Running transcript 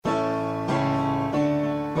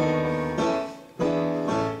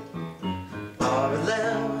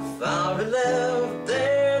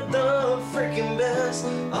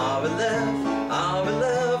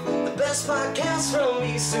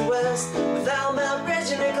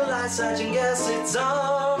eyesight and guess it's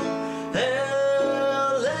all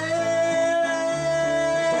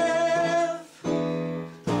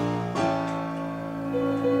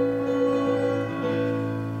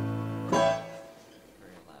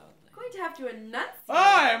To a nuts.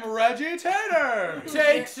 I'm Reggie Tater.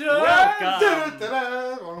 Take some. I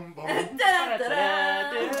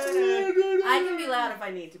can be loud if I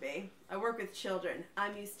need to be. I work with children.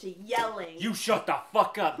 I'm used to yelling. You shut the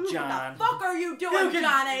fuck up, John. What the fuck are you doing,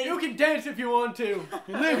 Johnny? You can dance if you want to.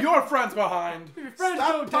 You leave your friends behind. Your friends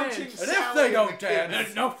Stop don't punching dance. And if they don't dance,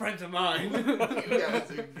 There's no friends of mine. You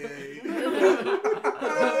guys are gay.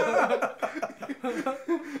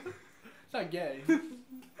 It's not gay.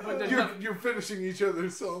 You're finishing each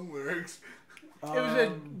other's song lyrics. It was a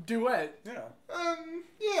duet. Yeah.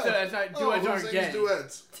 Yeah. So that's not, duets who aren't sings gay.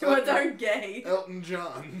 duets? Duets aren't gay. Elton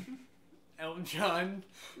John. Elton John.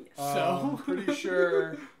 Pretty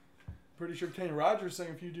sure Kenny Rogers sang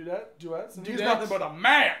a few duets. And he's Dudettes? nothing but a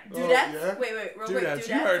man. Dudettes? yeah. Wait, real quick. Dudettes, Dudettes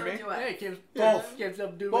you heard or me. duet? Hey, gives Both. gives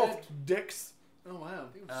up duet. Both dicks. Oh wow.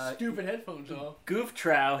 Stupid headphones off. Goof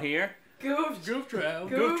Trow here. Goof Trow.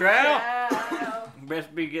 Goof Trow.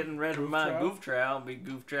 Best be getting rid of my Trow? Goof Trow. Be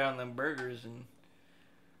Goof Trow and them burgers and.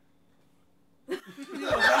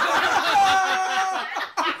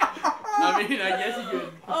 I mean, I guess you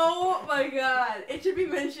could. Oh my god. It should be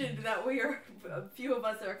mentioned that a few of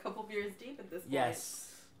us are a couple beers deep at this point.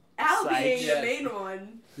 Yes. Al Psych. being Yes. the main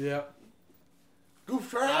one. Yep. Goof Goof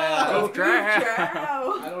Trow. Trow.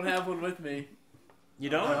 I don't have one with me. You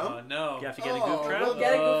don't? No. No. You have to get a Oh, Goof Trow? well,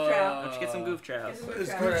 Get a Goof Trow. Why don't you get some Goof Trows? Get some Goof Is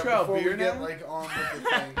Trow. Goof Alright, Trow before we beer get now? like on with the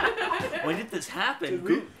thing. When did this happen? Did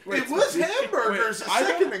we? It was hamburgers a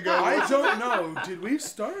second ago. I don't know. Did we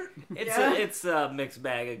start? It's a mixed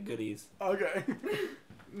bag of goodies. Okay.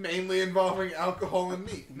 Mainly involving alcohol and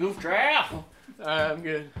meat. Goof Trow. I'm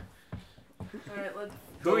good. Alright, let's.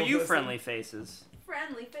 Who are you, Listen. friendly faces?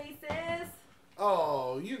 Friendly faces.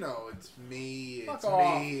 Oh, you know it's me. Fuck It's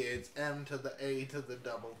off. me. It's M to the A to the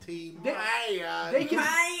double T. They Maya. can They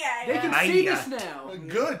see Hiya. this now.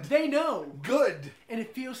 Good. They know, Good. and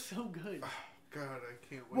it feels so good. God, I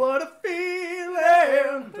can't wait. What a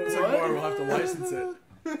feeling. Don't say more. We'll have to license it.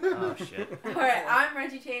 Oh, shit. Alright, I'm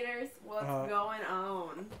Reggie Taters. What's Uh-huh. going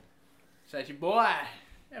on? Such a boy.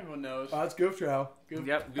 Everyone knows. It's Goof Trow.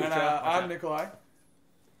 Yep, Goof And Trow. I'm Nikolai.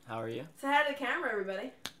 How are you? Say hi to the camera,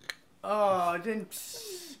 everybody. Oh, I didn't.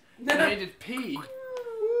 I just pee.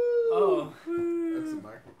 Oh. That's the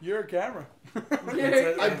microphone. You're a camera.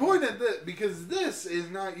 I pointed this because this is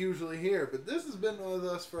not usually here, but this has been with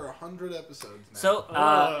us for 100 episodes now. So,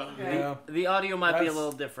 Okay. Yeah, the audio might be a That's-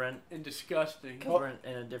 little different. And disgusting. 'Cause we're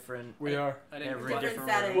in a different. we are. I didn't. Every clap. different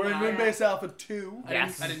setting. We're in Yeah. Moonbase Alpha 2.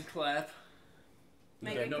 Yes. I didn't clap.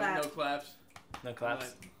 Make Okay. it No, clap. no claps. No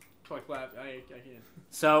claps. I clap. I can't.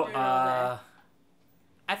 So, Do it all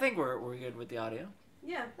I think we're good with the audio.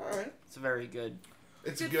 Yeah. Alright. It's very good.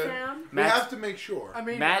 It's Good good. sound. We Matt's- have to make sure. I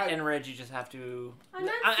mean, Matt and Reggie just have to.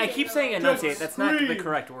 Enunciate I keep a saying little. enunciate. That's not the Scream.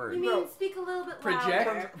 correct You word. mean No. speak a little bit Project?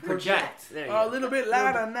 louder? Project. There you A go. little bit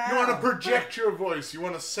louder now. You want to project your voice. You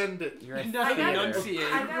want to send it. You're a Not I gotta-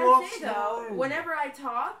 enunciate. I gotta say though, whenever I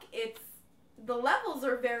talk, the levels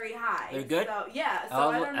are very high. They're good? So yeah. So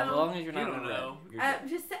As I don't know. long as you're not You in don't red, know. you're I'm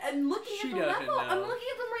good. I'm looking She at the doesn't level. know. I'm looking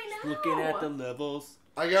at them right now. Looking at the levels.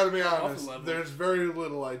 I gotta be Off honest. the level. There's very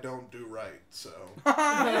little I don't do right. So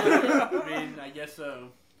I mean, I guess so.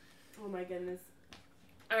 Oh my goodness.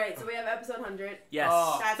 All right, so we have episode 100. Yes.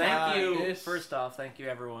 Oh, that's thank you. nice. First off, thank you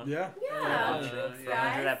everyone. Yeah. Yeah. Yeah. Thanks, For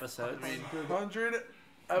 100 guys. episodes. I mean, 100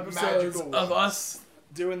 episodes Magical of ones. us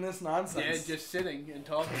doing this yeah, nonsense. just sitting and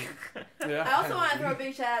talking. Yeah. I also want to throw a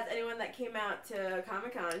big shout out to anyone that came out to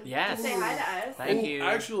Comic Con Yes. to say hi to us. Thank Oh, you.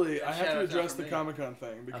 Actually, I have Shout to out address for the me. Comic-Con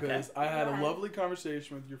thing because Okay. I had Go a ahead. lovely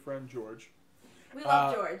conversation with your friend George. We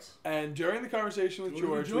love George. And during the conversation with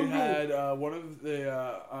George George, we Jungle. had one of the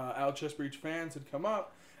Al Chesbreach fans had come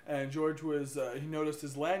up, and George was he noticed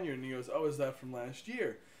his lanyard, and he goes, "Oh, is that from last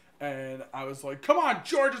year?" And I was like, "Come on,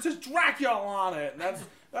 George, it says Dracula on it, and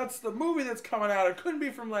that's the movie that's coming out. It couldn't be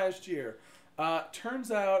from last year."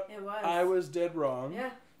 Turns out It was. I was dead wrong.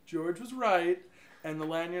 Yeah. George was right, and the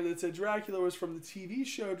lanyard that said Dracula was from the TV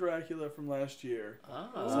show Dracula from last year.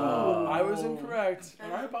 Oh. So I was incorrect,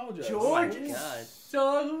 and I apologize. George my is God.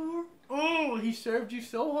 so. Oh, he served you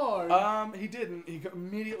so hard. He didn't. He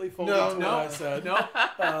immediately folded No, to no, what I said. no,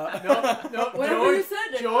 Uh, no, Whatever you George.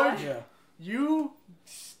 said, George, Nikolai. Yeah. you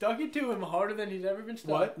stuck it to him harder than he's ever been stuck.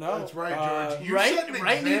 What? No. that's right, George. You right- set an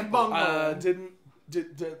right in his example. bungle.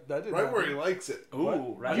 That didn't Right where he happen. likes it. Ooh,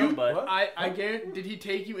 What? right You- on, bud. what? I guarantee. Did he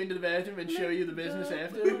take you into the bathroom and show you the business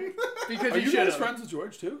after? Because Are he you should guys have. friends with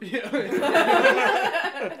George too?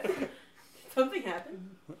 Something happened.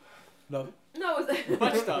 No. No, it was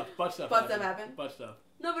Butt stuff. Butt stuff happened. Butt stuff.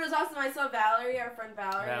 No, but it was awesome. I saw Valerie, our friend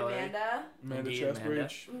Valerie, Valerie. Amanda. Amanda Indeed,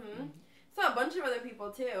 Chestbridge. Mm-hmm. Saw a bunch of other people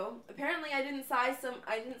too. Apparently, I didn't sign some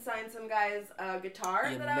guy's guitar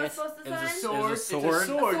You that I was missed- supposed to it was a sign. sword. Sword. a It's sword. a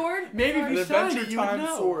sword. A sword? Maybe if An you signed Adventure it, you would Time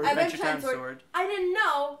know. sword. Adventure Time Time sword. sword. I didn't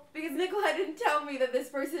know because Nikolai didn't tell me that this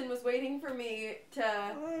person was waiting for me to.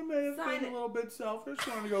 I may have Sign been it. a little bit selfish.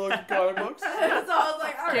 Wanted to go look at comic books. So I was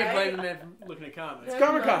like, all Can't blame right. the man for looking at comics. It's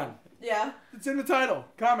Comic Con. Yeah. It's in the title.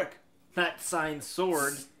 Comic. Not signed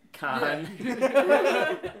sword. Con.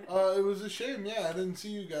 It was a shame. Yeah, I didn't see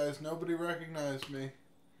you guys. Nobody recognized me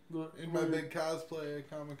in my big cosplay at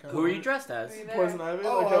Comic Con. Who are you dressed as? Were you there? Poison Ivy,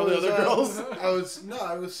 Oh, like all the other girls.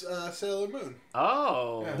 I was Sailor Moon.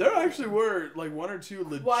 Oh. Yeah. There actually were like one or two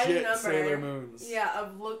Quite a legit number. Sailor Moons. Yeah,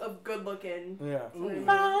 of good looking. Yeah. Ooh.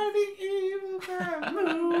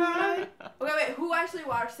 Okay, wait. Who actually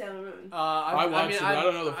watched Sailor Moon? I watched it. I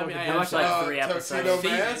don't know the fucking I watched like 3 Tuxedo episodes.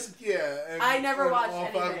 Mask, yeah. And I never watched all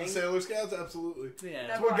 5 of the anything. Sailor Scouts, absolutely. Yeah.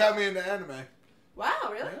 That's Never what got me into anime. Wow,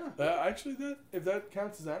 really? Yeah. Actually, if that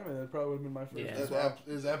counts as anime, that probably would have been my first. Yeah. That's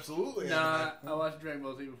is absolutely Nah, anime. I watched Dragon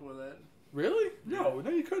Ball Z before that. Really? No,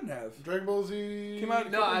 you couldn't have. Dragon Ball Z Came out a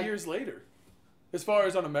couple years later. As far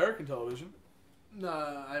as on American television.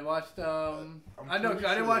 Nah, I watched. I know because pretty I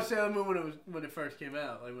didn't sure watch Sailor Moon when it first came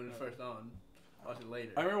out, like when it was first on. I watched it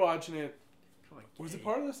later. I remember watching it. Come on, Was it kid.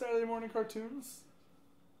 part of the Saturday morning cartoons?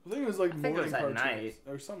 I think it was like I think it morning was at cartoons night.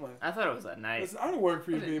 or something like I thought it was at night. Listen, I don't work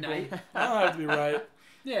for you Was it people. night? I don't have to be right.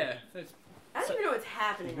 Yeah, that's. I don't even know what's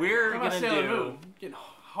happening. We're right How about gonna Sailor do Moon? Getting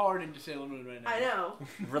hard into Sailor Moon right now. now. I know.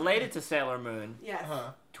 related to Sailor Moon Yes.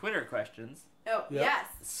 Twitter questions. Oh, Yep. yes.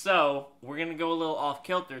 So we're gonna go a little off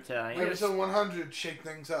kilter tonight. Episode 100, shake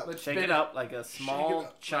things up. Let's Shake spin it up like a small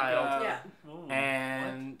up. child, Yeah. Ooh.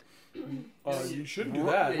 and You shouldn't do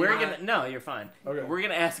that. we're gonna. No, you're fine. Okay. We're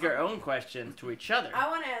gonna ask our own questions to each other. I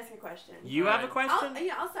want to ask a question. You have a question,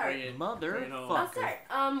 I'll start. Bring it. Bring it on. I'll motherfucker.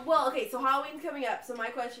 start. Well, okay, so Halloween's coming up, so my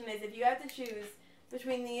question is, if you had to choose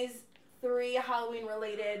between these 3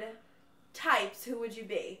 Halloween-related types, who would you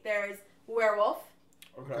be? There's werewolf.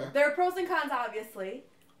 Okay. There are pros and cons, obviously,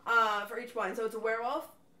 for each one. So it's a werewolf,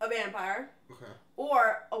 a vampire, Okay.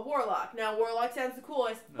 or a warlock. Now, warlock sounds the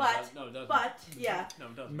coolest, No, but it doesn't. yeah, No,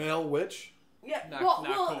 it doesn't. Male witch. yeah. Not well,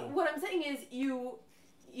 cool. what I'm saying is you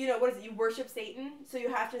know, what is it? You worship Satan, so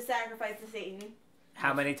you have to sacrifice to Satan.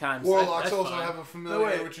 How many times? Warlocks that's also fine. have a familiar,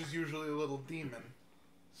 wait. which is usually a little demon.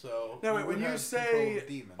 So No, wait, you when would you have say control of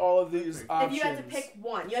the demon. all of these If options, you had to pick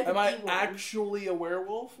one, you had to am I be one. actually a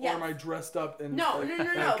werewolf, or Yes. am I dressed up in No, like, no, in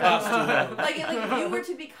a no. costume? Like if you were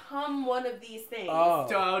to become one of these things. Oh,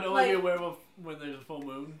 So I would only be a Like- werewolf when there's a full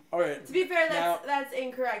moon. all right. To be fair, Now- that's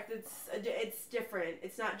incorrect. It's different.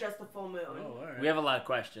 It's not just the full moon. Oh, all right. We have a lot of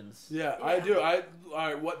questions. Yeah, Yeah. I do. All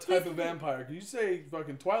right, what type of vampire? Can you say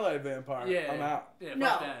fucking Twilight vampire? Yeah. I'm out. Yeah, No,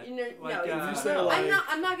 fuck that. no, Like, no. If you say I'm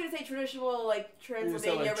like, not gonna say traditional like you say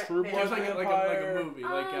Transylvania. like True There's Blood like a vampire. movie,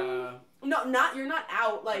 like No, not you're not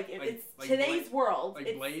out. Like it's like today's world. like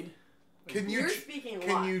It's, Blade. Can you You're ch- speaking a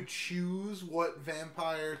Can lot. you choose what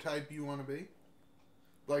vampire type you want to be?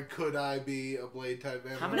 Like, could I be a Blade type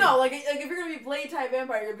vampire? How many- No, like if you're gonna be Blade type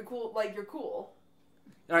vampire, you're gonna be cool. Like you're cool.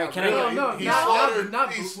 All right, can I Really? go? No, He not- slaughtered,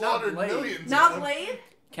 not- he not slaughtered Blade. millions. Not of them. Blade.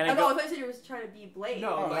 Can I I know. I go? thought you said you were trying to be Blade.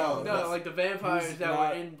 No, Oh, like no, like the vampires who's that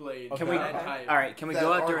not were in Blade. a Can we- that vampire? type. All right, can we That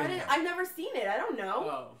go out are- during? I've never seen it. I don't know.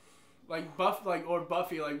 Oh, like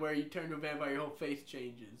Buffy, like where you turn to a vampire, your whole face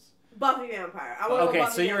changes. Buffy vampire. I want Okay,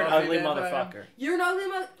 Buffy so you're an vampire. Buffy ugly vampire. motherfucker. You're an ugly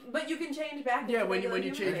but you can change back. Yeah, into when you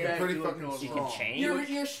regular change human. back, Pretty you look fucking normal. You strong. can change.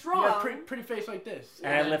 You're strong. Yeah, pretty face like this.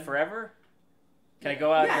 And I live forever. Can I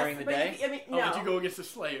go out Yes, during the but day? I mean, Oh, no. but you go against the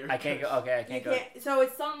Slayer. I can't go. Okay, I You can't go. can't. So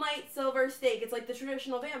it's sunlight, silver, stake. It's like the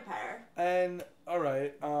traditional vampire. And all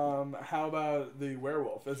right, how about the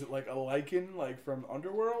werewolf? Is it like a lichen, like from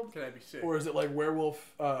Underworld, Can I be sick? or is it like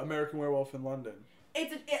werewolf, American Werewolf in London?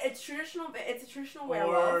 It's traditional. It's a traditional Or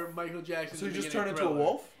werewolf. Michael Jackson. So you just turn into a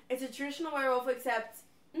wolf? It's a traditional werewolf, except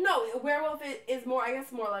no, a werewolf is more. I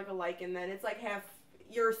guess more like a lichen. Then it's like half.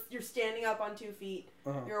 You're standing up on 2 feet.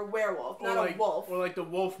 Uh-huh. You're a werewolf, Or not like, a wolf. Or like the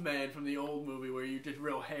Wolfman from the old movie where you're just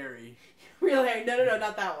real hairy. Real hair. No,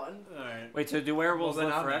 not that one. Alright. Wait, so do werewolves Well,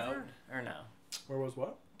 then live I'm forever, or no? Where was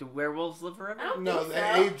what? Do werewolves live forever? I don't No, think they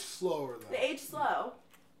so. age slower though. They age slow.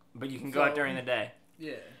 But you can go out So- during the day.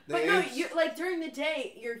 Yeah. But no, you like during the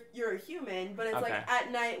day you're a human, but it's Okay. like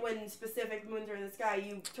at night when specific moons are in the sky,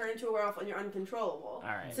 you turn into a werewolf and you're uncontrollable. All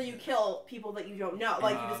right. So you kill people that you don't know,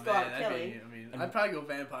 like you just go out killing. I'd probably go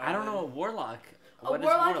vampire. I don't know what warlock. A What is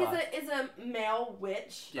warlock is a male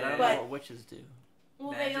witch. But I don't but know what witches do.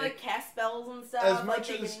 well, they like cast spells and stuff. As like much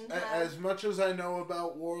they as can have- as much as I know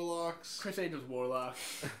about warlocks, Chris Angel's warlock.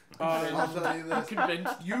 I'll tell you I'm this.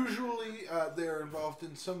 convinced. Usually, they're involved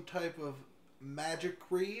in some type of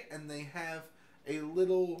magicry, and they have a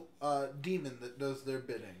little demon that does their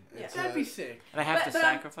bidding. Yeah. It's, That'd be sick. And I have But- to but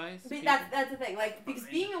I'm- sacrifice. But people? that's the thing, like because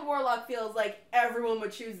being a warlock feels like everyone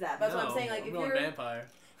would choose that. That's what I'm saying. Like I'm if going you're vampire.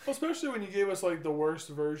 Well, especially when you gave us like the worst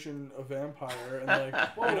version of vampire and like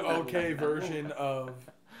an okay version of.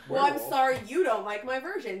 well, I'm werewolf. sorry you don't like my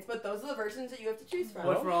versions, but those are the versions that you have to choose from.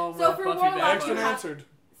 What's wrong So with for Buffy warlock, vampire? Question you have- answered.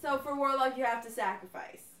 So for warlock, you have to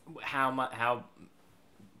sacrifice. How much? How?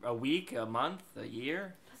 A week? A month? A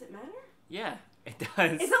year? Does it matter? Yeah, it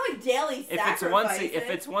does. It's not like daily if sacrifices.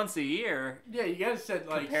 it's once a year Yeah, you gotta set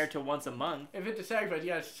like. compared to once a month. If it's a sacrifice, you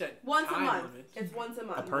gotta set once a time month. limits. It's once a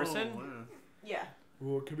month. A person? Oh, wow. Yeah.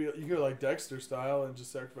 Well, it could be you go like Dexter style and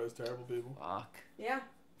just sacrifice terrible people. Fuck. Yeah.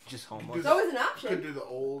 Just It's homeless. always an could option. do the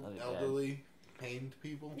old, That'd be elderly, pained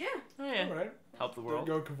people. Yeah. Oh, yeah. All right. Help the world.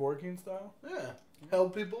 Go Kevorkian style. Yeah,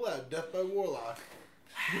 help people out. Death by warlock.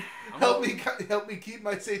 I'm help going- me keep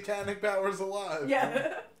my satanic powers alive.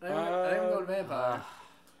 Yeah. I'm going vampire.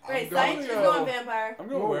 Right, going Sight is to going vampire. I'm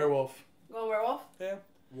going Whoa. werewolf. Going werewolf. Yeah.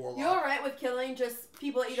 warlock. You alright with killing just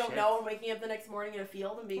people that you don't Shit. know and waking up the next morning in a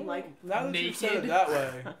field and being like, Now that you said it naked. that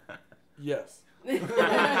way, yes.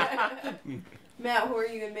 Matt, who are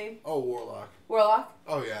you gonna be? Oh, warlock. Warlock?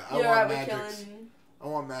 Oh yeah, I You're want alright with magics. killing. I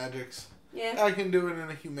want magics. Yeah. I can do it in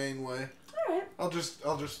a humane way. Alright. I'll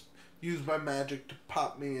just use my magic to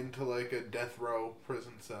pop me into like a death row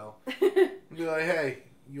prison cell. And be like, hey,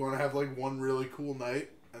 you want to have like one really cool night,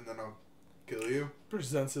 and then I'll kill you.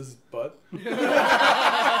 Presents his butt.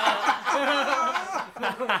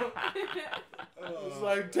 It's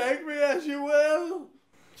like, take me as you will.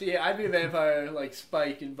 So yeah, I'd be a vampire like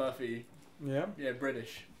Spike and Buffy. Yeah. Yeah,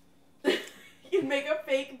 British. You make a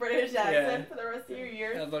fake British accent for the rest of your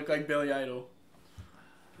years. I'd look like Billy Idol.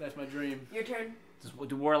 That's my dream. Your turn.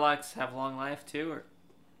 Do warlocks have long life too, or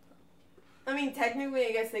I mean, technically,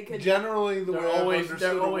 I guess they could. Generally, the They're way always- I've understood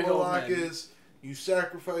they're a always old warlock men. is you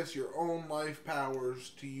sacrifice your own life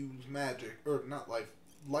powers to use magic, or not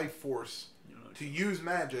life force to use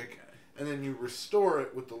magic, and then you restore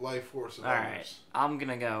it with the life force of all others. right? I'm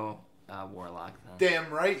gonna go warlock then. Damn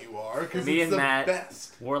right you are, because Me it's and the Matt.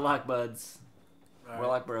 best. Warlock buds, All right.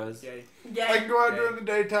 warlock bros. Yay. Yeah. I can go out Yeah. during the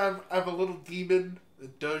daytime. I have a little demon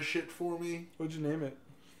that does shit for me. What'd you name it?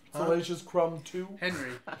 Huh? Salacious Crumb 2?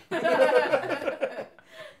 Henry.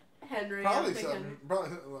 Henry. Probably I'm thinking. something. Probably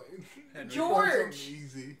like Henry. George. something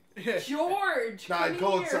easy. Yeah. George. Nah, I'd come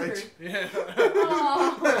call it here. Sage. Yeah.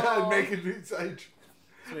 Oh. I'd make it be Sage.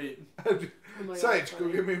 Sweet. Oh my God, Sage, go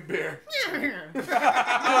funny. get me a beer.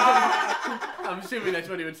 I'm assuming that's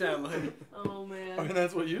what he would sound like. Oh I man. mean,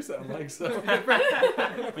 that's what you sound like, so.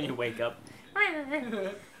 When you wake up.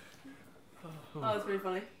 Oh, that's pretty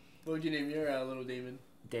funny. What would you name your little demon?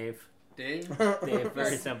 Dave. Dave? Dave.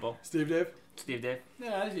 Very simple. Steve Dave? Steve Dave. Yeah,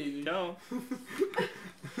 that's easy. Go.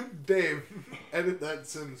 Dave, edit that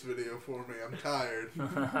Sims video for me. I'm tired.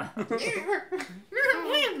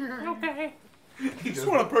 Okay. You just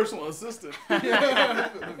want a personal assistant.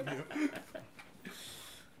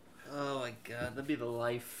 Oh my god, that'd be the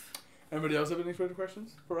life. Anybody else have any further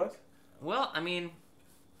questions for us? Well, I mean,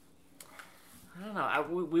 I don't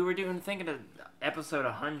know. We were thinking of episode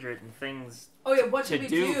 100 and things. Oh yeah, what To should we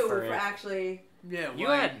do do for for it. actually? Yeah, You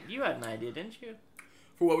like, had an idea, didn't you?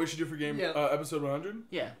 For what we should do for game Yeah. episode 100?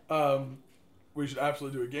 Yeah, We should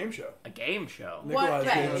absolutely do a game show. a game show. Nikolai's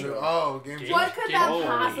okay. game show. Oh, game show. What could that Holy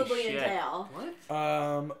possibly shit. entail?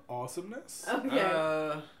 What? Awesomeness?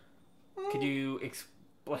 Okay. Could you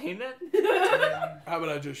explain it? How about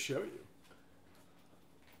I just show you?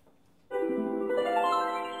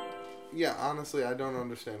 Yeah, honestly, I don't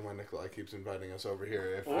understand why Nikolai keeps inviting us over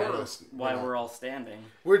here. If Or we're just, why you know. we're all standing?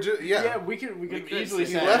 We're just Yeah, we could could easily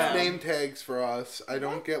He sit say left down. name tags for us. I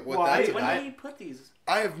don't get what Why? that's When about. did he put these?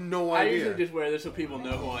 I have no I idea. usually just wear this so people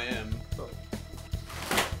know who I am.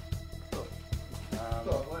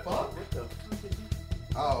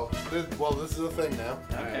 Oh, this is a thing now.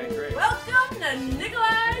 Okay, great. Welcome to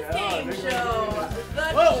Nikolai's Game Show, the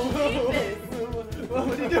Whoa. cheapest, What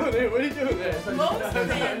are you doing there? What are you doing there? most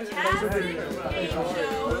fantastic game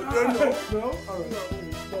show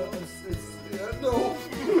No,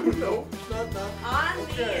 no, not. on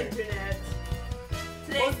the internet.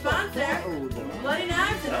 today's sponsor, Bloody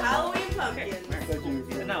Knives and Halloween Pumpkins. Thank you.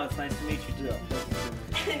 For, No, it's nice to meet you too.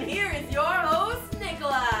 And here is your host,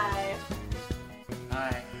 Nikolai.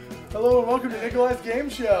 Hi. hello and welcome to Nikolai's Game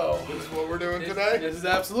Show. This is what we're doing today? This is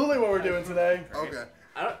absolutely what we're doing today. Okay.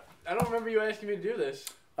 I don't remember you asking me to do this.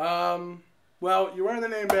 Well, you're wearing the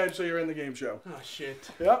name badge, so you're in the game show. Oh shit.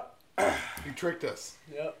 Yep. You tricked us.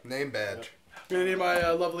 Yep. Name badge. I'm gonna need my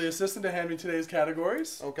lovely assistant to hand me today's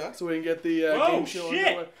categories. Okay. So we can get the Oh, game show shit.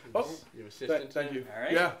 underway. Oh, You have assistant. thank you. All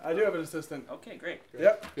right. Yeah, I do have an assistant. Okay, great.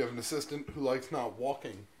 Yep. You have an assistant who likes not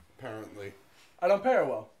walking, apparently. I don't pair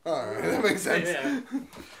well. Alright, that makes sense. Yeah.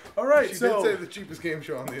 All right, She so did say the cheapest game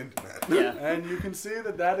show on the internet. Yeah. and you can see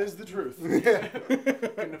that is the truth. Yeah.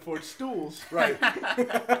 Couldn't afford stools. Right.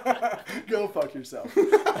 Go fuck yourself.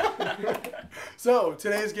 So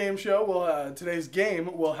today's game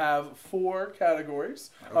will have 4 categories.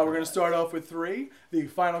 We're going to start off with 3. The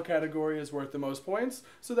final category is worth the most points,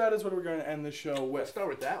 so that is what we're going to end the show Let's with. start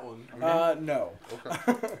with that one. No.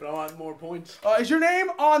 But I want more points. Is your name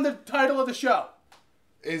on the title of the show?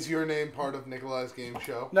 Is your name part of Nikolai's game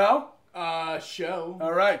show? No. Show.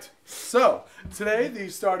 All right. So today the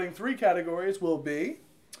starting 3 categories will be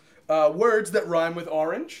words that rhyme with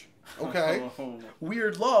orange, Okay.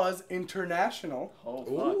 Weird Laws International, Oh,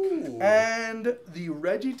 fuck. Ooh. and the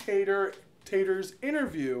Reggie Tater's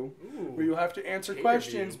interview, where you have to answer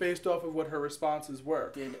questions based off of what her responses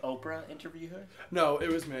were. Did Oprah interview her? No,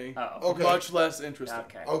 it was me. Oh. Okay. Much less interesting.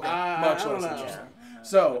 Okay. Okay. Much I don't less know. interesting. Yeah.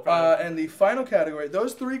 So, and the final category,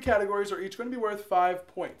 those 3 categories are each going to be worth 5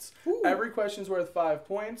 points. Every question's worth 5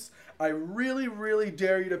 points. I really, really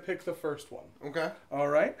dare you to pick the first one. Okay. All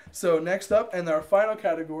right. So next up, and our final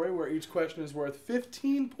category, where each question is worth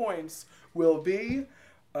 15 points, will be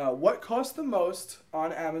what costs the most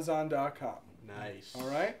on Amazon.com. Nice. All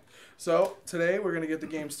right. So today we're going to get the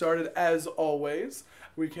game started as always.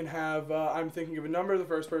 We can have, I'm thinking of a number. The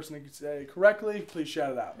first person to say correctly, please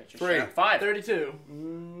shout it out. 3. 5. 32.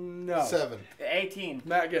 No. 7. 18.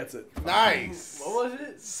 Matt gets it. Nice. What was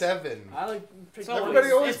it? 7. I like picked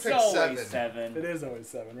Everybody always it's picks always 7. It is always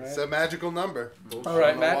 7, right? It's a magical number. All right,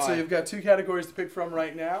 I don't know Matt. So why. you've got 2 categories to pick from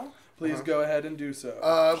right now. Please go ahead and do so.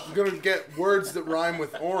 I'm gonna get words that rhyme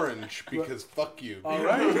with orange because fuck you. All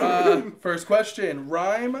right. First question.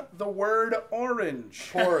 Rhyme the word orange.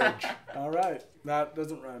 Porridge. All right. That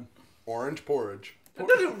doesn't rhyme. Orange porridge. That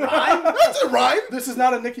doesn't rhyme. That's a rhyme. This is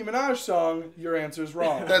not a Nicki Minaj song. Your answer's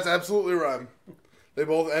wrong. That's absolutely rhyme. They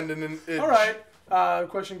both end in an itch. All right.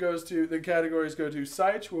 Question goes to, the categories go to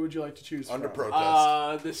Seich. What would you like to choose Under from?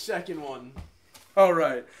 protest. The second one. All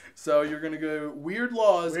right. So you're going to go Weird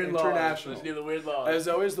Laws Weird Laws. International. Let's do the weird laws. As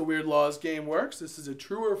always, the Weird Laws game works. This is a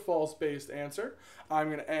true or false based answer. I'm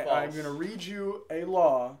gonna read you a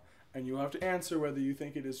law, and you have to answer whether you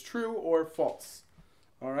think it is true or false.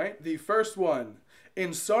 All right. The first one: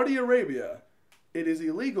 in Saudi Arabia, it is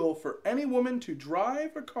illegal for any woman to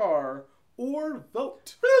drive a car or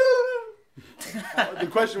vote. The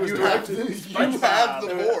question was You have directed.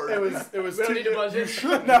 the board. It was We don't too- need to buzz in. You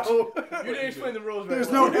should know. You didn't explain the rules very There's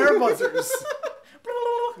well. no air buzzers.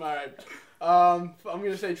 Alright. I'm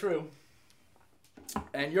gonna say true.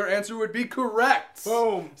 And your answer would be correct.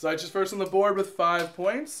 Boom. Seich is first on the board with 5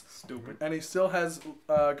 points. Stupid. And he still has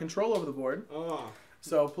control over the board.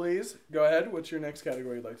 So please, go ahead. What's your next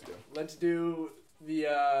category you'd like to do? Let's do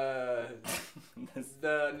the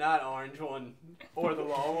not orange one or the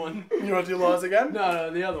law one. You want to do laws again? No,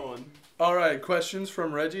 the other one. All right, questions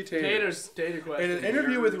from Reggie Tater. Tater question. In an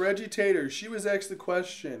interview with Reggie Tater, she was asked the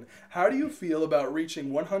question, how do you feel about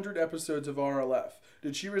reaching 100 episodes of RLF?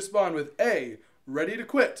 Did she respond with A, ready to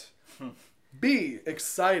quit, B,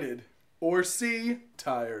 excited, or C,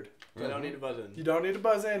 tired? I don't need to buzz in. You don't need to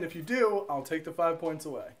buzz in. If you do, I'll take the 5 points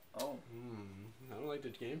away. Oh. I don't like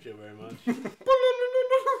this game show very much.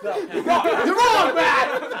 You're wrong,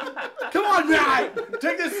 Matt! Come on, Matt!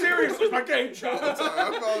 Take this seriously. It's my game show.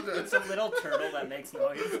 I apologize. It's a little turtle that makes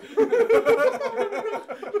noise.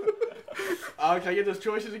 Can I get those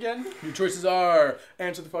choices again? Your choices are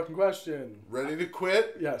answer the fucking question. Ready to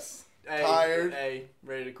quit Yes. A, Tired. A,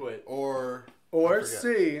 ready to quit. or Or I forget.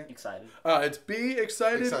 C. Excited. It's B,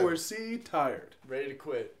 excited, Excited. or C, tired. Ready to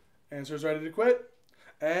quit. Answer is ready to quit.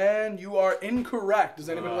 And you are incorrect. Does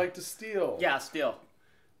anybody like to steal? Yeah, still.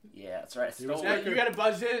 Yeah, that's right. was Stole Yeah, it. you gotta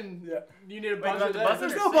buzz in. Yeah. You need a Wait, buzzer the there. buzzer?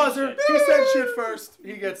 There's Or no say buzzer. shit. He said shit first.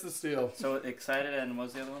 He gets the steal. So excited and what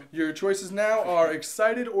was the other one? Your choices now are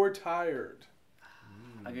excited or tired.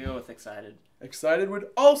 I could go with excited. Excited would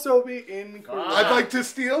also be incorrect. Ah. I'd like to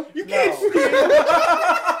steal. You can't No. steal.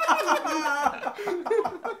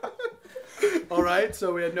 All All right,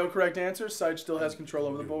 so we had no correct answers. Seich still has control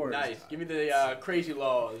over the board. Nice. Give me the crazy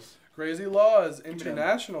laws. Crazy laws,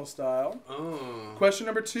 international style. Oh. Question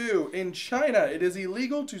number 2. In China, it is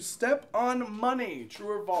illegal to step on money.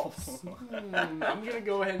 True or false? I'm gonna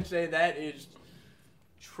go ahead and say that is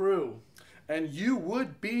true. And you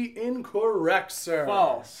would be incorrect, sir.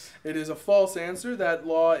 False. It is a false answer. That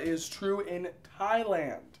law is true in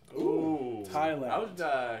Thailand. Ooh. Thailand. I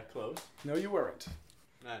was close. No, you weren't.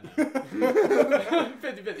 I know.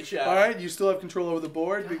 50-50 shot. All right, you still have control over the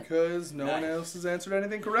board because no one Nice. else has answered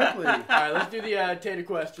anything correctly. All right, let's do the tater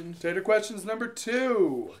questions. Tater questions number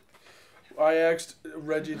 2. I asked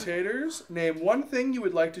Reggie Taters, name one thing you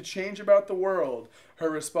would like to change about the world.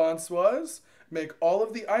 Her response was, make all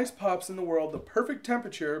of the ice pops in the world the perfect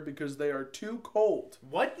temperature because they are too cold.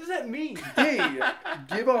 What does that mean? B,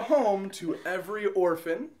 give a home to every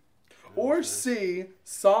orphan. Or C,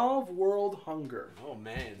 solve world hunger. Oh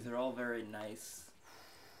man, They're all very nice.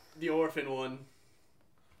 the orphan one.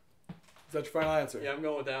 Is that your final answer? Yeah, I'm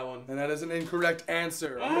going with that one. And that is an incorrect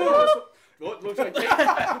answer. Oh, it looks like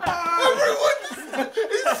Everyone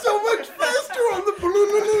is so much faster on the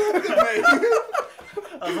balloon than me.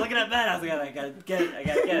 I was looking at that. I was like, I gotta get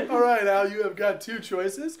it. All right, Al, you have got 2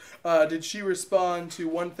 choices. Did she respond to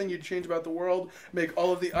one thing you'd change about the world? Make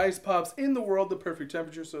all of the ice pops in the world the perfect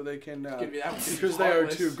temperature so they can, Give me that one. because they are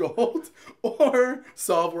too cold. Or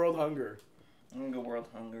solve world hunger. I'm gonna go world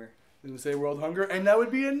hunger. Didn't say world hunger, and that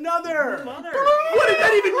would be another Mother. What does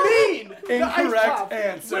that even mean? The ice incorrect pop.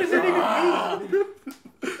 answer. What does that even mean?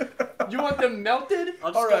 You want them melted?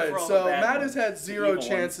 I'll just All go right, for all so the bad Matt ones. has had 0 Evil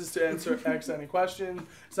chances to answer X any question.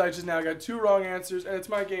 Seich has now got 2 wrong answers, and it's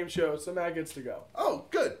my game show, so Matt gets to go. Oh,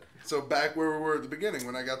 good. So back where we were at the beginning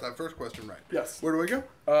when I got that first question right. Yes. Where do I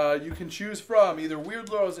go? You can choose from either Weird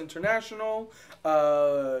Laws International,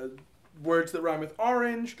 words that rhyme with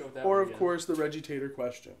orange, Go with that or one of again. course the Regitator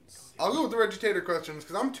questions. I'll go with the Regitator questions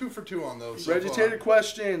because I'm 2 for 2 on those. so Regitator far.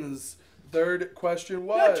 questions. Third question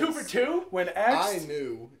Not was 2 for 2. when I asked.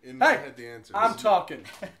 knew in my Hey, head the answers. I'm talking.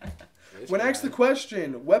 When asked the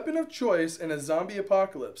question, weapon of choice in a zombie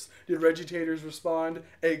apocalypse, did Regitators respond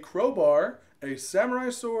a crowbar, a samurai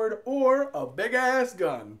sword, or a big ass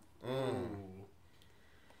gun?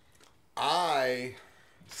 I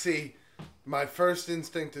see. My first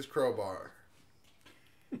instinct is crowbar,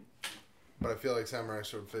 but I feel like samurai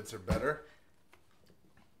sword fits are better.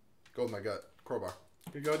 Go with my gut. Crowbar.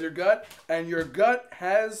 You go with your gut, and your gut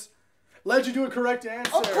has led you to a correct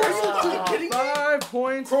answer. Of course it's are you kidding me? 5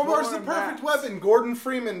 points. Crowbar's for the perfect Matt. weapon. Gordon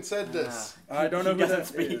Freeman said this. I don't know He who doesn't that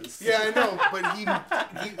speak. is. Yeah, I know,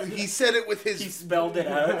 but he said it with his He spelled it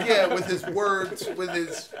out. yeah, with his words, with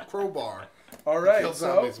his crowbar. All right, Kill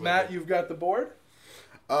so zombies with Matt, it. you've got the board.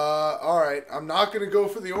 All right. I'm not gonna go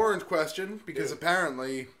for the orange question because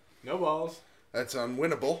apparently No balls. that's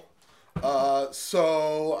unwinnable.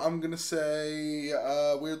 So I'm gonna say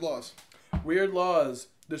weird laws. Weird laws.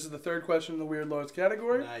 This is the third question in the weird laws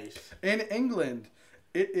category. Nice. In England,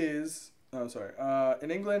 it is. Oh, sorry. In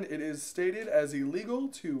England, it is stated as illegal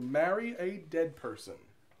to marry a dead person.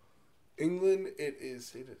 England, it is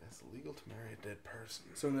stated as illegal to marry a dead person.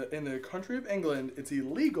 So in the country of England, it's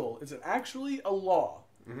illegal. It's actually a law.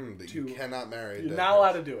 That you cannot marry a You're dead not allowed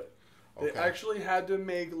person. to do it. Okay. They actually had to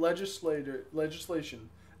make legislation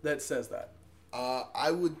that says that.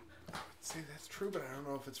 I would say that's true, but I don't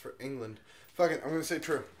know if it's for England. Fuck it, I'm gonna say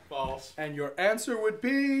true. Balls. And your answer would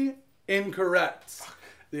be incorrect.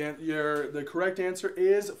 The correct answer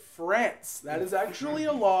is France. That is actually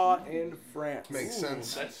a law in France. Makes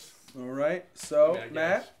sense. That's All right. So, Yeah, I guess.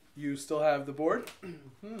 Matt, you still have the board.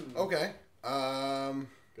 Okay. go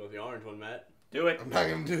with the orange one, Matt. Do it. I'm not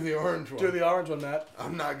gonna do the orange one. Do the orange one, Matt.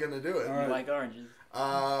 I'm not gonna do it. All You right. like oranges.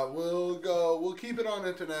 We'll keep it on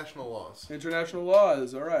international laws. International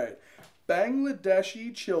laws. All right.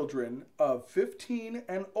 Bangladeshi children of 15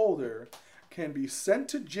 and older can be sent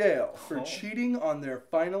to jail for cheating on their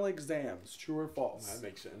final exams. True or false? That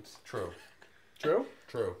makes sense. True. True.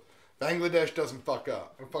 True. Bangladesh doesn't fuck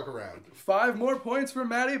up or fuck around. 5 more points for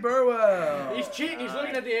Matty Burwell. He's cheating. He's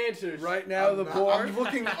looking at the answers. Right now, the I'm board.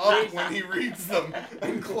 looking up when he reads them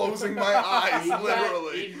and closing my eyes,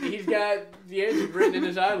 literally. He's got the answers written in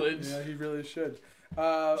his eyelids. Yeah, he really should.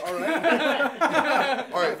 All right.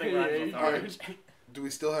 All right. Nothing rhymes with All right. orange. Do we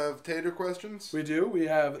still have tater questions? We do. We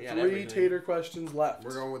have Yeah, 3 everything. tater questions left.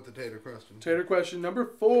 We're going with the tater questions. Tater question number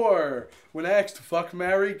 4. When asked, fuck,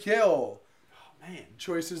 marry, kill. Man.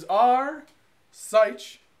 Choices are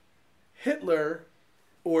Seich, Hitler,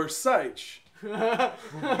 or Seich.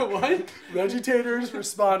 What? Regitators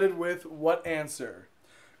responded with what answer?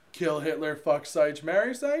 Kill Hitler, fuck Seich,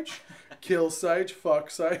 marry Seich? Kill Seich, fuck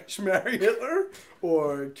Seich, marry Hitler?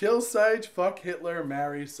 Or kill Seich, fuck Hitler,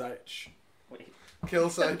 marry Seich? Wait. Kill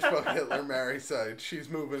Seich, fuck Hitler, marry Seich. She's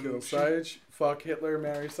moving. Kill Seich, fuck Hitler,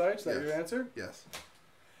 marry Seich? Is that Yes. your answer? Yes.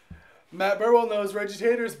 Matt Burwell knows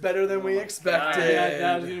Regitators better than we expected. Yeah,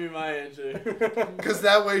 that was gonna be my answer. Because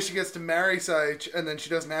that way she gets to marry Seich, and then she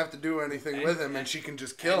doesn't have to do anything with him, and she can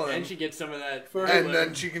just kill him. And she gets some of that. And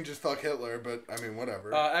then she can just fuck Hitler, but I mean,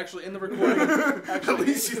 whatever. Actually, in the recording, At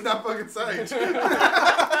least she's not fucking Seich.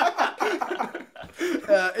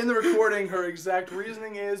 in the recording, her exact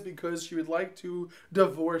reasoning is because she would like to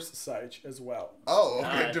divorce Seich as well. Oh,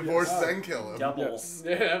 okay. Divorce, yes. then kill him. Double. Yes.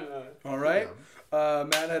 Yeah. All right.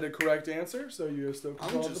 Matt had a correct answer, so you still I'm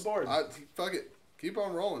control just, the board. fuck it. Keep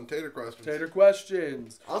on rolling. Tater questions. Tater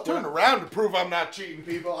questions. I'll turn around to prove I'm not cheating,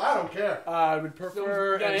 people. I don't care. I would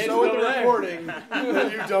prefer, Yeah, and it's so in over the there. recording,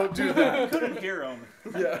 that you don't do that. Couldn't hear him.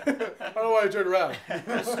 Yeah. I don't know why you turned around.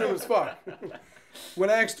 It's stupid as fuck. When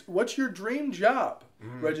asked, what's your dream job?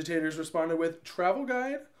 Regitators responded with travel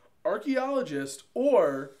guide, archaeologist,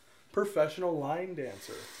 or professional line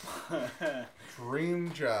dancer.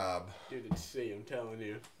 Dream job. Dude, it's C, I'm telling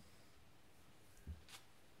you.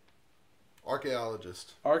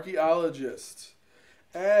 Archaeologist. Archaeologist.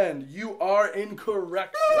 And you are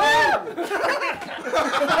incorrect. Damn it!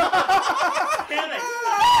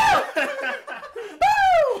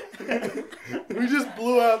 We just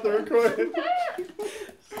blew out the recording.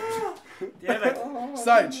 Damn it!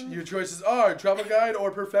 Seich, your choices are travel guide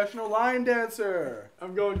or professional line dancer.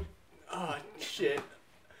 I'm going. Oh, shit.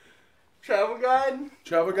 Travel guide?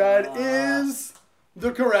 Travel guide is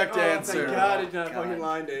the correct Oh, answer. thank God it's not a God. fucking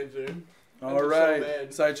line dancer. All I'm right, so mad.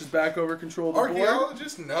 Seich is back over control of the board.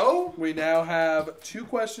 Archaeologist? No. We now have 2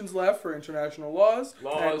 questions left for international laws.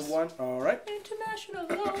 Laws. And one. All right. International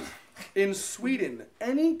law. In Sweden,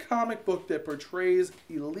 any comic book that portrays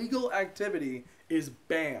illegal activity is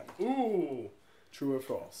banned. Ooh. True or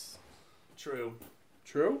false? True.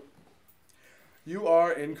 True? You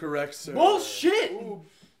are incorrect, sir. Bullshit!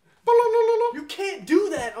 You can't do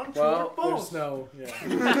that on true Well, or false. there's no.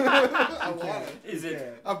 Yeah. I want it. Is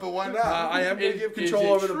it? But why not? I am going to Is- give is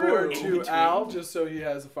control it over the true? board In to between? Al, just so he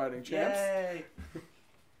has a fighting chance. Yay!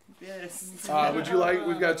 Yes. Would you like?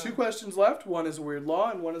 We've got 2 questions left. One is a weird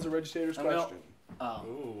law, and one is a Regitator's I will. question. Oh.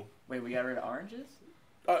 Ooh. Wait, we got rid of oranges?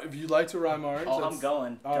 If you'd like to rhyme orange, Oh, I'm that's-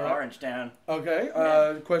 going to all right. orange down.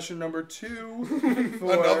 Okay. Question number 2.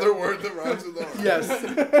 For, Another word that rhymes with orange. Yes.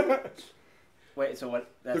 Wait, so what?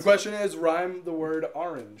 That's The question is rhyme the word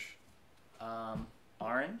orange.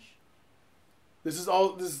 Orange? This is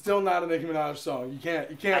still not a Nicki Minaj song. You can't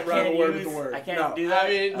I rhyme a can't word use- with a word. I can't no. do that. I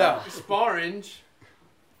mean, No. Sparange.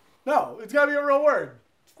 No, it's got to be a real word.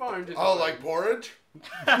 Sparange is Oh, like porridge?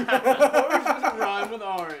 Orange doesn't rhyme with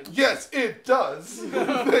orange. Yes, it does.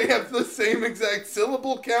 They have the same exact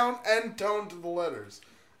syllable count and tone to the letters.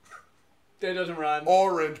 That doesn't rhyme.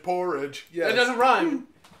 Orange, porridge. Yes. That doesn't rhyme.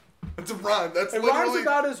 It's a rhyme. That's It rhymes literally.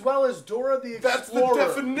 about as well as Dora the Explorer.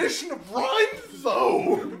 That's the definition of rhyme,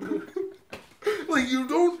 though. Like you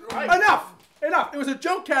don't. Enough! Enough! It was a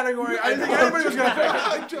joke category. I didn't think anybody was going to pick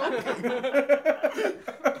I'm joking.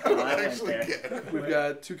 I don't I went actually there. get it. it. We've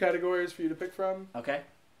got 2 categories for you to pick from. Okay.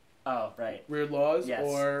 Oh, right. Weird laws Yes.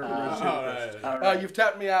 or Regitator All questions. right. All right. You've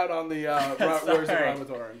tapped me out on the words that Sorry. rhyme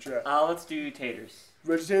with orange. Yeah. Let's do taters.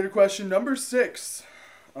 Regitator question number 6.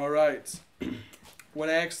 All right. When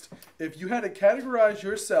asked if you had to categorize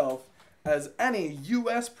yourself as any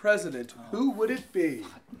U.S. president, who would it be?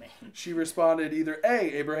 Man. She responded either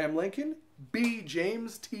A, Abraham Lincoln, B,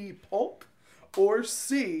 James T. Polk, or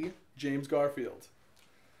C, James Garfield.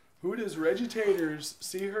 Who does Regitators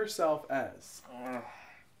see herself as?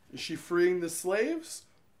 Is she freeing the slaves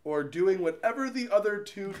or doing whatever the other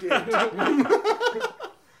 2 did?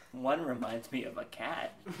 One reminds me of a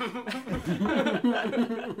cat.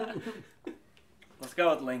 Let's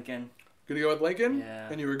go with Lincoln. Gonna go with Lincoln? Yeah.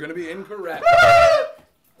 And you were gonna be incorrect.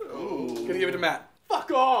 Ooh. Gonna give it to Matt.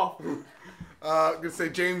 Fuck off. I'm gonna say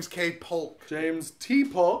James K. Polk. James T.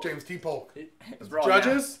 Polk. James T. Polk. It's wrong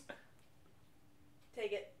Judges?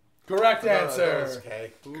 Take it. Correct That answer. was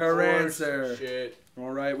K. Correct Horse answer. Shit.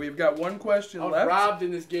 All right, we've got 1 question I was left. robbed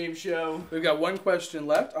in this game show. We've got 1 question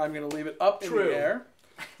left. I'm going to leave it up in True. the air.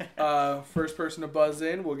 First person to buzz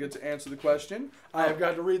in will get to answer the question. I have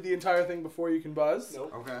got to read the entire thing before you can buzz.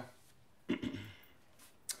 Nope. Okay.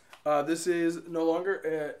 This is no longer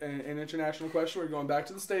an international question. We're going back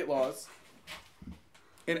to the state laws.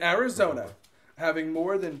 In Arizona, having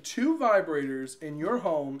more than 2 vibrators in your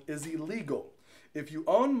home is illegal. If you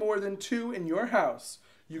own more than 2 in your house,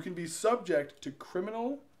 you can be subject to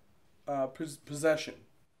criminal possession.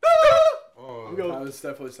 I'm going. That was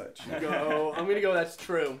definitely Seich. I'm gonna go. That's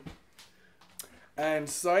true. And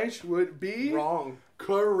Seich would be Wrong.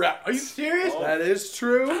 correct. Are you serious? That is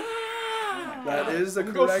true. That is the I'm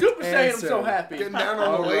gonna go correct Super Saiyan. answer. I'm so happy. Getting down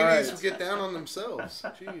on the All ladies right. who get down on themselves.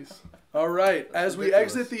 Jeez. All right. As we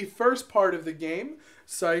ridiculous. exit the first part of the game,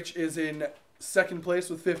 Seich is in second place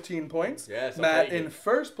with 15 points. Yes, I'll Matt take in it.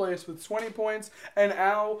 first place with 20 points, and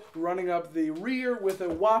Al running up the rear with a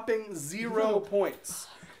whopping 0 points.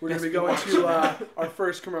 We're going to be going to our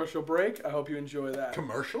first commercial break. I hope you enjoy that.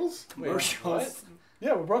 Commercials? Commercials.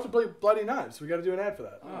 Yeah, we're brought to Bloody Knives. We got to do an ad for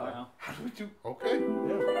that. Oh, wow. How do we do? Okay.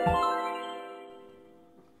 Yeah.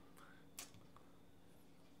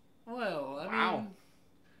 Well, I mean, Wow.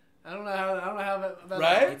 I don't know how about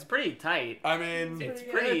Right? It's pretty tight. I mean, It's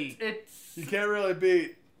Pretty pretty. It's you can't really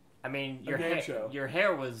beat. I mean, A game show. your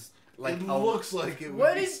hair was like it a- looks like it would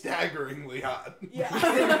What be is- staggeringly hot. Yeah.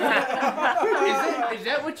 is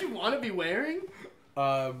that what you want to be wearing?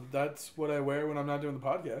 That's what I wear when I'm not doing the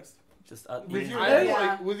podcast. just With your I- hair yeah.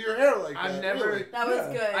 like with your hair like I've that. never- Really. That was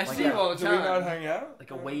Yeah. good. I see you all the Do we not time. hang out?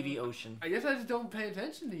 like a wavy ocean. I guess I just don't pay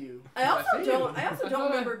attention to you. I also see you. don't. I also I don't thought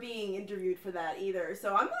remember being interviewed for that either. So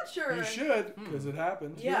I'm not sure. You should, because it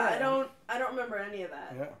happened. Yeah, I don't. I don't remember any of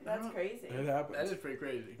that. Yeah. That's crazy. It happens. That is pretty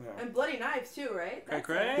crazy. Yeah. And Bloody Knives too, right? That's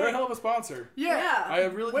cray. They're a hell of a sponsor. Yeah. I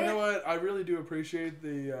really, Where- you know what? I really do appreciate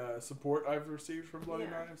the support I've received from Bloody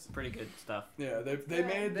Yeah. Knives. Pretty good stuff. Yeah, they Yeah,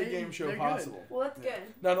 made the they- game show they're good. possible. Well, that's Yeah.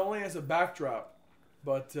 good. Not only as a backdrop,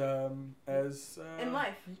 but as In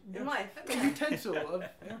life. In life. A utensil of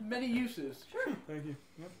many uses. Sure. Thank you.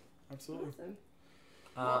 Yep, absolutely.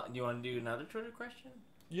 Awesome. Do you want to do another Twitter question?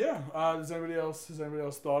 Yeah. Has anybody else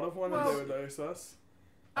thought of one that Well- they would ask us?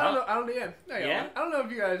 I don't know. I don't know. Yeah. There you go. Yeah? I don't know if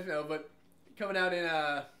you guys know, but coming out in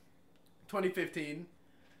 2015,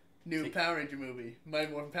 new See- Power Ranger movie,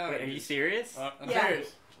 Mighty Morphin Power Wait, Rangers. are you serious? I'm Yeah.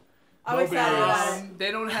 serious. I'm No excited BS. about it.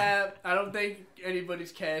 They don't have. I don't think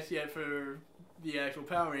anybody's cast yet for the actual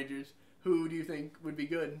Power Rangers. Who do you think would be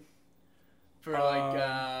good? For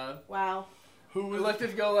Wow. Who was? let's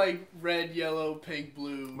just go like red, yellow, pink,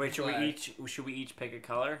 blue. Wait, should black. we each pick a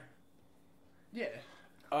color? Yeah.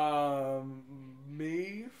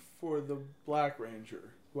 Me for the Black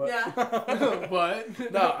Ranger. What? Yeah.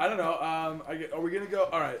 What? No, I don't know. Are we gonna go?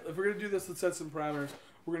 All right, if we're gonna do this, let's set some parameters.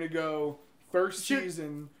 We're gonna go first Should-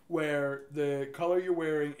 season where the color you're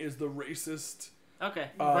wearing is the racist. Okay.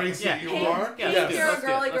 Racist yeah. you Pink, are? pink, Yes. you're a Let's do it,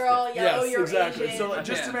 girly let's do girl. it. Yellow, yes, you're exactly. Asian. So like,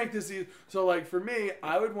 just to Yeah. make this easy, so like for me,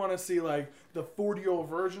 I would want to see like the 40-year-old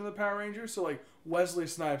version of the Power Rangers. So like Wesley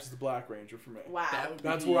Snipes is the Black Ranger for me. Wow. That would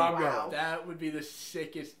That's be, where I'm Wow. going. That would be the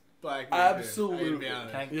sickest Black Ranger. Absolutely. To be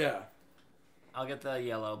honest. Okay. Yeah, I'll get the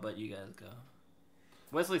yellow, but you guys go.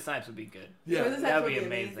 Wesley Snipes would be good. yeah. This That'd would be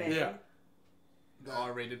amazing. Yeah. The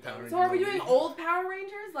R-rated Power Ranger. So are we doing movie. old Power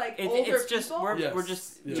Rangers, like older It's just people? we're Yes.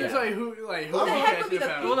 just Yeah. Just like who? Like who? Who the would heck cast would be your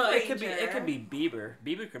the Power well, no, Pink it could be Bieber.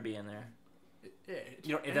 Bieber could be in there. Yeah,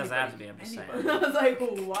 You know, it doesn't have to be. I'm just saying. I was like,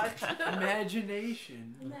 what?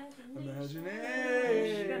 Imagination.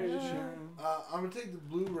 Imagination. I'm gonna take the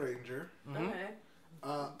Blue Ranger, Mhm. Okay.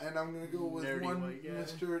 and I'm gonna go with Nerdy one white guy.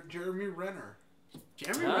 Mr. Jeremy Renner.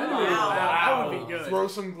 Jeremy Oh, Renner. wow. That would be good. Throw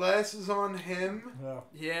some glasses on him. Yeah.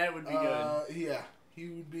 Yeah, it would be good. Yeah, he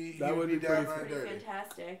would be. That he would be be down pretty and Pretty dirty.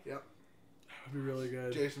 fantastic. That'd be really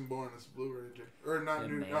good. Jason Bourne is Blue Ranger, or not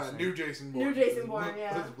Amazing. new Jason Bourne. New Jason Bourne,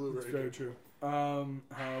 yeah. Is Blue That's Ranger. very true.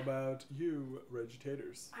 How about you,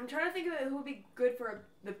 Regitators? I'm trying to think of who would be good for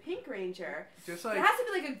the Pink Ranger. Just It like has to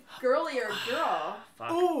be like a girlier girl.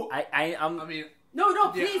 Fuck. Ooh. I'm I mean, No,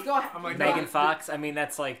 Yeah, please go ahead. I'm like, Megan no. Fox. I mean,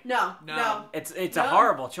 that's like No, No. no. it's a No.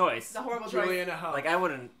 horrible choice. It's a horrible choice. Juliana Hough. Like I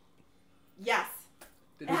wouldn't. Yes.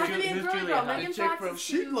 The It has to be a who's girly Julia girl. Hough? Megan The chick Fox from- is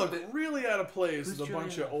She'd too- look really out of place Who's with a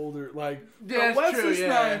bunch Julia? of older, like Yeah, that's Wesley true, yeah.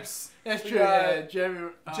 Snipes, That's we true. got Yeah, Jeremy.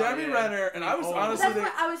 Jeremy yeah. Renner, and I was Oh. honestly, That's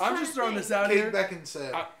what I was I'm trying just to throwing think. this out Kate here.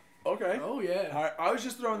 Beckinsale. Okay, Oh yeah. I was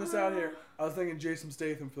just throwing this out here. I was thinking Jason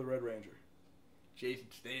Statham for the Red Ranger. Jason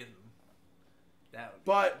Statham. That would.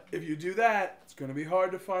 But if you do that, it's going to be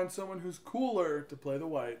hard to find someone who's cooler to play the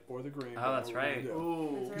white or the green. Oh, that's What we're gonna right. do.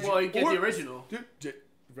 Ooh. That's right. Well, you get Or- the original. Dude,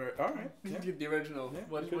 very, all right. You Yeah. get the original. Yeah,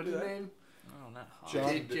 What's we could his do that. name? Oh, not hot. John-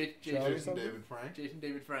 J- J- Charlie Jason something? David Frank. Jason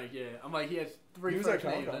David Frank. Yeah. I'm like he has three He was first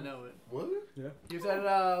at names. I Comic-Con. know it. What? He was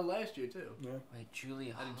at last year too. Wait,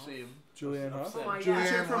 Julia. I didn't see him. Julianne Hough. Oh my Julianne god.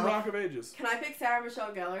 Chick from Hough. Rock of Ages. Can I pick Sarah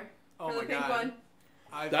Michelle Gellar Oh for my the pink god. one?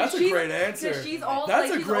 That's a She's- great answer. Because she's old. That's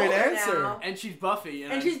like, a she's great older answer. now. And she's Buffy.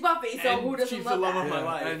 And she's Buffy, so and who doesn't she's love the love that? of my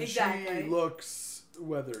life. And Exactly. she looks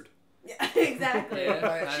weathered. Yeah, exactly. Yeah,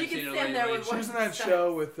 I haven't She seen can her stand there lately. with She one was in that step.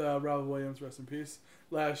 show with Robin Williams, rest in peace,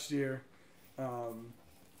 last year.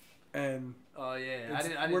 And Oh yeah, It's-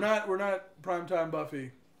 I didn't. We're not primetime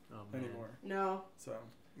Buffy Oh, man. anymore. No. So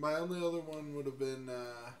My only other one would have been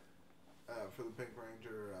for the Pink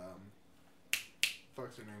Ranger.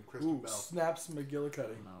 Fuck's her name? Kristen ooh, Bell. Snaps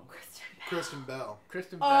McGillicuddy. No. Kristen Bell.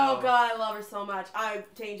 Kristen Bell. Oh god, I love her so much. I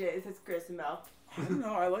change it. It says Kristen Bell. I don't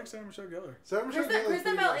know. I like Sarah Michelle Gellar. Sarah Michelle Gellar's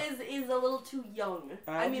Kristen pretty Bell good. is a little too young.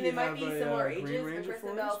 I Al, mean, do they you might have be a, similar Green ages, but Ranger Kristen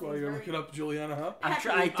for Bell us while seems you're very... looking up Juliana Hupp. I'm Heck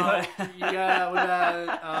trying no. to. You got what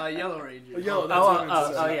about Yellow Ranger? Yellow. That's what I meant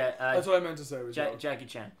to Oh, say. yeah. That's what I meant to say. Was yellow. Jackie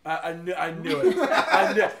Chan. I knew it.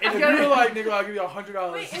 I knew. If you were like, Nicola, I'll give you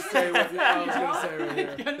 $100 Wait, to is say it what I was a gonna girl? say right here.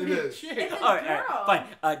 It's gonna It be a is. chick. It's a All right, girl.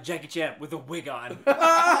 fine. Jackie Chan with a wig on.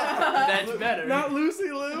 That's better. Not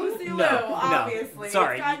Lucy Liu. Lucy Liu, No. obviously.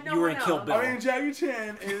 Sorry, It's got no you were one in Kill else. Bill. I mean, Jackie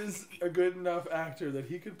Chan is a good enough actor that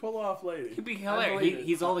he could pull off Lady. He'd be I hilarious. believe it.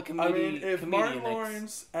 He's all the I comedian. mean, if comedian Martin that's-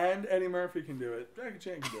 Lawrence and Eddie Murphy can do it, Jackie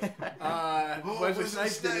Chan can do it. Wesley Wesley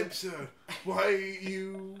Snipes did it. Snipes, sir. Why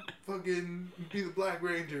you fucking be the Black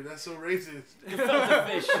Ranger? That's so racist. Gefilte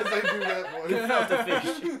fish. As I do that voice. Gefilte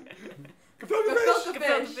fish. Gefilte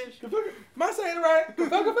Gefilte fish. fish. Gefilte- Am I saying it right?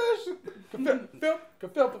 Gefilte fish.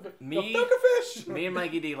 Gefilte fish. Me- Gefilte fish. Me and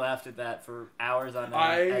Mikey D laughed at that for hours on end.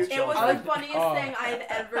 I- as It was children. the funniest Oh. thing I've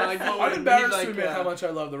ever I like seen. what I'm we- embarrassed like, to admit how much I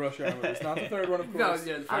love the Rush Hour movies. Not the third one, of No, course.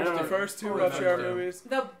 yeah, the I first don't The know. two. first two Oh, Rush the Hour first two. movies.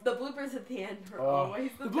 The bloopers at the end are Oh.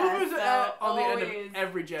 always the, The best. bloopers are on the end Always. of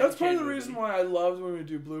every Jackie That's part Chan of the movie. reason why I loved when we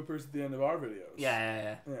do bloopers at the end of our videos.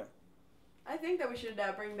 Yeah. Yeah. I think that we should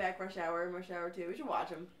bring back Rush Hour and Rush Hour 2. We should watch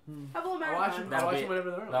them. Hmm. Have a little I watch them. marathon. That'll I watch be- them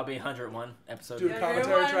whenever they're on. That'll be 101 episode. Do a Yeah,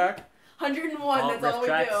 commentary everyone- track. 101, Oh, that's riff all we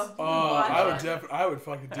tracks. do. Oh, Watch I it. would I would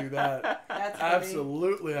fucking do that. That's funny.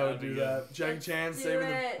 Absolutely, I would That'd do be that. Jackie Let's Chan do saving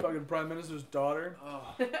it. the fucking prime minister's daughter,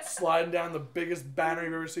 Oh. sliding down the biggest banner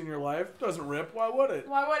you've ever seen in your life. Doesn't rip. Why would it?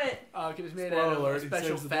 Why would it? Cause it's made Spoiler out of alert, a he special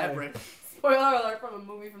saves the day. fabric. Spoiler alert from a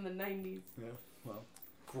movie from the 90s.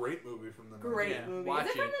 Great movie from the 90s. Great Yeah, movie. watch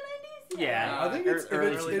Is it from it. the 90s? Yeah. I think it's early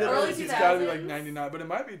if it's 2000s. gotta be like Early 99, but it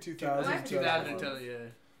might be 2000. Might be 2000 2000. until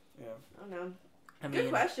Yeah. Oh no. I Good mean,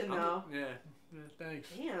 question though. Yeah. Thanks.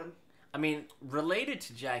 Damn. I mean, related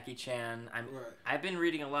to Jackie Chan, Right. I've been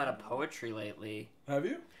reading a lot of poetry lately. Have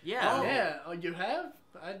you? Yeah. Oh. Yeah. Oh, you have?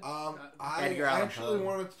 I Edgar Allan actually Poe.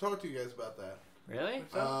 wanted to talk to you guys about that. Really?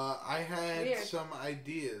 I had Weird. some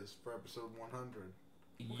ideas for episode 100.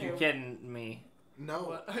 You kidding me? No.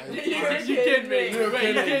 What? I- You I- kidding me? You're Wait,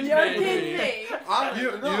 kidding. you You're kidding me? kidding me.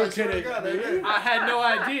 You- no, you're I swear to kidding God, I me? did. I had no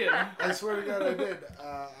idea. I swear to God, I did.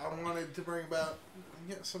 I wanted to bring about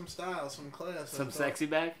some style, some class. Some I thought- sexy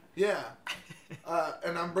bag? Yeah.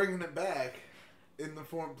 And I'm bringing it back in the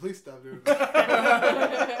form. Please stop doing Oh,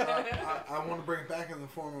 that. I want to bring it back in the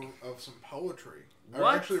form of some poetry. What?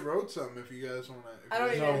 I actually wrote some. If you guys want to. I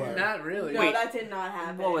don't No even. way. Not really. No, Wait. that did not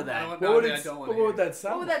happen. What would I that? don't- What would I it? don't What wanna would hear that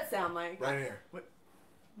sound? What would that sound like? Right here.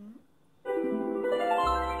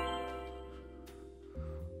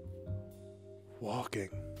 Walking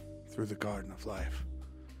through the garden of life,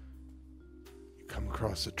 you come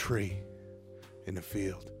across a tree in a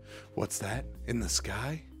field. What's that? In the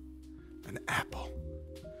sky? An apple.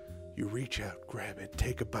 You reach out, grab it,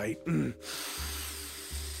 take a bite.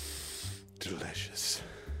 Delicious.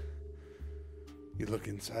 You look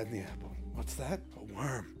inside the apple. What's that? A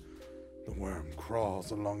worm. The worm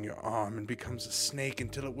crawls along your arm and becomes a snake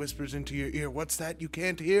until it whispers into your ear. What's that you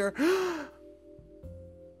can't hear?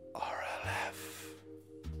 RLF.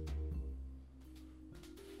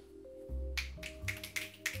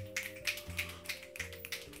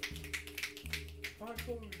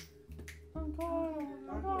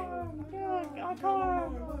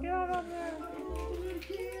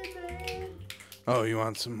 Oh, you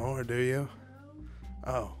want some more, do you?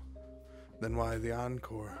 Oh, then why the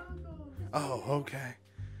encore? Oh, okay.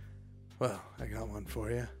 Well, I got one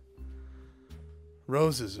for you.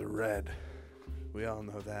 Roses are red. We all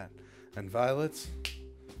know that. And violets?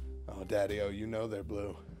 Oh, Daddy-o, you know they're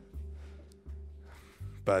blue.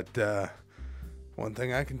 But, one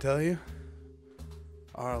thing I can tell you,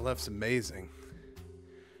 RLF's amazing.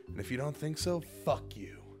 And if you don't think so, fuck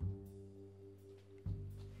you.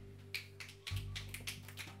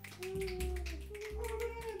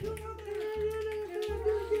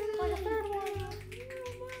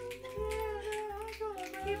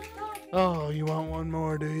 Oh, you want one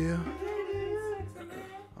more, do you?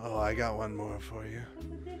 Oh, I got one more for you.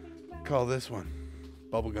 Call this one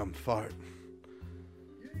Bubblegum Fart.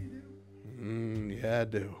 Yeah, I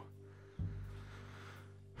do.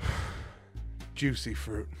 Juicy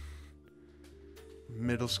fruit.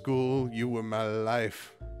 Middle school, you were my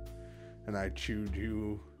life. And I chewed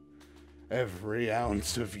you every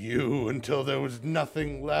ounce of you until there was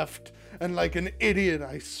nothing left, and like an idiot,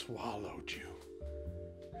 I swallowed you.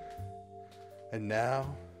 And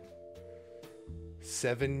now,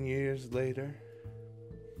 7 years later,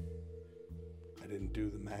 I didn't do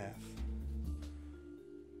the math,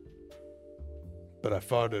 but I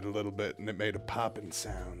farted a little bit and it made a popping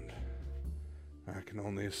sound. I can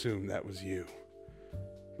only assume that was you,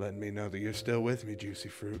 letting me know that you're still with me, Juicy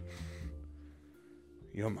Fruit.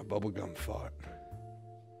 You're my bubblegum fart.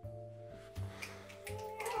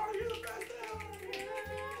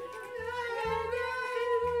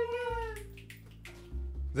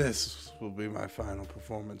 This will be my final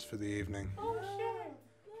performance for the evening.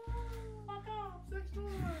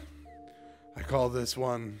 I call this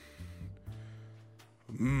one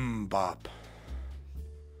Bop.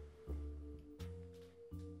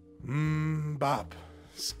 Bop.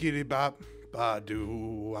 Skitty bop. Ba doo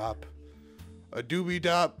wop. A doobie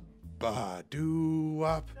dop. Ba doo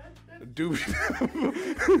wop. A doobie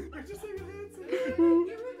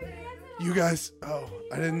You guys,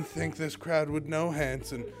 I didn't think this crowd would know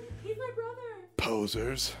Hanson. He's my brother.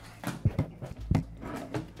 Posers.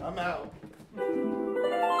 I'm out.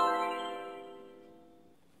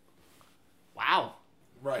 Wow.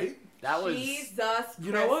 Right? That was. Jesus Christmas.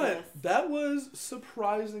 You know what? That was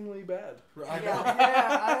surprisingly bad. I know.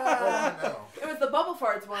 Yeah, I know. It was the bubble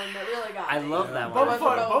farts one that really got I me. love that Bubble one.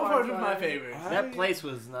 fart. Bubble was my favorite. That place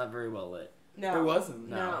was not very well lit. No. It wasn't.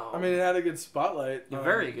 No. I mean, it had a good spotlight.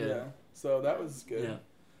 Very good. Yeah. So that was good. Yeah.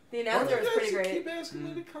 The announcer was pretty great. Keep asking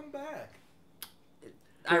me to come back.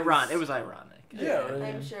 It was ironic. Yeah.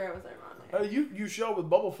 Right. I'm sure it was ironic. You show with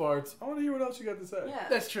bubble farts. I want to hear what else you got to say. Yeah.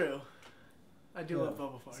 That's true. I do Yeah. love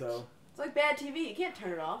bubble farts. So. It's like bad TV. You can't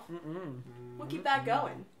turn it off. We'll keep that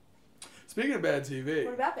going. Speaking of bad TV,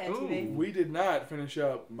 What about bad TV? we did not finish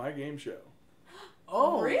up my game show.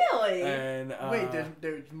 Oh, Really? And wait,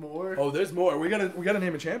 there's more. oh, there's more. We gotta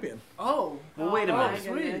name a champion. Oh, Well, wait a Oh, minute.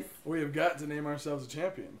 my goodness. We have got to name ourselves a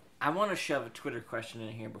champion. I want to shove a Twitter question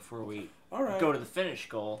in here before we All right. go to the finish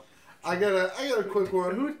goal. I got a quick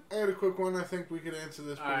one. I think we can answer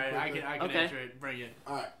this all pretty right, I quickly. can Okay. answer it. Bring it.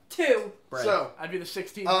 All right. 2. Right. So, I'd be the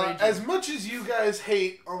 16th Ranger. as much as you guys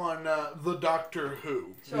hate on the Doctor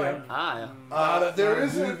Who, Sure. Yeah. Ah, there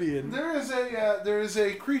is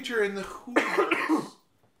a creature in the Whoverse.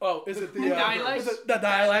 Oh, is it the Dialects? Is it the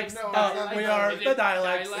dialects? No, it's not We the are Is the it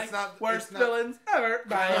dialects. dialects? It's not Worst it's not- villains ever.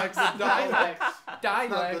 Dialects. It's not the Daleks. It's not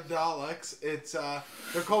Dialect. the Daleks. It's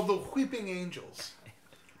they're called the Weeping Angels.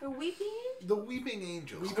 The weeping? The Weeping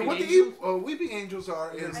Angels. Weeping and what Angels? the Weeping Angels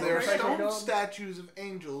are is I've they're heard of stone them. statues of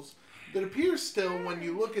angels that appear still when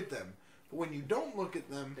you look at them, but when you don't look at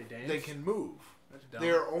them, They dance? they can move. That's dumb.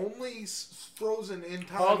 They're only frozen in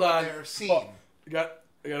time Hold when on. they're seen. Oh, I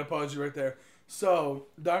gotta pause you right there. So,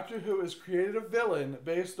 Doctor Who has created a villain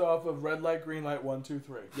based off of Red Light, Green Light, 1, 2,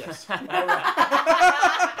 3. Yes.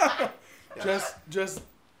 Just,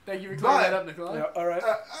 Thank you for But- clearing that up, Nikolai. yeah, all right.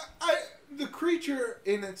 The creature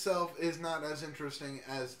in itself is not as interesting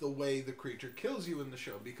as the way the creature kills you in the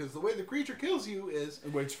show, because the way the creature kills you is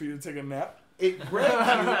It waits for you to take a nap. it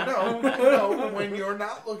grabs you. No, when you're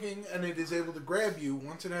not looking and it is able to grab you,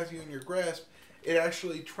 once it has you in your grasp, it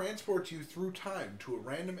actually transports you through time to a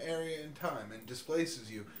random area in time and displaces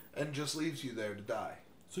you and just leaves you there to die.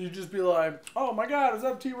 So you just be like, oh my god, is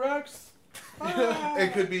that T-Rex?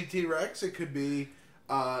 It could be T-Rex, it could be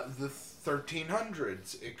the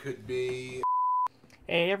 1300s, it could be...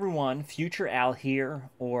 Hey everyone, future Al here,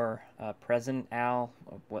 or present Al,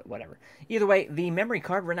 or whatever. Either way, the memory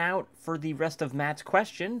card ran out for the rest of Matt's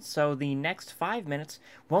questions, so the next 5 minutes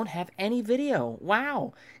won't have any video.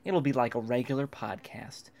 Wow! It'll be like a regular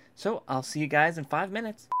podcast. So I'll see you guys in 5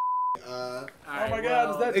 minutes. Oh my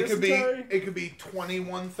god, is that dysentery? It could be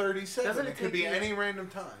 2137. Doesn't it It could be take you- any random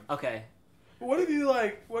time. okay. What if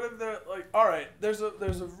they're like, all right, there's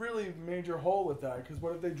a really major hole with that, because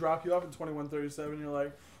what if they drop you off at 2137 and you're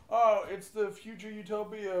like, oh, it's the future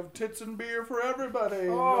utopia of tits and beer for everybody. And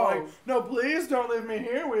you're like, no, please don't leave me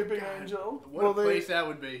here, Weeping Angel. What Well, a they- place that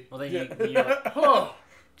would be. Well, then Yeah. you Oh,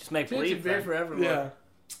 just make tits believe and beer then. for everyone. Yeah.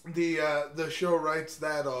 The show writes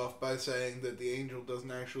that off by saying that the angel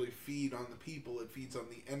doesn't actually feed on the people; it feeds on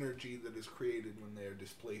the energy that is created when they are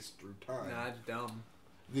displaced through time. Nah, it's dumb.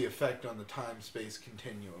 The effect on the time-space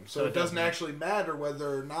continuum. So So it it doesn't doesn't- actually matter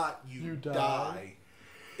whether or not you die. die.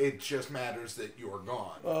 It just matters that you're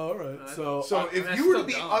gone. Oh, all right. So So if that's you were to still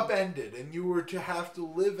be dumb. upended and you were to have to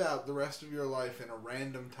live out the rest of your life in a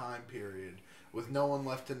random time period with no one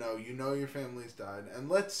left to know, you know your family's died, and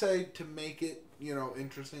let's say to make it,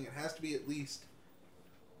 interesting, it has to be at least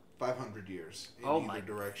 500 years in Oh either my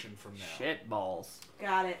direction from now. Shit balls.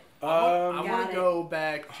 Got it. I Got want it. to go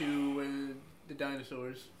back to the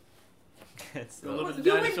dinosaurs. It's, Go live with the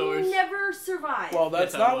You would dinosaurs. never survive. Well,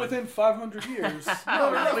 that's Yes, I not would. within 500 years. No,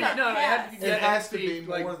 Yes. It has to be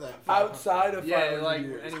like, more than Outside of 500 Yeah, like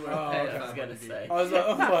years. anywhere Oh, past okay. I was gonna say. I was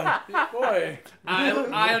like, boy.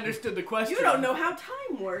 I understood the question. You don't know how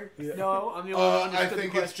time works. Yeah. No, I'm the only one who I understood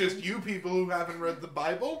think the it's question. just you people who haven't read the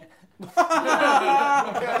Bible. Okay?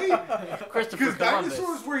 Christopher Because Columbus.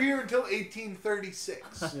 dinosaurs were here until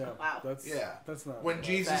 1836. Yeah, Wow. that's not. When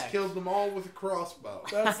Jesus Facts. killed them all with a crossbow.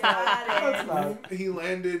 That's Got not. it. That's not. He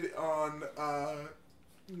landed on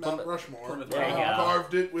Mount Rushmore. Plymouth There you go.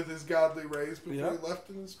 Carved it with his godly rays before Yeah. he left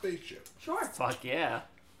in the spaceship. Sure. Fuck yeah.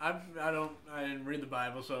 I didn't read the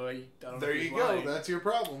Bible, so I don't know. There if you he's go. lying. That's your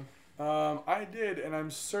problem. I did, and I'm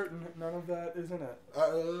certain none of that is in it.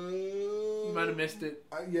 You might have missed it.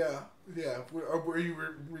 Yeah. Were you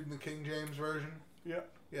reading the King James version? Yeah.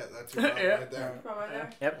 Yeah, that's your problem Yeah. right there. From right there.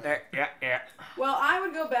 Yep, there, yeah. Well, I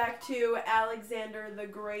would go back to Alexander the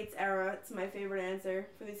Great's era. It's my favorite answer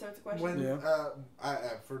for these sorts of questions. When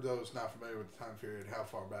Yeah. for those not familiar with the time period, how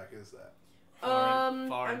far back is that?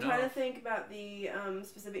 Far I'm trying to enough. think about the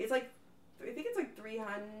specific. It's like I think it's like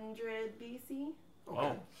 300 BC.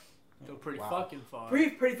 Oh. Still pretty Wow. fucking far.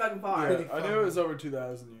 Pretty fucking far. Yeah, Pretty I knew fun. it was over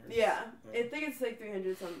 2,000 years. Yeah. Yeah. I think it's like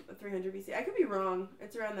 300 BC. I could be wrong.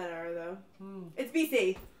 It's around that era though. Hmm. It's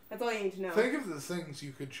BC. That's all you need to know. Think of the things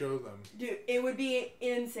you could show them. Dude, it would be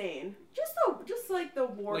insane. Just like the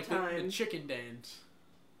Like wartime. the chicken dance.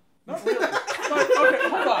 Not really. Okay,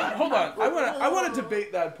 hold on. I want to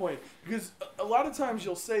debate that point because a lot of times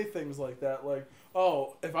you'll say things like that, like,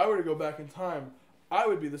 "Oh, if I were to go back in time, I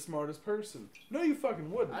would be the smartest person." No, you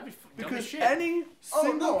fucking wouldn't. I'd be dumb as Because shit. any Oh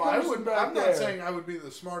single no, I person would. back I'm there, not saying I would be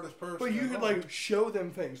the smartest person. but you at could all. like show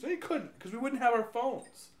them things. No, you couldn't because we wouldn't have our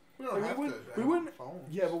phones. We don't like, have we to. wouldn't- we have wouldn't- phones.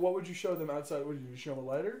 Yeah, but what would you show them outside? Would you show them a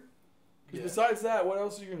lighter? Because Yeah. besides that, what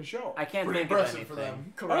else are you going to show 'em? I can't Pretty think of impressive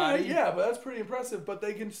anything. for them. Alright, Karate. yeah, but that's pretty impressive. But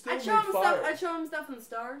they can still I'd make show him fire. stuff. I'd show him stuff in the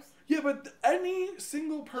stars. Yeah, but any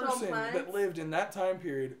single Show 'em person planets. that lived in that time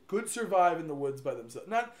period could survive in the woods by themselves.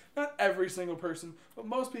 Not every single person, but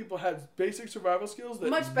most people had basic survival skills that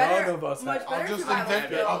Much better- none of us much have. better I'll just survival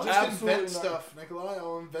invent. skills. I'll just Absolutely invent not. stuff, Nikolai.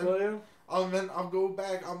 Will you? I'll go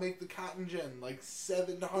back. I'll make the cotton gin like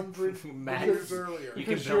 700 Max. years earlier. You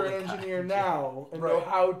can Because you're build an a cotton engineer gin. now and know Right.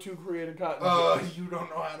 how to create a cotton gin. You don't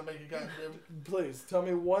know how to make a cotton gin. Please tell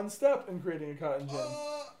me one step in creating a cotton gin.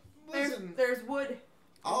 Listen, There's wood.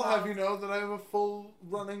 I'll have you know that I have a full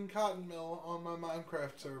running cotton mill on my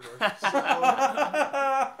Minecraft server. So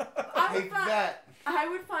I would take find, that. I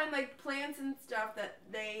would find like plants and stuff that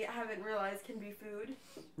they haven't realized can be food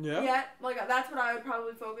Yeah. yet. Like that's what I would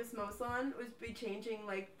probably focus most on was be changing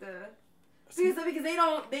like the because they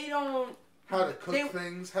don't How to cook They-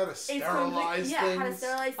 things, how to it's sterilize yeah how to things.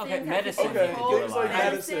 sterilize Okay, things. medicine How to Okay, keep you cold, things like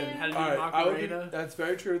medicine. How to do Alright, I would be, Macarena. that's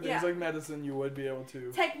very true. Things Yeah. like medicine, you would be able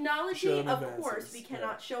to. Technology, Show them of advances, course, we yeah.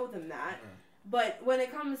 cannot show them that. But when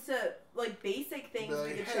it comes to like basic things, Be we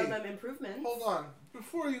like, could "Hey, show them improvements. Hold on.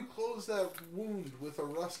 Before you close that wound with a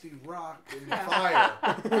rusty rock and Yeah.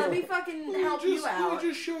 fire, Let me fucking help you let out. me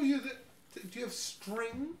just show you that. Do you have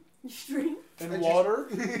string? String And I just- water.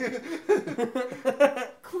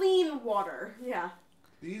 clean water. Yeah.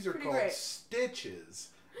 These are Pretty called great. stitches,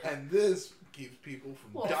 and this keeps people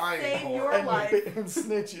from Well, dying. save horribly. your and, life. and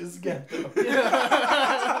snitches get them.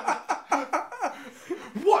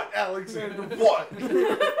 What, Alexander? What?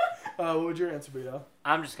 What would your answer be, Al?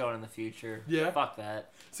 I'm just going in the future. Yeah? Fuck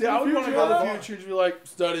that. See, I would want to future? go to the future to be like,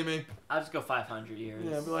 study me. I'll just go 500 years.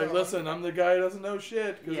 Yeah, be like, listen, I'm the guy who doesn't know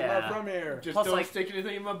shit because I'm Yeah. not from here. Just Plus, don't like, stick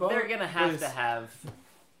anything in my butt. They're gonna have Please. to have,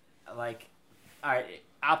 like, alright,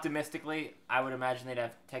 optimistically, I would imagine they'd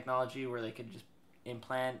have technology where they could just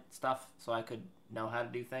implant stuff so I could know how to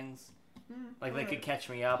do things. Like, they could catch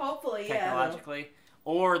me up Hopefully, yeah. technologically.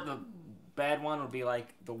 Or the bad one would be, like,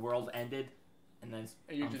 the world ended, and then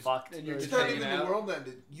And you're I'm just, fucked. and you're It's just not hanging even the out. world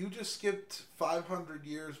ended. You just skipped 500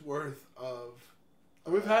 years worth of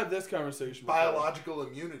We've had this conversation before. biological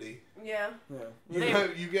immunity. Yeah. Yeah.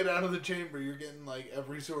 You get out of the chamber, you're getting like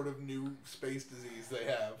every sort of new space disease they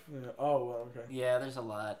have. Yeah. Oh, well, okay. Yeah, there's a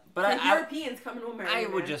lot. But The I Europeans coming to America.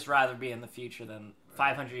 would man. just rather be in the future than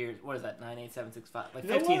 500 years. What is that? 98765? Like You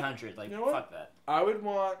know what? 1500. Like, You know what? fuck that. I would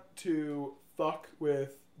want to fuck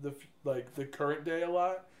with the current day a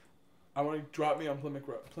lot. I want to drop me on Plymouth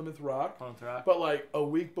Rock. Plymouth Rock. But like a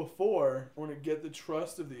week before, I want to get the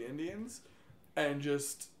trust of the Indians, and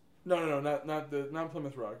just not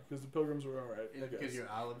Plymouth Rock because the Pilgrims were alright. I Because guess. you're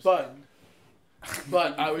olive But- skinned.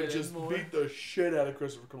 But You I would fit in just more. beat the shit out of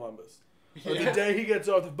Christopher Columbus. Or the day he gets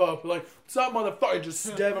off the boat, like, what's up, motherfucker? Just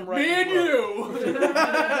stab him right Me in and the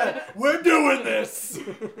throat. you. We're doing this.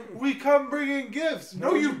 We come bringing gifts.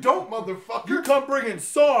 No, you don't, motherfucker. You come bringing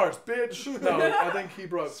SARS, bitch. No, I think he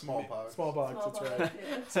brought Smallpox. Smallpox, that's right.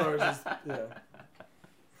 Yeah. SARS is, yeah.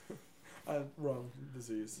 Wrong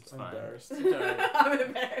disease. I'm fine. embarrassed. I'm embarrassed.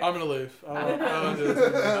 I'm gonna leave. I don't do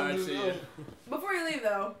this. Alright, see ya. Before you leave,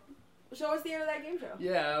 though, show us the end of that game show.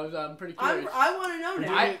 Yeah, I'm pretty curious. I want to know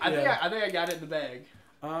now. I think Yeah. I think I got it in the bag.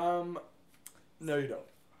 No, you don't.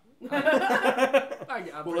 I'm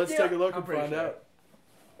Well, let's pretty- take a look I'm and pretty find sure. out.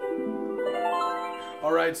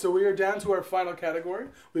 All right, so we are down to our final category.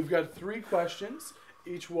 We've got 3 questions.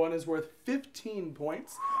 Each one is worth 15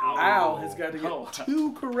 points. Al has got to get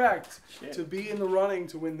 2 correct Shit. to be in the running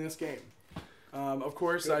to win this game. Of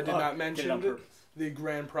course, I did not Get it on mention purpose. the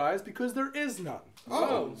grand prize because there is none.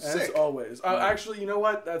 Oh, As sick. always. Actually, you know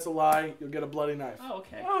what? That's a lie. You'll get a bloody knife. Oh,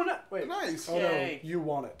 okay. Oh no! Wait. Nice. Oh Yay. no, you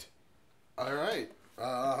want it. All right.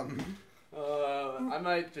 I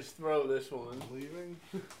might just throw this one. Leaving.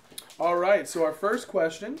 All right, so our first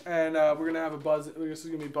question, and we're gonna have a buzz. This is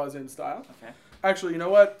gonna be buzz-in style. Okay. Actually, you know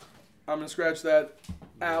what? I'm gonna scratch that.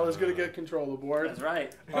 Al is gonna get control of the board. That's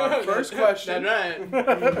right. Our first question. That's right.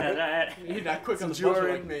 That's right. You're not quick on Since the buzzer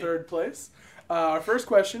you're like in me. 3rd place. Our first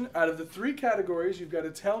question, out of the 3 categories, you've got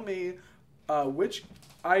to tell me which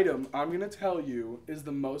item I'm going to tell you is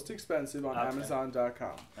the most expensive on Okay.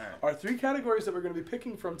 Amazon.com. All right. Our 3 categories that we're going to be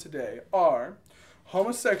picking from today are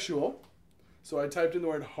homosexual. So I typed in the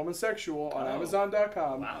word homosexual on Oh.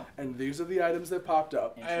 Amazon.com, Wow. and these are the items that popped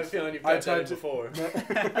up. I have a feeling you've I typed that in typed it- before.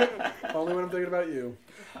 Only when I'm thinking about you.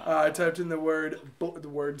 I typed in the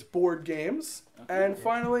words board games, and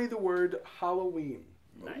finally the word Halloween.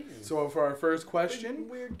 Nice. So for our first question,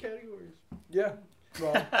 Weird categories. yeah.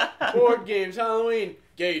 Well, Board games, Halloween,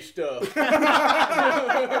 gay stuff.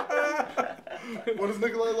 What does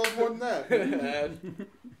Nikolai love more than that?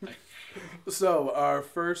 so our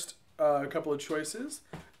first couple of choices.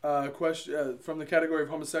 Question from the category of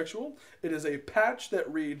homosexual. It is a patch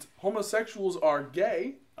that reads "Homosexuals are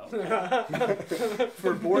gay"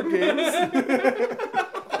 for board games.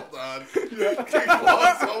 Hold on. Can't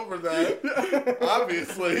gloss over that.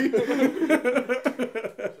 Obviously.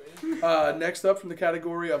 Next up, from the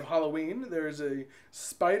category of Halloween, there is a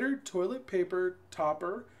spider toilet paper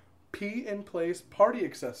topper pee in place party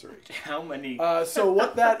accessory. How many? So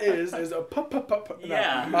what that is a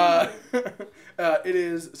Yeah. It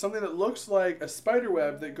is something that looks like a spider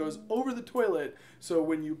web that goes over the toilet. So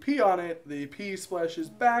when you pee on it, the pee splashes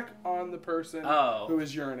back on the person Oh. who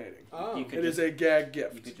is urinating. Oh. You could It is just- a gag You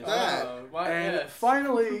gift. could just. That- And yes.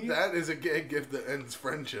 finally, That is a gay gift that ends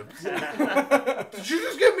friendships. Did you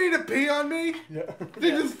just get me to pee on me? yeah. Think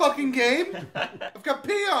this fucking game? I've got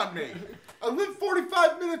pee on me. I live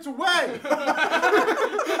 45 minutes away.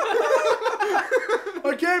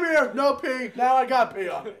 I came here, no pee. Now I got pee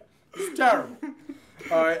on me. It's terrible.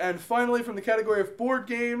 All right, and finally, from the category of board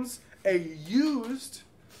games, a used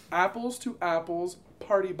Apples to Apples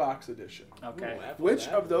Party Box Edition. Okay. Which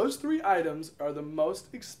of those 3 items are the most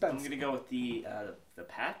I'm expensive? gonna go with the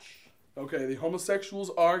patch. Okay, the homosexuals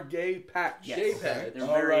are gay patch. Yes. Gay patch. They're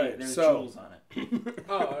All very. right, There's so- jewels on it.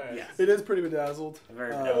 Oh, alright. Yes. It is pretty bedazzled.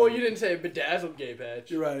 Very. Well, you didn't say bedazzled gay patch.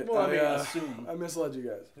 You're right. Well, I mean, assume. I misled you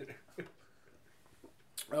guys.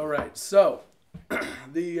 All right, so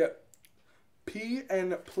the Pee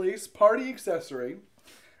and Place Party Accessory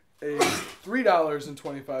is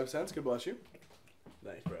 $3.25. God bless you.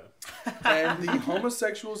 Nice, bro. And the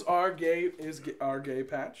homosexuals are gay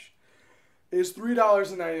patch is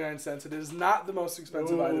 $3.99. It is not the most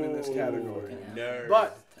expensive item in this category. Nerd.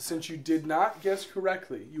 But since you did not guess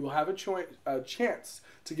correctly, you will have a chance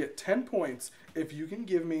to get 10 points if you can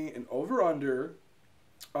give me an over/under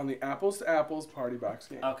on the Apples to Apples Party Box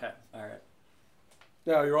game. Okay. All right.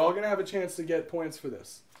 Now you're all gonna have a chance to get points for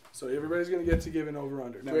this. So everybody's gonna get to give an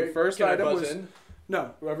over/under. Now the Wait, first can I item buzz was in?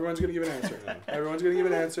 no. Everyone's gonna give an answer. Everyone's gonna give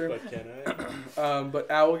an answer. But can I?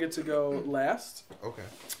 But Al will get to go last. Okay.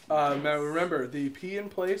 Now remember, the P in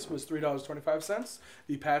place was $3.25.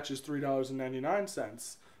 The patch is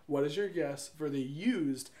 $3.99. What is your guess for the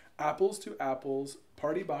used Apples to Apples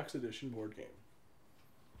Party Box Edition board game?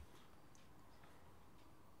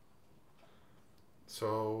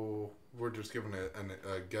 So we're just giving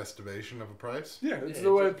a guesstimation of a price. Yeah, it's Yeah,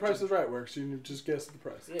 the way just- Price is Right works. You just guess the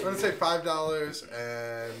price. Yeah, I'm gonna say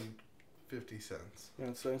 $5.50.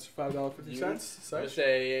 Yeah, so it's $5.50. I'm Such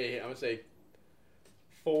gonna say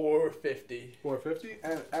 $4.50. $4.50.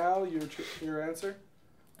 And Al, your answer?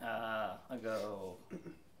 I'll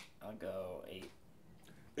go 8.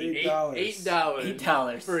 $8.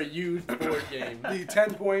 $8 for a used board game. The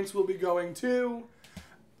 10 points will be going to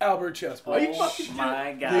Albert Chessboard. Oh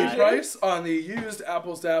my The god. price on the used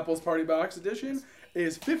Apples to Apples Party Box Edition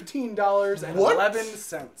is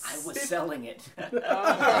 $15.11. I was selling it.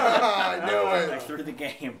 I knew I it. threw the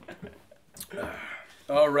game.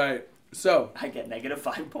 All right. So, I get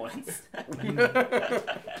 -5 points.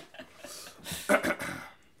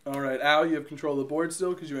 all right, Al, you have control of the board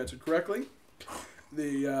still because you answered correctly.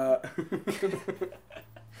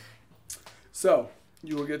 So,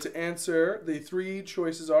 you will get to answer. The 3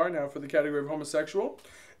 choices are now for the category of homosexual.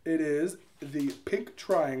 It is the Pink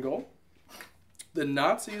Triangle. The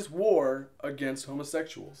Nazis' War Against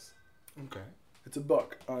Homosexuals. Okay. It's a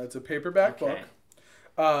book. It's a paperback book.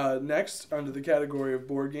 Next, under the category of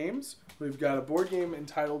board games, we've got a board game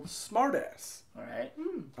entitled Smartass. All right.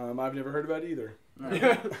 I've never heard of that either.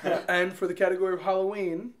 And for the category of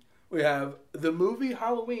Halloween, we have the movie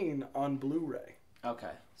Halloween on Blu-ray.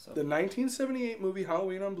 Okay. So The 1978 movie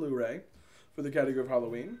Halloween on Blu-ray for the category of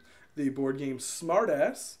Halloween. The board game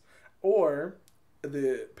Smartass, or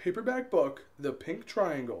the paperback book The Pink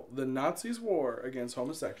Triangle: The Nazis' War Against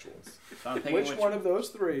Homosexuals. so I'm picking Which one of those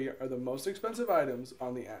 3 are the most expensive items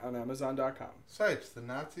on Amazon.com? Sites, the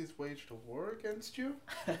Nazis waged a war against you?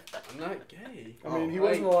 I'm not gay. I mean, he like-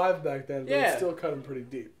 wasn't alive back then, but Yeah. it still cut him pretty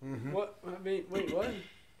deep. Mm-hmm. What? I mean, wait, what? I'm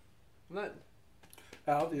not.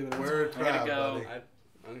 Al, do you have an answer? We're I gotta proud, go. buddy. I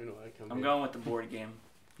don't even know why I come I'm here. going with the board game.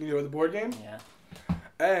 You go with the board game? Yeah.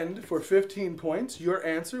 And for 15 points, your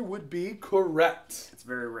answer would be correct. It's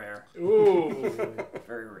very rare. Ooh,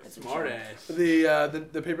 Very rare. It's a smart gem. ass.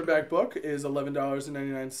 The paperback book is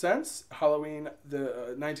 $11.99. Halloween, the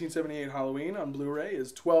 1978 Halloween on Blu-ray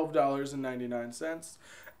is $12.99.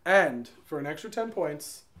 And for an extra 10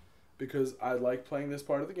 points, because I like playing this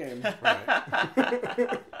part of the game,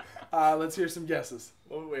 let's hear some guesses.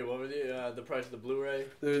 Wait, what was the price of the Blu-ray?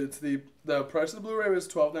 It's the price of the Blu-ray was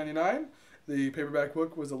 $12.99. The paperback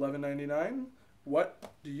book was $11.99.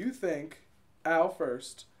 What do you think, Al,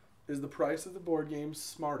 first, is the price of the board game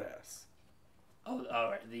Smartass? Oh, all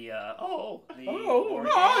right. The board game.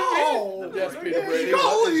 Oh! The Yes, board Peter game. Brady.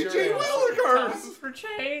 Golly what is gee your answer? willikers! For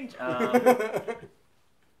change.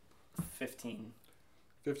 15.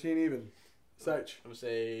 15 even. Seich. I'm gonna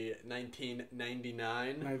say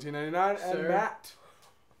 1999. 1999. And Sir. Matt.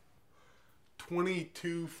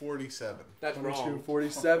 $22.47. That's wrong.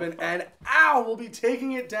 22.47. And Al will be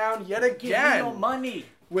taking it down yet Give me your again money.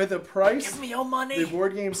 with a price. Give me your money. The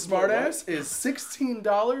board game Smartass is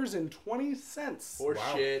 $16.20. Or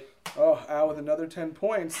Wow. shit. Oh, Al with another 10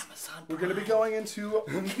 points. Amazon We're going to be going into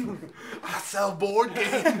I sell board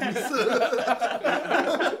games.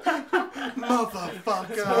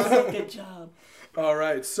 Motherfucker. Good job. All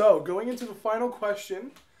right, so going into the final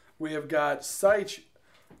question, we have got Seich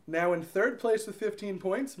now in 3rd place with 15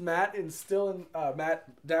 points. Matt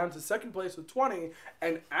Matt down to 2nd place with 20,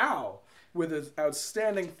 and Al with his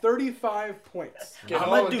outstanding 35 points. Get I'm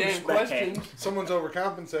all a the damn douchebag. questions. Someone's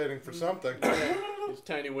overcompensating for something. It's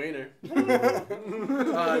tiny wiener.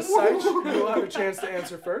 Seich, you'll have a chance to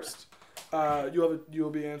answer first. You'll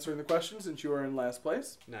be answering the questions since you are in last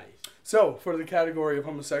place. Nice. So, for the category of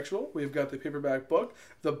homosexual, we've got the paperback book,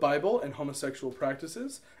 The Bible and Homosexual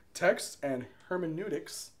Practices, Texts and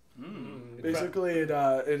Hermeneutics. Basically, it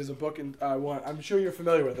is a book, and I'm sure you're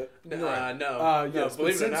familiar with it. No, Yes, no,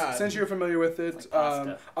 believe but it or not. since you're familiar with it, Like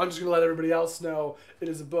pasta. I'm just going to let everybody else know it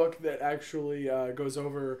is a book that actually goes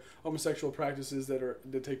over homosexual practices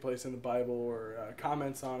that take place in the Bible or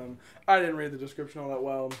comments on them. I didn't read the description all that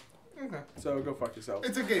well, Okay. so go fuck yourself.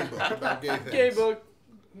 It's a gay book about gay things. Gay book.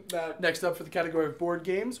 Next up for the category of board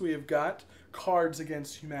games, we have got Cards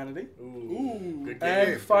Against Humanity. Ooh. Good game. And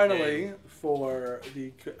game, finally, for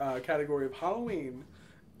the category of Halloween,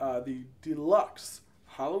 the deluxe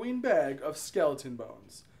Halloween bag of skeleton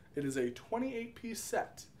bones. It is a 28-piece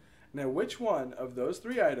set. Now, which one of those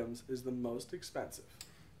 3 items is the most expensive?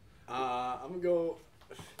 I'm gonna go.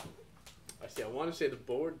 I want to say the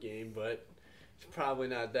board game, but it's probably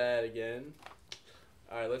not that again.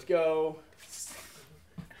 All right, let's go.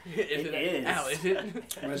 It is. Al, is it?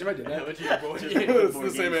 Imagine if I did How that. much is your board Just game? It's board the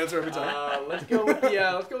same games. answer every time. Let's go with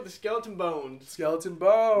the skeleton bones. Skeleton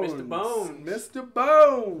bones. Mr. Bones. Mr.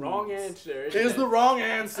 Bones. Wrong answer. Is the wrong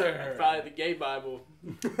answer. Probably the gay Bible.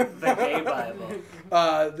 The gay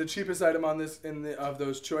Bible. The cheapest item on this of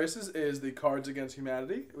those choices is the Cards Against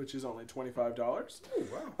Humanity, which is only $25. Oh,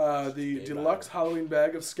 wow. The Gay deluxe Halloween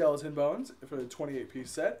bag of skeleton bones for the 28-piece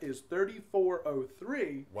set is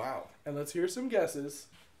 $34.03. Wow. And let's hear some guesses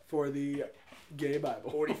for the gay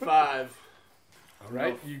Bible. 45. All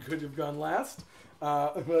right, you could have gone last.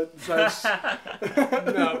 But besides,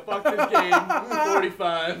 No, fuck this game.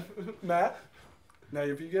 45. Matt. Now,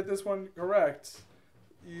 if you get this one correct,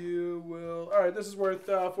 you will. All right, this is worth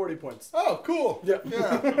 40 points. Oh, cool. Yeah.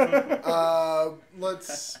 Yeah.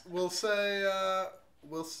 We'll say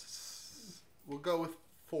we'll go with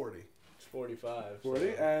 40. It's 45. 40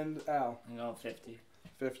 so. and Al. I'm going 50.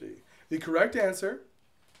 50. The correct answer,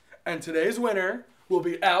 and today's winner will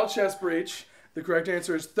be Al Chessbreach. The correct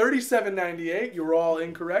answer is 37.98. You were all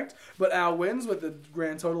incorrect, but Al wins with a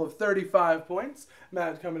grand total of 35 points.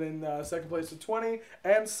 Matt coming in second place with 20,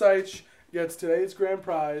 and Seich gets today's grand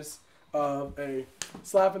prize of a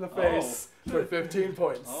slap in the face for 15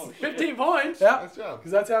 points. Oh, 15 points? Yeah, Nice job.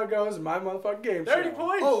 because that's how it goes in my motherfucking game 30 show.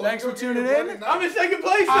 points? Oh, Thanks let for me go tuning get your in. bloody I'm in knife. second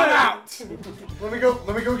place I'm then. out.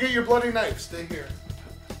 Let me go get your bloody knife. Stay here.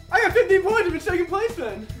 I got 15 points. I'm in second place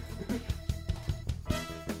then.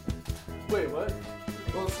 Wait, what?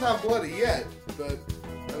 Well, it's not bloody yet, but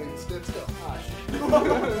I mean, stand still. Ah,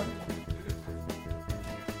 shit.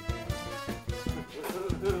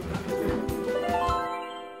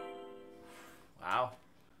 Wow.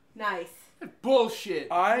 Nice. Bullshit.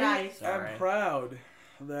 I Nice. am Sorry. proud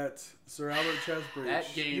that Sir Albert Chessbreach,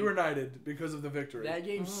 That game- you were knighted because of the victory. That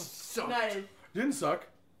game sucked. United. Didn't suck.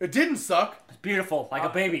 It didn't suck. It's beautiful, like a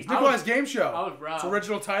baby. It's Nikolai's game show. I was robbed. Its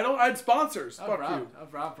original title. I had sponsors. I was Fuck robbed. you. I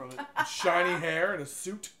was robbed from it. Shiny hair and a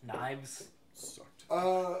suit. Knives. Sucked.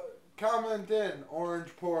 Comment in orange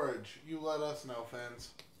porridge. You let us know, fans.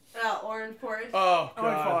 Orange porridge. Oh, I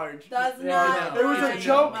went God. far. Does Yeah, not. I know. It was a rhyme.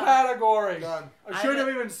 joke category. Done. I shouldn't have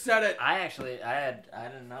even said it. I actually, I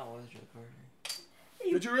did not was recording.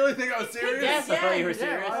 Did you really think I was serious? Yes, I thought you were Yeah,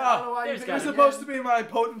 serious. I don't know why There's you It was gotta think supposed to be my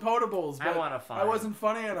potent potables, I but wanna find. I wasn't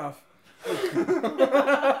funny enough.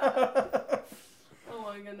 Oh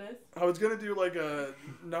my goodness. I was gonna do like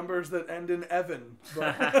numbers that end in Evan,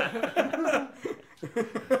 but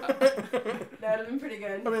That would have been pretty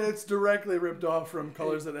good. I mean it's directly ripped off from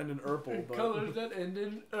colors that end in Urple. But Colors that end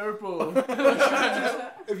in purple.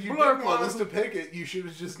 If you Blurple. didn't want us to pick it, you should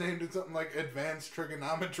have just named it something like advanced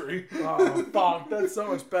trigonometry. oh fuck, that's so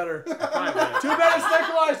much better. Fine with it. Too bad it's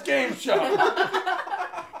Nikolai's game show.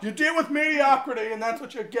 You deal with mediocrity, and that's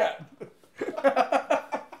what you get.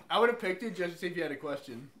 I would have picked it just to see if you had a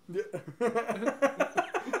question.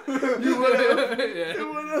 You would have. Yeah.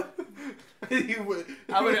 You would have. You would.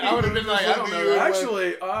 I would have been like, I don't know. That.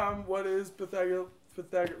 Actually, what is Pythagoras?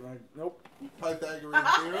 Nope. Pythagorean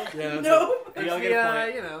theorem. Yeah, that's Nope. We all It's get a the,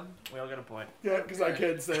 point. you know, We all get a point. it. Yeah, because I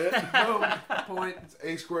can't say it. no point. It's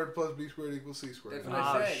a squared plus b squared equals c squared. That's what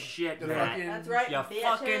I Oh said. shit, The Matt. fucking- That's right. You bitches.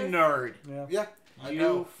 fucking nerd. Yeah. Yeah, I You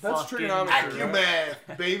know. That's fucking trigonometry, right?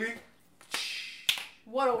 Acumath, baby.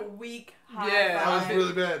 What a weak high Yeah, That five. was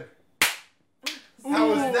really bad. How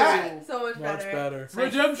was that? So much That's better. better.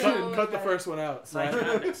 Redemption. Cut the first one out. It's like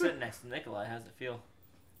sitting next to Nikolai. How's it feel?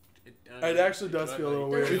 It actually does feel a little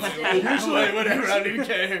weird. Usually, whatever. I don't even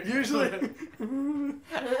care. Usually,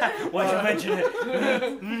 Why'd you mention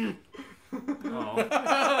it? Oh.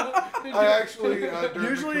 I actually. During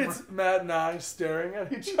usually the it's Matt and I staring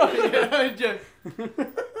at each other.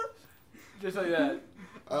 Just like that.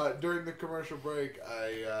 during the commercial break,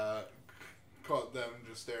 I caught them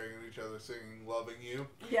just staring at each other, singing "Loving You."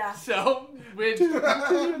 Yeah. So, which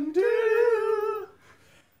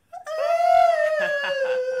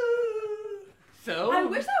so I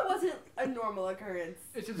wish that wasn't a normal occurrence.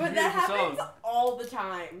 It's just a But that beautiful happens song. all the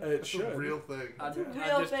time. It It's a should. real thing. It's a I'm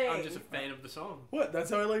real just, thing. I'm just a fan of the song. What? That's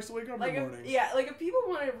how he likes to wake up Like in the if, morning. yeah, like if people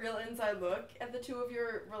want a real inside look at the two of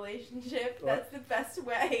your relationship, What? that's the best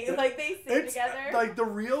way. Like they sit It's together. like the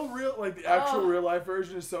like the actual Oh. real life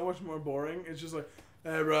version is so much more boring. It's just like,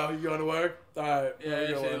 hey bro, you going to work? All right, Yeah, where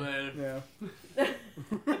you see you going? later. Yeah.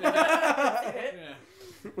 Yeah.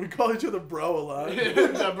 We call each other bro a lot.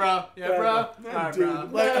 What's up, bro? Yeah, bro. Yeah, Alright, dude. bro.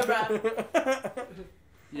 Like-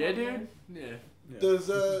 Yeah, dude. Yeah.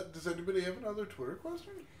 Does anybody have another Twitter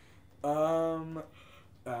question? Al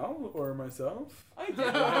or myself? I do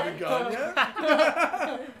Haven't gone yet.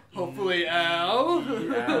 Hopefully, Al. Who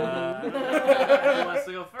wants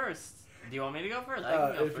to go first? Do you want me to go first? I can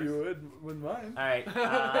go If first. you wouldn't mind. All right.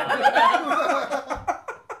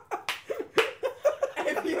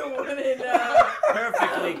 If you wouldn't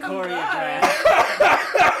Perfectly choreographed.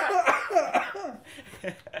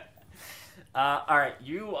 All right,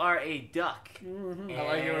 you are a duck in I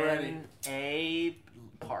like it already. a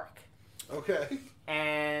park, Okay.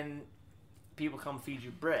 and people come feed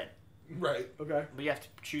you bread, Right. Okay. but you have to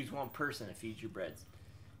choose one person to feed you bread.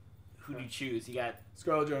 who do you choose? You got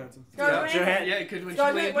Scarlett Johansson. Scarlett Johansson. Yeah, because when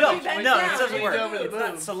Scarlett she laid, Johansson, no, when she bends no, down, it doesn't she work. over the It's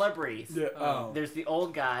not boobs. celebrities. Yeah. Oh. There's the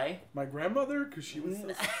old guy. My grandmother, because she was. She We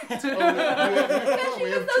was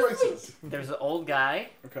have so choices. There's the old guy.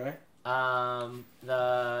 Okay.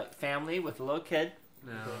 The family with the little kid.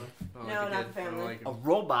 No, No, not the family. A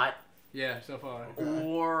robot. Yeah, so far.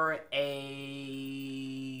 Or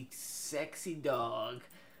a sexy dog.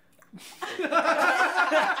 Hold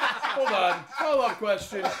on. Follow-up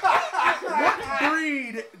question. What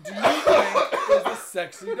breed do you think is a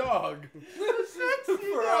sexy dog? For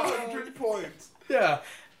 100 points. Yeah.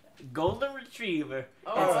 Golden Retriever.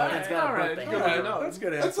 Oh, It's- alright. it's got a Alright, birthday. good. Alright, No. that's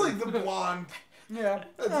good That's answer. like the blonde. Yeah.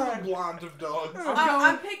 That's the blonde of dogs.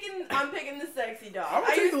 I'm picking the sexy dog. I'm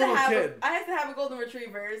gonna take the little kid. I used to have a golden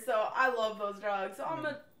retriever, so I love those dogs. So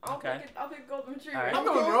I'll Okay. pick a golden retriever. Alright. I'm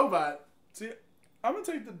going robot. See, I'm gonna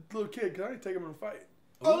take the little kid because I can take him in a fight.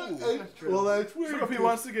 that's true. Well, that's weird. So if he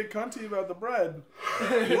wants to get cunty about the bread,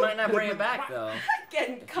 He might not bring it back though.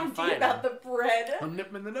 Getting find comfy about him. the bread. I'll nip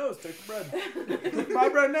him in the nose, take the bread. My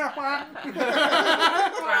bread now.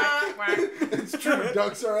 It's true.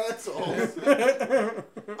 Ducks are assholes.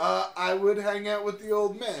 I would hang out with the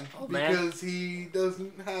old man man? because he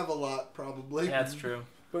doesn't have a lot, probably. Yeah, that's true.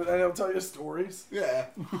 But then he'll tell you stories. Yeah.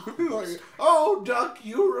 Like, oh, Duck,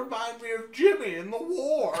 you remind me of Jimmy in the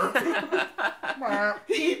war.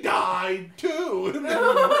 He died too. And then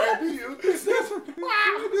grab you.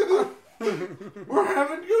 We're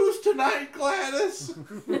having goose tonight, Gladys.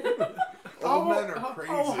 Old men are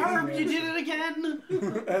crazy. Oh, Herb, you did it again.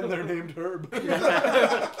 And they're named Herb.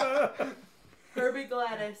 Herbie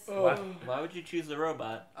Gladys. Why would you choose the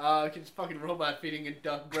robot? It's fucking robot feeding a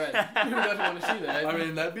duck bread. Who doesn't want to see that? I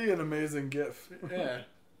mean, that'd be an amazing gif. yeah.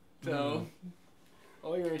 So,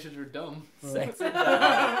 all your answers were dumb. Sexy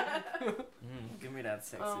dog. Give me that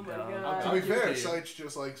sexy Oh my dog. God. To I'll be give it fair, to you. Sites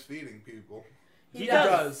just likes feeding people. He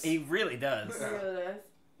does. He really does. He really does.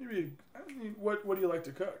 Maybe, I mean, what do you like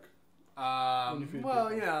to cook? you feed Well,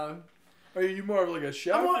 people. you know, Are you more of like a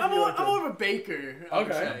chef? I'm or do you like more of a baker. I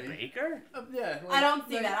would Okay. say. Baker? Yeah. I don't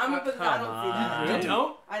see that. I'm gonna put I come don't see that. You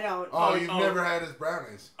don't? I don't. Oh, you've never had his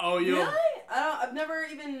brownies. Oh, you. Really? I've never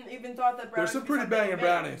even thought that brownies. There's some were pretty something banging big.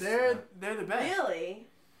 brownies. They're the best. Really?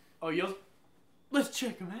 Oh, you'll. Let's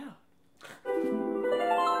check them out.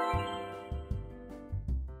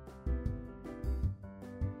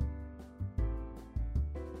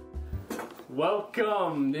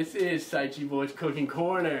 Welcome. This is Saichi Boys Cooking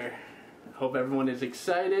Corner. Hope everyone is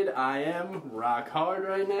excited. I am rock hard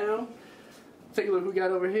right now. Take a look what we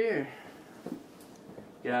got over here.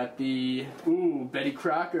 Got the Betty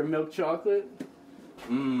Crocker milk chocolate.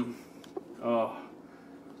 Oh,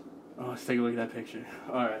 let's take a look at that picture.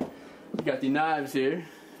 All right. We got the knives here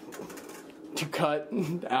to cut,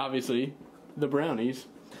 obviously, the brownies.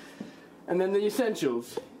 And then the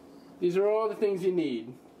essentials. These are all the things you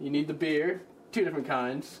need. You need the beer, 2 different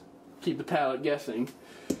kinds. Keep the palate guessing.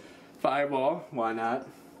 Fireball, why not?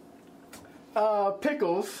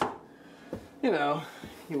 Pickles. You know,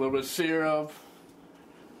 a little bit of syrup,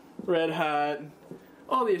 Red Hot,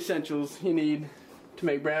 all the essentials you need to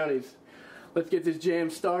make brownies. Let's get this jam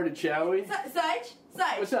started, shall we? Sage?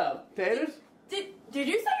 What's up, taters? Did you say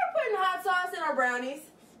you're putting hot sauce in our brownies?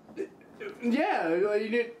 Yeah, you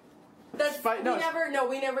need. That's no,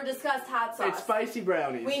 we never discussed hot sauce. It's spicy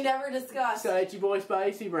brownies. We never discussed. Saichi Boy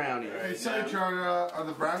spicy brownies. Hey, Sage, are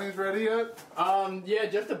the brownies ready yet? Yeah,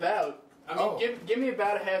 just about. I mean, Oh. give me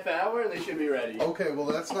about a half hour and they should be ready. Okay, well,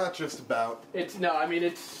 that's not just about.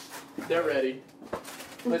 They're ready.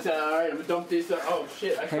 Let's, alright, I'm gonna dump these, oh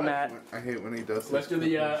shit. Hey, Matt. I hate when he does this. Let's do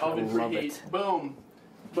the oven Love preheat. it. Boom.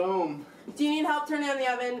 Boom. Do you need help turning on the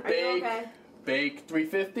oven? Are you Bake. okay? Bake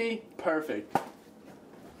 350. Perfect.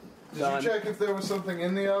 Did Done. you check if there was something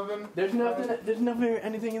in the oven? There's nothing,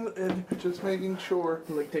 anything in the, Just making sure.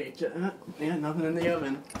 like, take it, yeah, nothing in the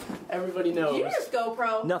oven. Everybody knows. Did you use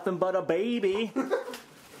GoPro? Nothing but a baby.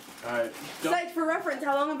 Alright. Sage, for reference,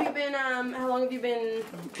 how long have you been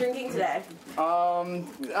drinking today?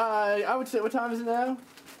 I would say, what time is it now?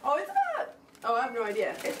 Oh, it's about. Oh, I have no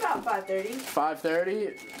idea. It's about 5:30.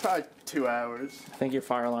 5:30? Probably 2 hours. I think your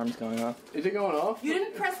fire alarm's going off. Is it going off? You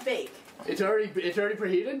didn't press bake. It's already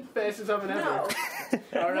preheated? Fastest oven ever. No.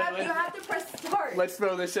 Alright, You have to press start. let's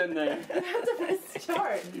throw this in there. You have to press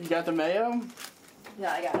start. You got the mayo?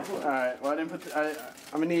 Yeah, I got it. Alright, well I didn't put I'm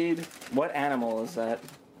gonna need What animal is that?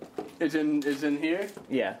 is in here.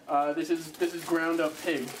 Yeah. This is ground up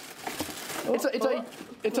pig.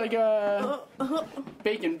 It's like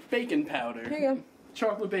bacon powder. Here you go.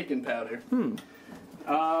 Chocolate bacon powder.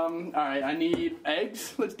 Alright, I need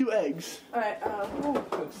eggs. Let's do eggs. Alright,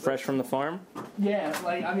 Fresh from the farm? Yeah,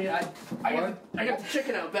 like, I mean, I got the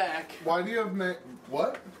chicken out back. Why do you have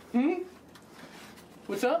what?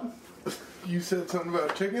 What's up? You said something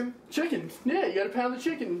about chicken? Chicken. Yeah, you gotta pound the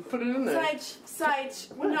chicken, put it in there. Sage,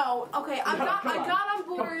 no. Okay, I got on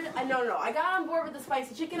board. I got on board with the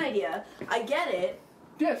spicy chicken idea. I get it.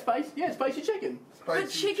 Yeah, spicy chicken. Spicy But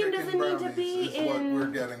chicken doesn't need to brownies be is what in- we're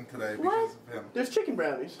getting today What? because of him. There's chicken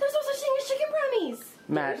brownies. There's no such thing as chicken brownies. There's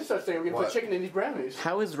Matt, just such thing. We're gonna What? put chicken in these brownies.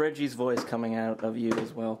 how is Reggie's voice coming out of you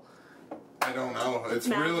as well? I don't know. It's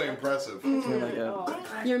Magic. really impressive. Really good.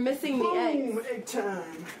 You're missing the eggs. Egg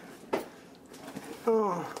time.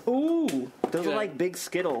 Ooh, those Yeah. are like big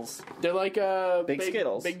Skittles. They're like Big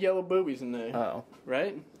Skittles. big yellow boobies in there, Oh.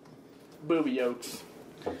 right? Booby yolks.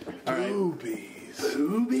 All right. Boobies.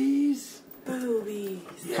 Boobies. Boobies.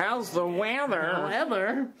 How's the weather?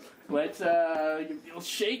 However, let's give it a little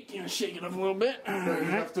shake. Shake it up a little bit. No, you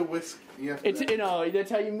have to whisk. You have to It's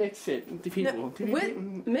that's how you mix it to people.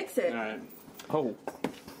 Mix it. All right. Oh,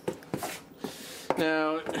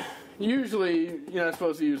 Now, usually you're not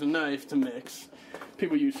supposed to use a knife to mix.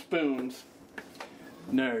 People use spoons.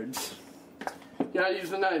 Nerds. You gotta use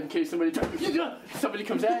the knife in case somebody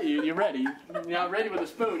comes at you and you're ready. You're not ready with a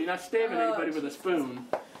spoon. You're not stabbing anybody with a spoon.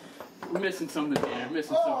 We're missing something here.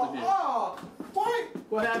 Why?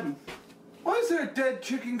 What happened? Why is there a dead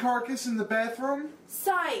chicken carcass in the bathroom?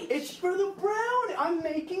 Sage. It's for the brownie. I'm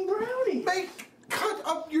making brownies. Cut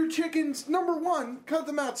up your chickens. Number one, cut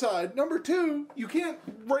them outside. Number two, you can't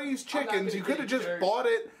raise chickens. You could have just bought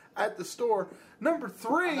it at the store. Number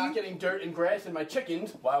three, I'm not getting dirt and grass in my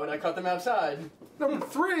chickens. Why would I cut them outside? number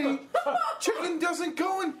three, chicken doesn't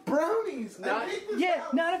go in brownies. Not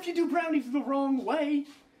if you do brownies the wrong way.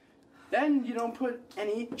 Then you don't put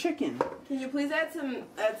any chicken. Can you please add some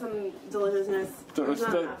deliciousness? All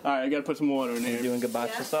right, I gotta put some water in here. doing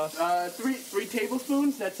hibachi Yeah. sauce? Three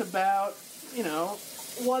tablespoons. That's about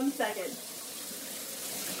 1 second.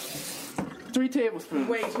 3 tablespoons.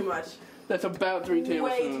 Way too much. That's about 3 tablespoons.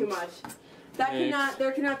 Way too much.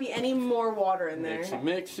 There cannot be any more water in there.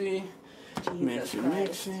 Mixy. Jesus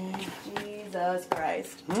Christ. Jesus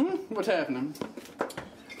Christ. What's happening?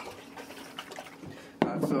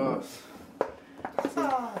 Hot sauce.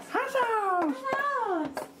 Sauce. Hot sauce.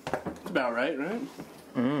 Sauce. That's about right?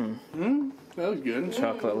 That was good.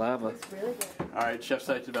 Chocolate lava. It's really good. All right, Chef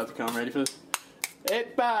Site's about to come. Ready for this?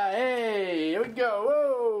 Hey, here we go.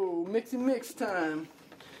 Whoa, mix and mix time.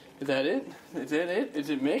 Is that it? Is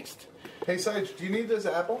it mixed? Hey, Sage, do you need this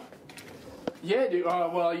apple? Yeah, dude.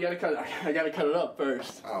 Oh, well, you gotta cut. I gotta cut it up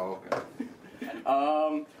first. Oh,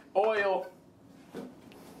 okay. Oil.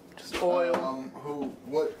 Just oil.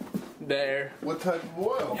 What There. type of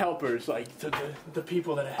oil? Helpers, like to the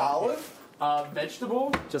people that have Olive?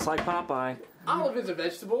 vegetable. Just like Popeye. Olive is a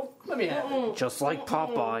vegetable. Let me have it. Just like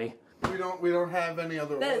Popeye. We don't have any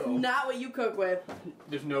other That is oil. not what you cook with.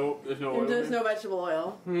 There's no oil. There's no vegetable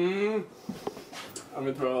oil. I'm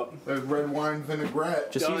gonna throw up. There's red wine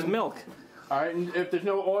vinaigrette. Just use Done. milk. All right, and if there's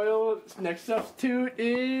no oil, next substitute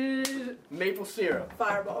is maple syrup.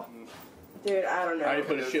 Fireball. Dude, I don't know. I already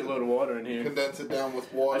put a shitload of water in here. Condense it down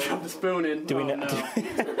with I water. dropped the spoon in. Do we oh, know?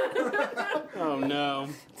 no. Oh no.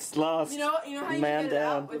 It's lost. You know how you Man get it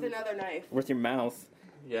out down. with another knife. With your mouth.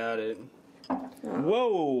 Got it.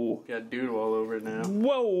 Whoa. Got doodle all over it now.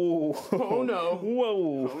 Whoa. Oh no.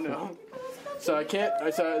 Whoa. Oh no. So I can't.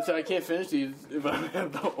 So I can't finish these if I don't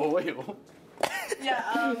have the oil.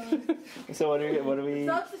 Yeah. So what do we?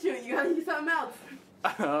 Substitute. You gotta use something else.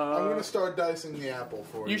 I'm gonna start dicing the apple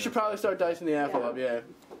for you. You should probably start dicing the apple up. Yeah.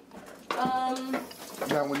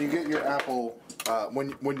 Now, when you get your apple,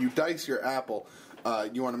 when you dice your apple,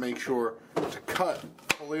 you want to make sure to cut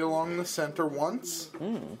fully along the center once.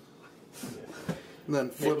 Then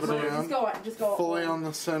flip it around. Just go. Fully on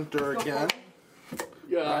the center again.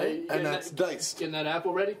 Yeah. Right? And that's diced. Getting that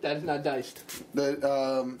apple ready? That is not diced.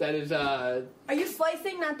 The, That is Are you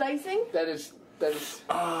slicing, not dicing? that is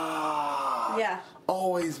Yeah.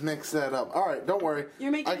 always mix that up. All right, don't worry.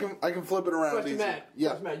 You're making- I can flip it around Question, easy. Matt. Yeah.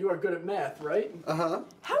 Question, Matt. You are good at math, right? How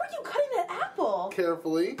are you cutting that apple?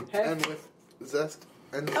 Carefully Hey. and with zest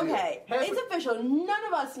and zeal. Okay, it's official. None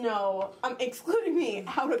of us know, excluding me,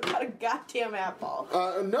 how to cut a goddamn apple.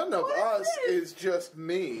 None of What is us this? is just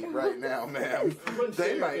me right now, ma'am.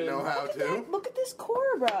 They might know how to. Look at this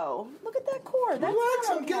core, bro. Look at that core. That's Relax,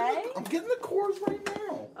 not I'm okay. getting the cores right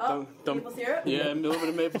now. Oh, Don't- maple syrup? Yeah, a little bit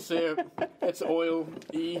of maple syrup. That's oil.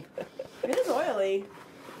 It is oily.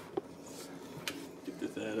 Get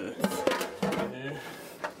this out of there.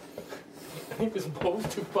 I think this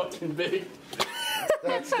bowl's too fucking big.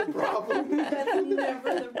 That's the problem. That's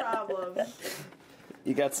never the problem.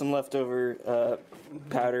 You got some leftover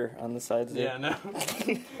powder on the sides there. Yeah, no.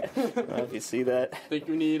 I don't know if you see that. Think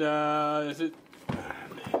we need, is it?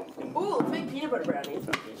 Ooh, let's make peanut butter brownies.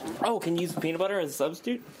 Oh, can you use peanut butter as a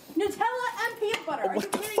substitute? Nutella and peanut butter. Are you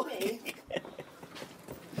What the kidding fuck? me?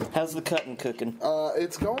 How's the cutting cooking?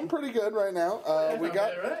 It's going pretty good right now.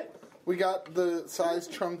 Right? We got the size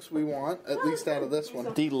chunks we want, at least out of this one.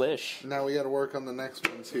 Delish. Now we got to work on the next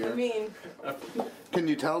ones I here. mean, Can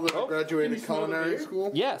you tell that I can graduated you smell the culinary beer?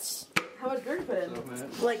 school? Yes. how much beer to put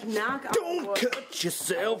in? Like, knock off. Don't cut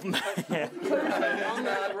yourself, man.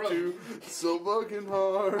 So fucking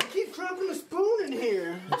hard. Keep dropping the spoon in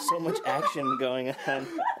here. There's so much action going on.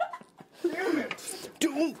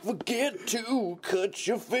 Don't forget to cut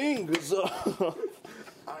your fingers off.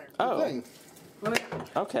 Oh, Thing.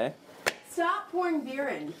 okay. Stop pouring beer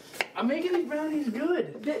in. I'm making these brownies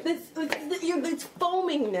good. It's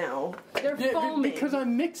foaming now. They're foaming. Because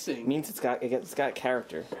I'm mixing. Means it's got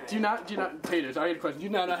character. Do you not, Taters, I got a question. Do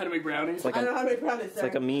you not know how to make brownies? It's like I know a, how to make brownies. it's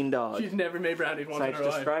like a mean dog. She's never made brownies once in Sage, her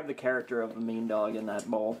life. describe the character of a mean dog in that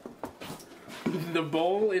bowl. The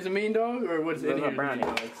bowl is a mean dog, or what's in The here? brownie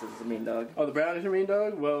mix is a mean dog. Oh, the brownies are mean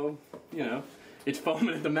dog? Well, you know, it's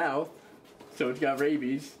foaming at the mouth, so it's got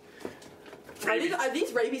rabies. Are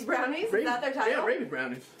these rabies brownies? Is that their title? Yeah, rabies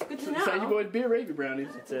brownies. Good to know. Saggy Boys beer rabies brownies.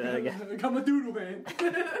 Say that again. Come a doodle man.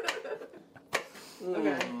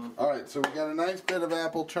 Okay. Alright, so we got a nice bit of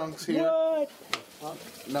apple chunks here. What?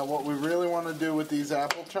 Now what we really want to do with these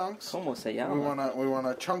apple chunks, Como se we llama? want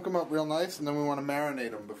to chunk them up real nice, and then we want to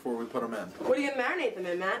marinate them before we put them in. What are you gonna marinate them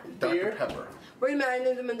in, Matt? Beer? Dr. Pepper. We're gonna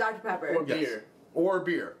marinate them in Dr. Pepper. Or beer. Or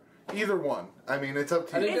beer. Either one. I mean, it's up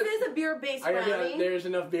to I you. think If it's a beer-based I gotta be brownie, honest, there's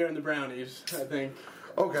enough beer in the brownies, I think.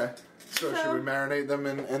 Okay. So should we marinate them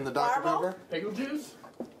in the Dr. Fireball? Pepper? Pickle juice?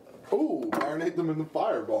 Ooh, marinate them in the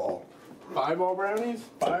Fireball. Fireball brownies?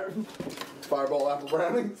 Fireball apple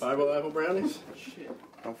brownies. Fireball apple brownies? Shit.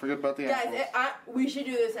 Don't forget about the guys, apples. we should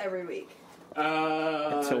do this every week.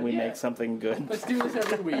 Until we yeah. make something good. Let's do this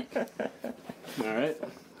every week. Alright.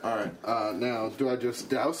 Alright, now, do I just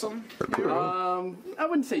douse them? I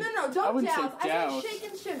wouldn't say. No, I don't wouldn't douse. say I douse. said shake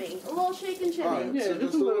and shimmy. A little shake and shimmy. Alright, Yeah, so just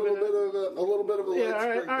just a a little little bit of a Yeah, light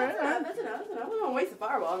alright, sprinkle. alright. That's enough. We don't want to waste the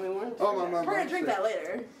fireball. I mean, we're my gonna drink that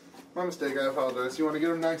later. My mistake, I apologize. You want to get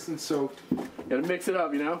them nice and soaked. Gotta mix it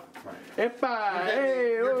up, you know? You're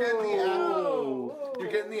getting the apple. Oh. You're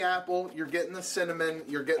getting the apple. You're getting the cinnamon.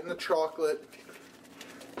 You're getting the chocolate.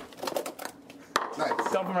 Nice.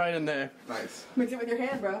 Dump them right in there. Nice. Mix it with your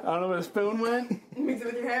hand, bro. I don't know where the spoon went. Mix it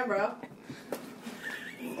with your hand, bro.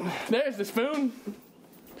 There's the spoon.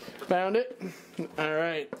 Found it.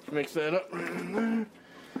 Alright, mix that up.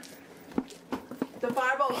 The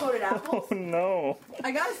fireball coated apples. Oh no.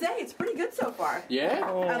 I gotta say, it's pretty good so far. Yeah?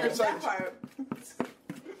 I like It's that like- part.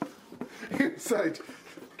 Sage,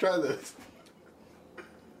 try this.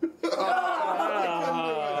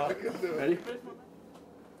 I can do it. Ready?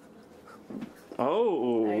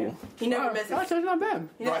 Oh. He never misses. Gosh, that's not bad.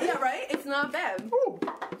 Yeah, right? It's not bad. Ooh.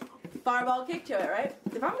 Fireball kick to it, right?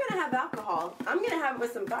 If I'm gonna have alcohol, I'm gonna have it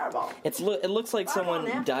with some fireball. It looks like Fireball someone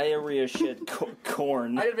napkin. diarrhea shit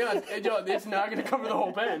corn. I gotta be honest, hey, Joe, it's not gonna cover the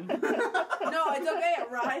whole pen. No, it's okay. It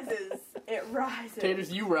rises. It rises.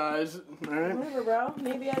 Taters, you rise. Alright. Whatever, bro.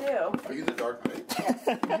 Maybe I do. Are you the dark knight?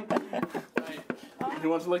 Who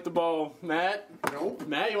wants to lick the ball? Matt? Nope.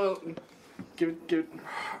 Matt, you want. Give it.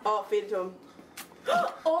 Oh, feed it to him.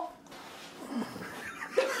 Oh.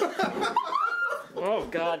 Oh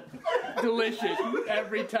god. Delicious.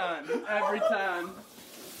 Every time. Every time.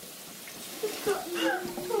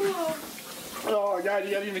 Oh, God,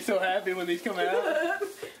 you gotta be so happy when these come out.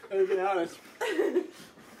 I'll be honest.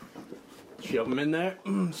 Shove them in there.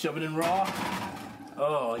 Shove it in raw.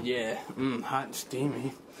 Oh, yeah. Hot and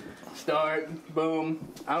steamy. Start. Boom.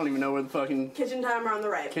 I don't even know where the fucking Kitchen timer on the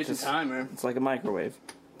right. kitchen timer. It's like a microwave.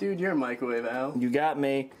 Dude, you're a microwave, Al. You got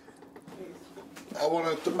me. I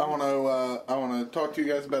want to talk to you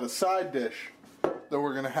guys about a side dish that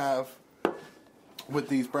we're gonna have with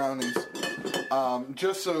these brownies,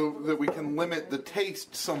 just so that we can limit the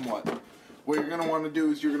taste somewhat. What you're gonna want to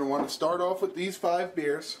do is you're gonna want to start off with these 5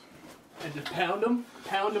 beers. And just pound them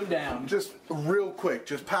down. Just real quick,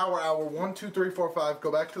 just power hour 1, 2, 3, 4, 5.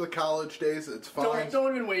 Go back to the college days. It's fine.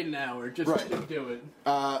 Don't even wait an hour. Just Right. do it.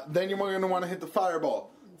 Then you're going to want to hit the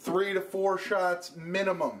fireball. 3 to 4 shots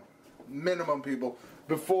minimum, people,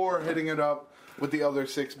 before hitting it up with the other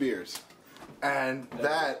 6 beers. And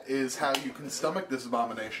that is how you can stomach this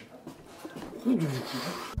abomination.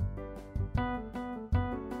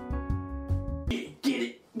 Get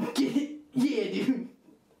it. Yeah,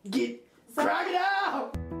 dude. Crocodile!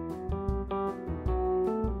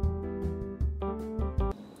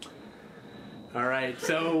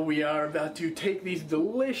 So we are about to take these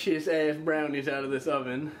delicious ass brownies out of this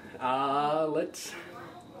oven. Let's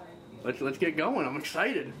get going. I'm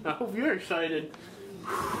excited. I hope you're excited.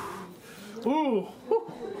 Ooh,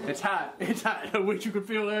 it's hot. It's hot. I wish you could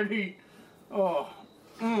feel that heat. Oh,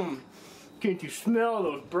 can't you smell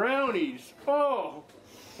those brownies? Oh,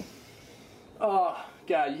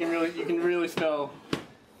 God, you can really smell,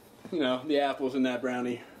 the apples in that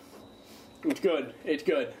brownie. It's good. It's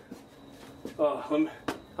good. Oh,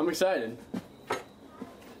 I'm excited.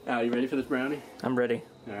 Al, you ready for this brownie? I'm ready.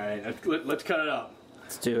 All right, let's cut it up.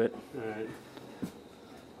 Let's do it. All right.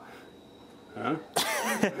 Huh?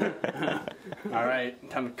 All right,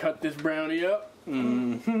 time to cut this brownie up.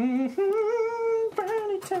 Brownie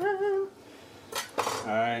time. All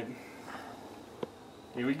right.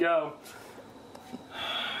 Here we go.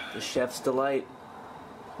 The chef's delight.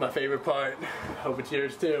 My favorite part. Hope it's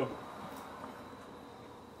yours too.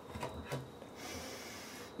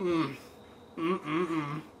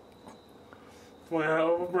 One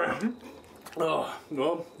hell of a brownie. Oh,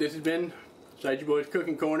 well, this has been Sideshow Boys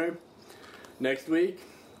Cooking Corner. Next week,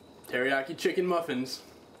 teriyaki chicken muffins.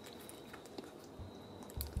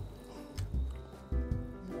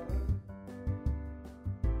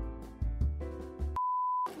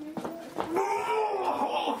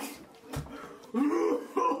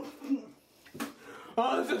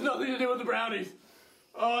 Oh, this has nothing to do with the brownies.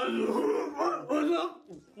 What's up?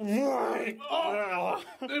 Oh,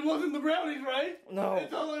 it wasn't the brownies, right? No. It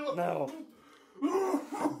totally was. No.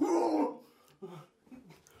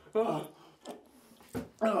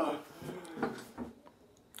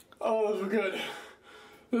 Oh, those were good.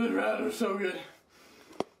 Those brownies were so good.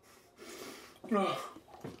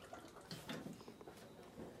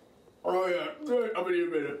 Oh yeah. I'm gonna eat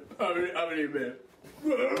a minute. I'm gonna eat a minute.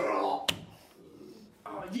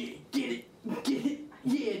 Oh yeah, get it.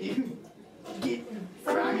 Yeah, dude. Get it.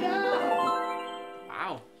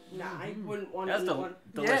 Wow. Nah, I wouldn't want That's to eat one.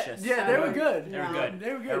 delicious. Yeah, they were good. They were good.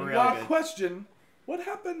 They were They good. were really good. Question: what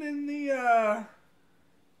happened in the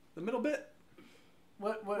middle bit?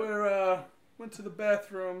 What? Where went to the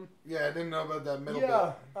bathroom? Yeah, I didn't know about that middle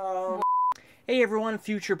Yeah. bit. Hey everyone,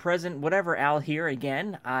 future, present, whatever, Al here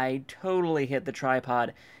again. I totally hit the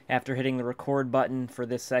tripod after hitting the record button for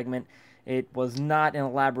this segment. It was not an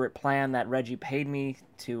elaborate plan that Reggie paid me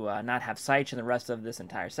to not have Seich in the rest of this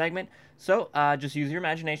entire segment. So, just use your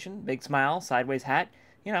imagination. Big smile, sideways hat.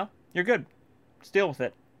 You're good. Just deal with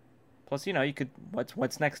it. Plus, you could...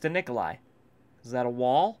 What's next to Nikolai? Is that a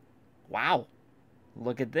wall? Wow.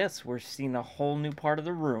 Look at this. We're seeing a whole new part of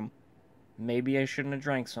the room. Maybe I shouldn't have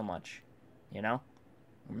drank so much. Or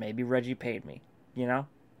maybe Reggie paid me. Go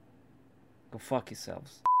fuck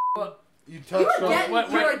yourselves. You You touched were on getting,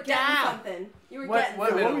 What- you were what- getting something. You were getting what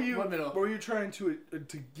something. middle? What were you trying to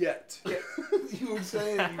get? you were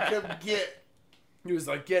saying you kept get. He was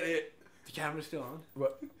like, get it. The camera's still on.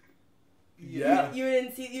 What? Yeah. You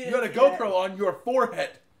didn't see. You had a GoPro on your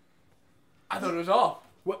forehead. I thought it was off.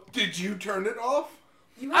 What? Did you turn it off?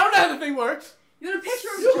 I don't know how the thing works. You had a picture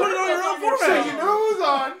of You put it on your own George So forehead. you knew it was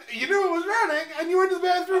on. You knew it was running, and you went to the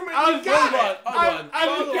bathroom and you got it.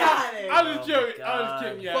 I was joking. I was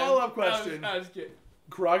kidding. Yeah. Follow-up question. I was kidding.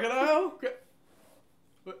 Crocodile?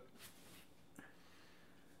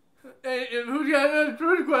 Hey, who's got a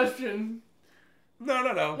third question? No.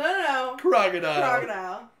 No. Crocodile.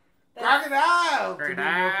 Crocodile. Crocodile. To be more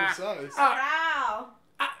Crocodile. precise. Crocodile.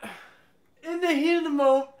 In the heat of the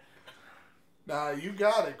moment. Nah, you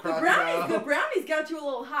got it. The Crocodile. brownies got you a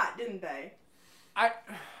little hot, didn't they? I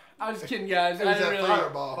was kidding, guys. It was I didn't that really.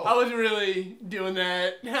 fireball. I wasn't really doing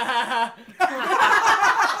that.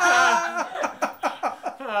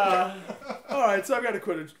 All right, so I've got a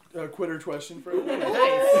quitter question for you.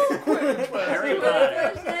 Harry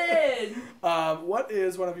Potter. Person. What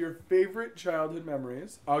is one of your favorite childhood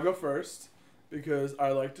memories? I'll go first because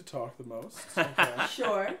I like to talk the most. Okay.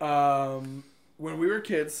 Sure. When we were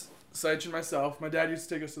kids, Seich and myself, my dad used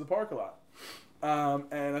to take us to the park a lot.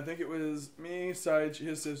 And I think it was me, Seich,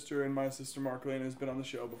 his sister, and my sister Marklene, who's been on the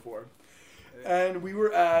show before. And we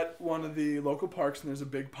were at one of the local parks, and there's a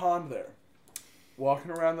big pond there.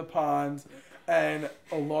 Walking around the pond, and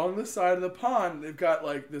along the side of the pond, they've got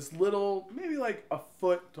like this little, maybe like a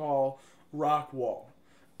foot tall rock wall.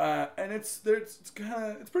 And it's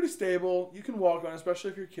pretty stable. You can walk on it,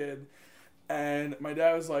 especially if you're a kid. And my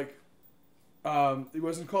dad was like, he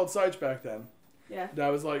wasn't called Seich back then. Yeah. Dad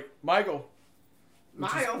was like, Michael.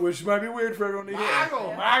 Michael. Which might be weird for everyone to hear.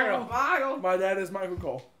 Michael. My dad is Michael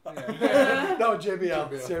Cole. No,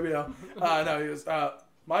 JBL. It's JBL. No, he was,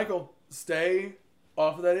 Michael, stay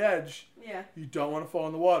off of that edge. Yeah. You don't want to fall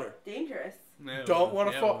in the water. Dangerous. Don't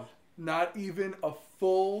want to fall. not even a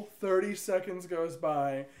full 30 seconds goes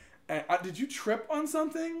by. And did you trip on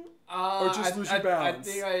something? Or just lose your balance?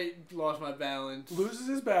 I think I lost my balance. Loses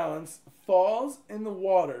his balance, falls in the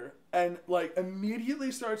water, and like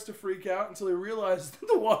immediately starts to freak out until he realizes that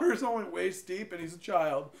the water is only waist deep and he's a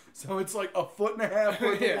child. So it's like a foot and a half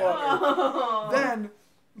worth of water. Oh. Then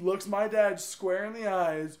looks my dad square in the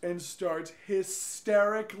eyes and starts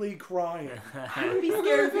hysterically crying. I would be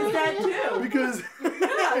scared of his dad too. Because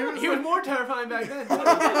He was more terrifying back then. Too.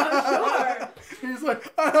 Sure. he's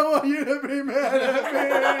like, I don't want you to be mad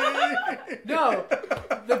at me. No,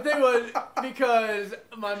 the thing was because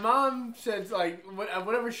my mom said like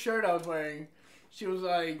whatever shirt I was wearing, she was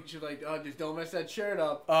like, oh, just don't mess that shirt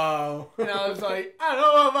up. Oh. And I was like, I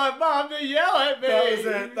don't want my mom to yell at me.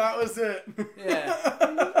 That was it. Yeah.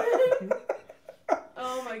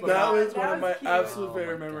 Oh my god. That was one of my cute. absolute Oh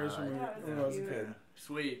favorite my memories God. from That was when I was a cute. kid.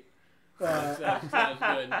 Sweet. Uh, Sounds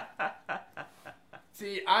good.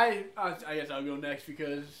 See, I guess I'll go next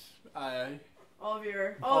because All of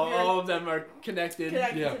your all of them are connected.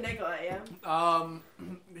 connected Yeah. to Nikolai, yeah.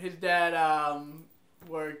 His dad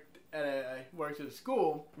worked at a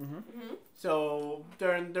school. Mm-hmm. So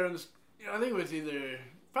during the, I think it was either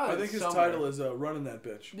probably I think his summer. title is running that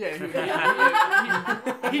bitch. Yeah,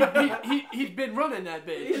 he's been running that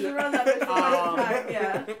bitch. He's around that bitch for quite some time,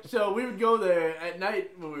 yeah. So we would go there at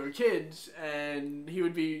night when we were kids, and he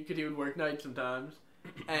would work nights sometimes,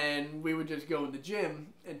 and we would just go in the gym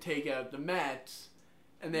and take out the mats,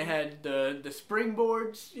 and they had the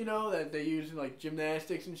springboards, that they use in like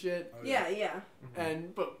gymnastics and shit. Oh, Yeah.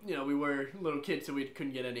 But we were little kids, so we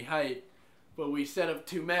couldn't get any height. But we set up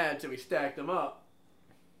 2 mats and we stacked them up,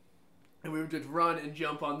 and we would just run and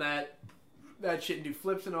jump on that shit and do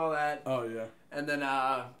flips and all that. Oh, yeah. And then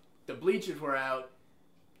the bleachers were out,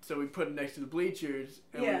 so we put it next to the bleachers,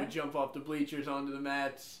 and we Yeah. would jump off the bleachers onto the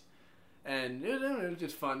mats, and it was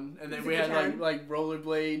just fun. And then It's a we good had time. like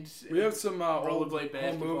rollerblades. We have some old Rollerblade home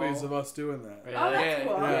basketball. movies of us doing that. Really? Oh, that's Yeah,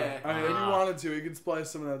 cool. Yeah. I mean, if you Wow. wanted to, you could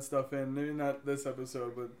splice some of that stuff in. Maybe not this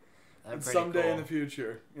episode, but That's pretty someday cool. in the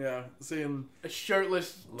future. Yeah. Seeing. A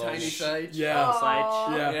shirtless Little tiny sites. Yeah.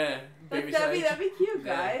 Aw. Yeah. Yeah. Baby That'd sites. be cute,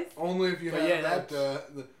 Yeah. guys. Only if you But have yeah, that.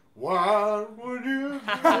 that's- What would you?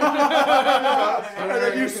 And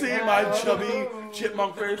then you see my chubby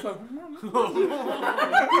chipmunk face. Like,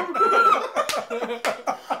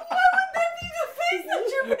 Face that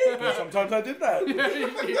you're making. sometimes I did that. You have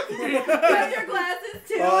your glasses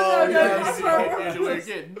too. Oh, so yes. Here's a weird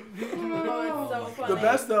kid. Oh, it's so funny. The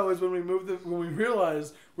best though is when we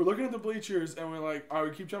realize we're looking at the bleachers and we're like, all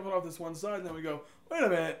right, we keep jumping off this one side, and then we go, wait a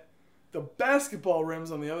minute, the basketball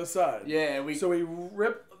rim's on the other side. Yeah, So we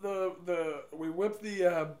whip the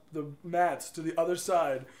mats to the other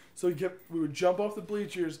side. So we would jump off the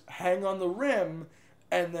bleachers, hang on the rim,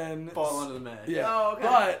 and then fall onto the mat. Yeah. Oh, okay.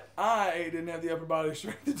 But I didn't have the upper body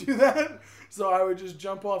strength to do that, so I would just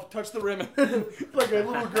jump off, touch the rim, and like a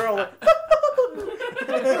little girl.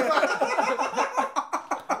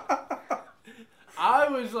 I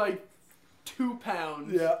was like 2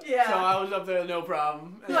 pounds. Yeah. Yeah. So I was up there no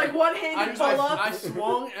problem. And like one-handed I pull-up.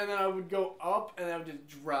 swung and then I would go up and I would just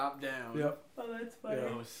drop down. Yep. Oh, that's funny. Yeah.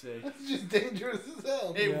 It was sick. It's just dangerous as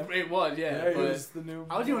hell. It was, yeah. Yeah, it but was the new.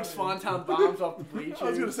 I was doing swanton bombs off the bleachers. I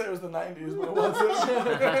was gonna say it was the '90s, but it wasn't.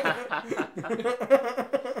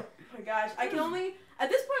 Oh my gosh, at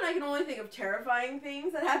this point I can only think of terrifying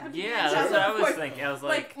things that happened to me. Yeah, in that's what I childhood. was thinking. I was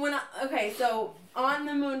like, So on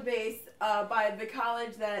the moon base, by the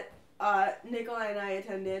college that Nikolai and I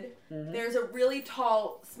attended, there's a really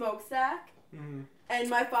tall smokestack, and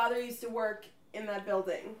my father used to work in that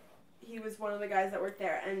building. He was one of the guys that worked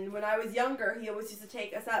there, and when I was younger, he always used to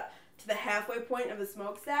take us up to the halfway point of the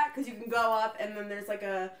smokestack, because you can go up, and then there's like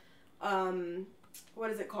a, what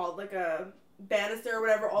is it called, like a banister or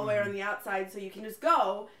whatever all the way on the outside, so you can just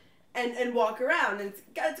go and walk around, and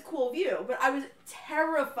it's a cool view. But I was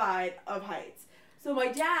terrified of heights. So my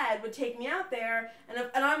dad would take me out there,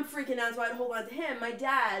 and I'm freaking out, so I'd hold on to him. My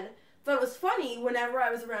dad thought it was funny whenever I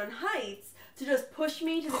was around heights to just push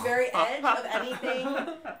me to the very edge of anything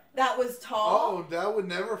that was tall. Oh, that would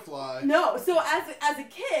never fly. No, so as a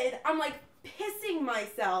kid, I'm like pissing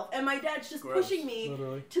myself, and my dad's just Gross. pushing me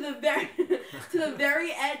Literally. to the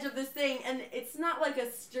very edge of this thing, and it's not like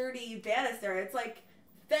a sturdy banister. It's like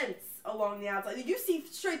fence along the outside. You see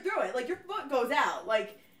straight through it. Like your foot goes out.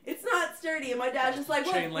 Like it's not sturdy, and my dad's just like,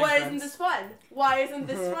 Chain well, link why fence. isn't this fun? Why isn't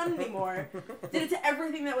this fun anymore? Did it to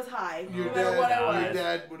everything that was high, Your no matter what I your was.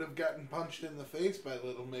 dad would have gotten punched in the face by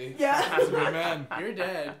little me. Yeah. That's a good man. Your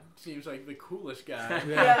dad seems like the coolest guy.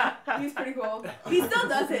 Yeah, he's pretty cool. He still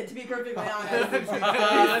does it, to be perfectly honest. He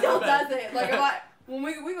That's still bad. does it. Like,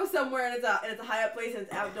 when we go somewhere and it's a high up place and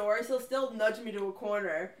it's outdoors, he'll still nudge me to a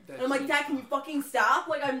corner. And I'm like, Dad, can you fucking stop?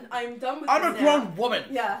 Like, I'm done with I'm this a now. grown woman.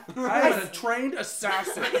 Yeah. I am a trained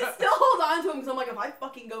assassin. I still hold on to him because I'm like, if I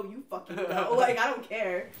fucking go, you fucking go. Like, I don't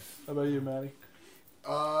care. How about you, Maddie?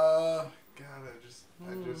 God, I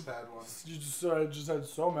just had one. You just had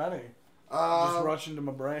so many. Just rush into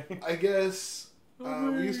my brain. I guess we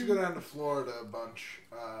used to go down to Florida a bunch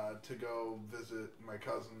to go visit my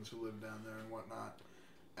cousins who lived down there and whatnot,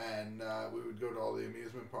 and we would go to all the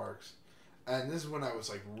amusement parks. And this is when I was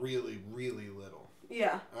like really, really little.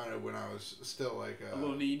 Yeah. When I was still like A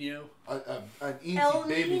little Nino. an easy El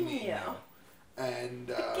baby Nino. And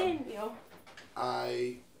Pequeño.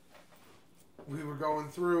 we were going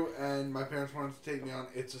through, and my parents wanted to take me on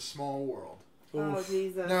It's a Small World. Oh,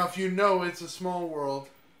 Jesus. Now, if you know It's a Small World,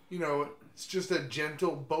 you know it's just a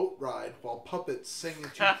gentle boat ride while puppets sing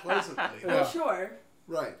at you pleasantly. Oh, sure.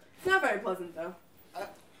 Right. It's not very pleasant, though.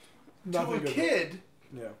 To a kid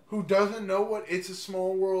who doesn't know what It's a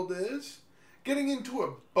Small World is, getting into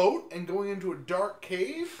a boat and going into a dark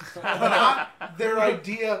cave, not their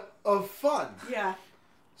idea of fun. Yeah.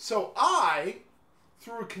 So I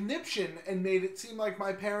threw a conniption and made it seem like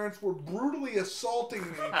my parents were brutally assaulting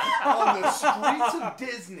me on the streets of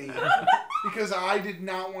Disney because I did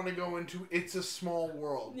not want to go into It's a Small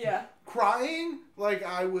World. Yeah. Crying like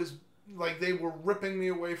I was, like they were ripping me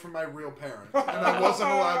away from my real parents and I wasn't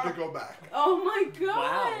allowed to go back. Oh my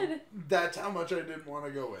God. Wow. That's how much I didn't want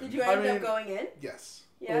to go in. Did you end up going in? Yes.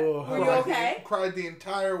 Yeah. Oh. Were you okay? Cried the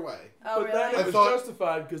entire way. Oh, But then really? it was thought-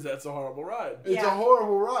 justified because that's a horrible ride. It's Yeah. a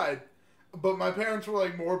horrible ride. But my parents were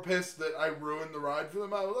like more pissed that I ruined the ride for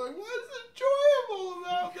them. I was like, what's enjoyable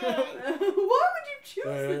about that? Why would you choose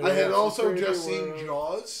it? I had It's also a crazy just seen world.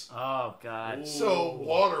 Jaws. Oh God. So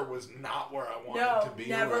water was not where I wanted to be.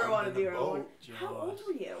 never around wanted in to be the around one. boat. How old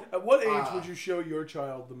were you? At what age Ah. would you show your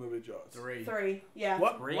child the movie Jaws? 3. 3. Yeah.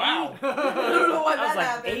 What? 3? Wow. I don't know why I was that like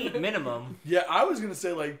happened. 8 minimum. Yeah, I was gonna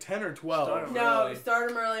say like 10 or 12. Start No, Really? start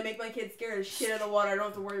them early. Make my kids scared as shit of the water. I don't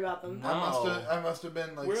have to worry about them. No. I must have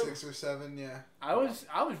been like We're- 6 or 7. Yeah. I was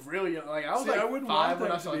really young. Like I was See, like I wouldn't 5 want when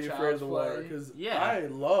them I saw to be afraid of Child's the water Play. because Yeah. I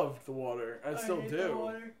loved the water. I still hate the do.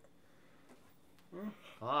 water.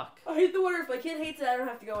 Fuck. I hate the water. If my kid hates it, I don't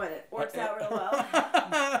have to go in it. Works out real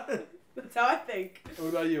well. That's how I think. What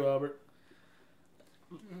about you, Albert?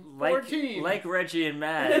 Like 14. like Reggie and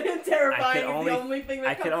Matt. Terrifying I is the only thing that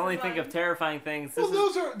I could comes to only think of mind. terrifying things. Well,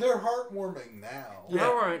 This is they're heartwarming now. Yeah.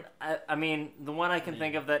 Horror, I mean, the one I can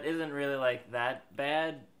think of that isn't really like that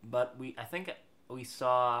bad, but I think we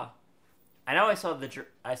saw. I know I saw the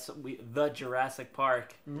Jurassic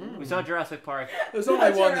Park. We saw Jurassic Park. There's only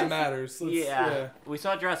one that Jurassic. matters. Let's- Yeah, we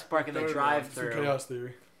saw Jurassic Park in the Third one. drive-through. It's a chaos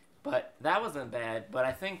theory. But that wasn't bad. But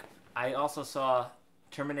I think I also saw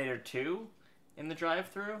Terminator 2 in the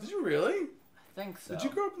drive-through. Did you really? I think so. Did you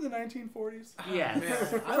grow up in the 1940s? Yes.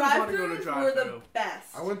 Man, I want to go to Drive-thrus were the drive-through.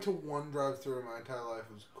 best. I went to one drive-through in my entire life.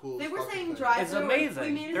 It was cool. They as were fucking saying thing. drive-through. It's amazing.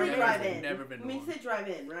 We mean to They're say amazing. drive-in. Never been We mean to to say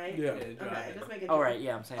drive-in, right? Yeah. Yeah, Okay, drive-in. just make it. Oh right,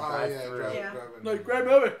 yeah, I'm saying Oh yeah, drive-through. Yeah. drive-in. Like, great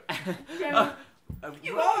movie. Yeah.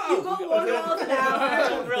 You go 1 mile an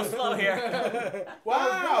hour. Real slow here.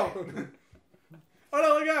 Wow. Oh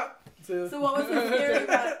no, look out. So what was the scary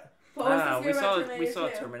about? What was the we scary saw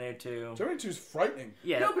about Terminator 2? Terminator 2. Terminator 2's frightening.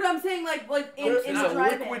 Yeah. No, but I'm saying like in There's the a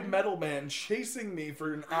drive-in. liquid metal man chasing me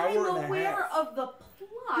for an I'm hour and a aware half. of the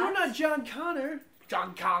plot. You're not John Connor.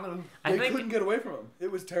 John Connor. I They think couldn't get away from him. It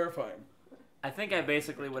was terrifying. I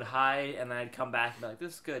basically would hide and then I'd come back and be like,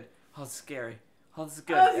 "This is good. Oh, this is scary. Oh, this is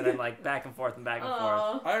good." Oh, And then like back and forth and back and forth.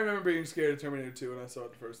 Aw. I remember being scared of Terminator 2 when I saw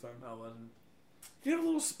it the first time. No, it wasn't. He had a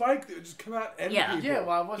little spike that would just come out and end Yeah. people. Yeah,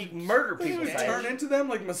 well, I He wasn't. murder He people. would Type. turn into them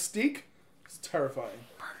like Mystique. It's terrifying.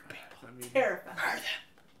 I mean, Terrifying.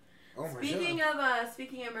 Oh my Speaking god.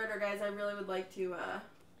 of murder, guys, I really would like to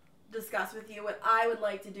discuss with you what I would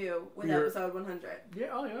like to do with You're- episode 100. yeah,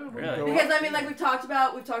 oh yeah. Really? Go Because on. I mean, like we've talked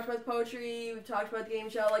about poetry, we've talked about the game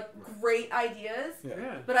show, like great ideas. Yeah.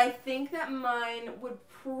 Yeah. But I think that mine would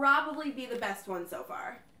probably be the best one so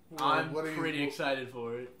far. I'm What are you- pretty excited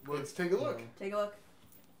for it. Let's take a look. Take a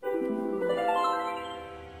look.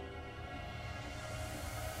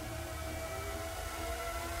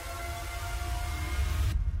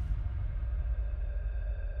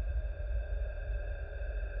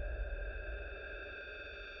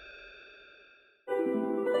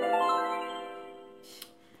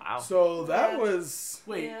 Wow. So that Yeah. was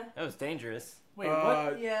Wait, Yeah. That was dangerous. wait, uh,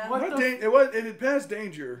 what? Yeah. What not the? it was. It had passed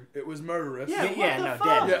danger. It was murderous. Yeah, what yeah, the no,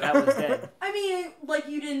 fuck? dead. Yeah. That was dead. I mean, like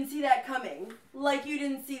you didn't see that coming. Like you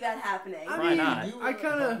didn't see that happening. I Why mean, not? You I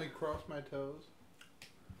kinda- help me cross my toes.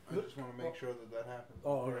 I just want to make sure that happens.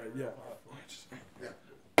 Oh, okay, yeah.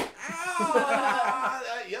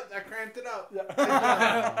 Yep, I cramped it up.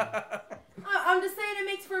 I'm just saying it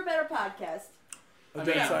makes for a better podcast.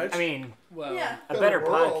 I mean, Well, Yeah. a better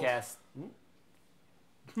world. podcast.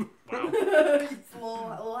 It's a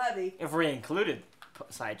little heavy. If we included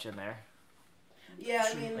Seich in there, Yeah,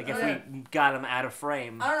 I mean, like if we got him out of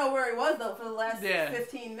frame. I don't know where he was though for the last Yeah.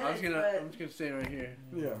 15 I'm minutes, just gonna stay right here.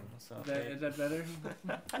 Yeah. So, Is that better?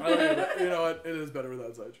 I like it. You know what? It is better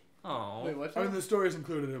without Sedge. oh, Wait, what's I mean, that? the stories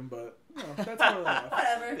included him, but you know, that's more than enough.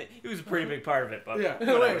 whatever. he was a pretty big part of it, but Yeah.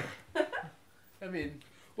 whatever. I mean,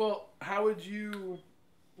 Well, how would you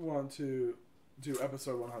want to do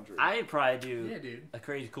episode 100? I'd probably do yeah, dude. a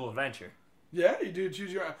crazy cool adventure. Yeah, you do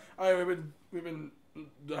choose your. We've been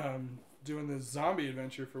doing this zombie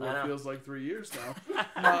adventure for I what know. feels like 3 years now.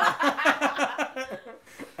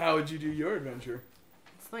 How would you do your adventure?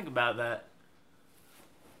 Let's think about that.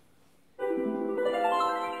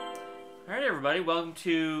 Alright, everybody, welcome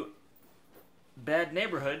to Bad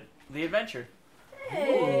Neighborhood, the adventure.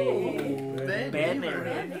 Hey. Bad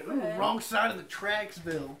neighborhood. Neighborhood. Wrong side of the tracks,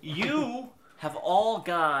 Bill. You have all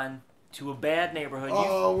gone to a bad neighborhood.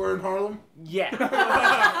 Oh, we're in Harlem? Yeah.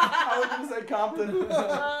 I was gonna say Compton.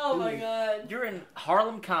 Oh my god. You're in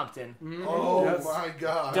Harlem, Compton. Oh Yes. my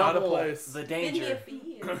god. Not a Double place. the Been here danger,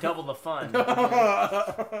 for years. double the fun.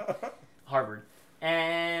 Harvard.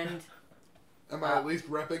 And Am I at least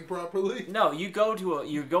repping properly? no, you're going to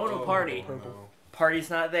a party. No. Party's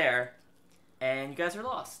not there, and you guys are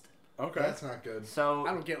lost. Okay. That's not good. So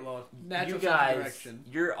I don't get lost. Natural you guys, direction.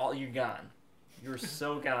 you're gone. You're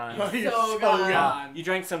so gone. You're So gone. gone. You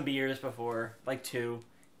drank some beers before, like 2.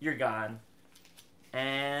 You're gone,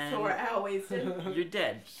 and So we're out wasted. you're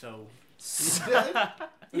dead. So He's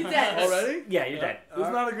dead. Already? Yeah, you're dead. This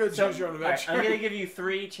is not a good choose your own All right, adventure. I'm gonna give you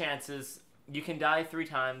 3 chances. You can die 3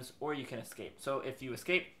 times, or you can escape. So if you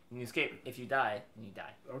escape, then you escape. If you die, then you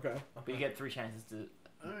die. Okay. But you get 3 chances to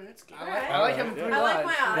Alright. escape. I like having Yeah. 3 I like lives.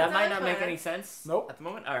 my odds. That I might like not my make odds. any sense. Nope. At the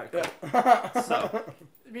moment. All right. Cool. Yeah. So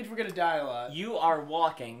It means we're gonna die a lot. you are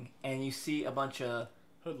walking, and you see a bunch of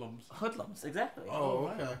Hoodlums. hoodlums. Exactly. Oh,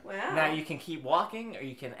 okay. Wow. Now you can keep walking, or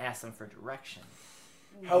you can ask them for direction.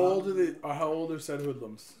 How old are they? How old are said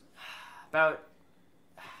hoodlums? About.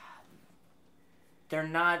 They're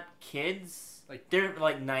not kids. Like- They're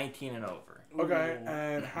like 19 and over. Okay. Ooh.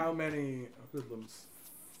 And how many hoodlums?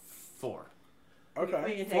 4. We Okay. can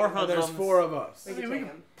take 4 him. And there's hoodlums. 4 of us. We can I mean, take we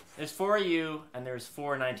him. There's 4 of you, and there's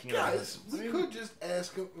 4 19 and over. Guys, we could just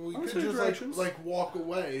ask him. We I'll could see just directions. like walk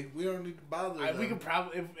away. We don't need to bother them. We could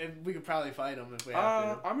probably if we could probably fight them if we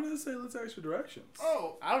have to. I'm gonna say let's ask for directions.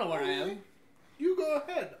 Oh, I don't know where I am. you go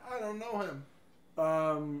ahead. I don't know him.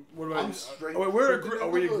 What do I? I'm straight. Oh, wait, we're a freaking group. Are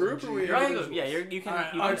we a group or are we? You're on individuals? the- yeah, you can.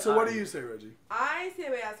 Alright, you All can right. So what do you say, Reggie? I say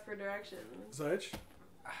we ask for directions. Sedge?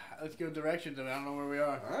 Let's go directions. I don't know where we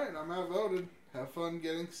are. All right, I'm outvoted. Have fun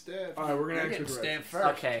getting stabbed. All right, we're gonna We're ask for getting directions. stabbed first.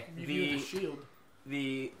 Okay, You the- use the shield.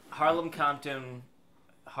 The Harlem Compton,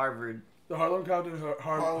 Harvard. The Harlem Compton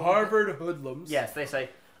Harlem- Harvard hoodlums. Yes, they say,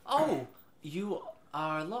 "Oh, you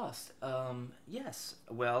are lost." Yes.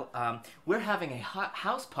 Well, we're having a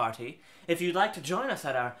house party. If you'd like to join us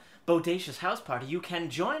at our bodacious house party, you can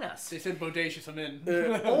join us. They said bodacious. I'm in.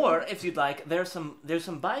 Or if you'd like, there's some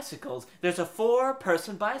bicycles. There's a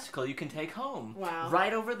 4-person bicycle you can take home. Wow.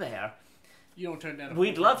 Right over there. You don't turn down.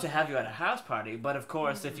 We'd love to have you at a house party, but of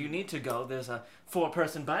course, if you need to go, there's a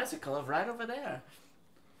 4-person bicycle right over there.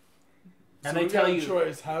 And So they we tell got a you,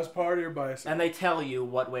 choice: house party or bicycle. and they tell you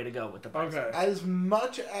what way to go with the bicycle. Okay. As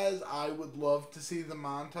much as I would love to see the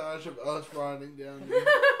montage of us riding down the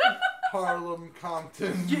Harlem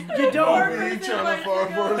Compton You Beach don't.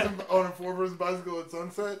 on a four-person bicycle at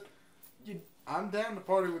sunset, I'm down to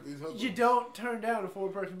party with these hoodlums. You don't turn down a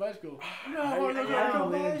 4-person bicycle.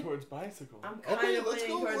 I'm leaning towards bicycle. I'm kind Okay, of let's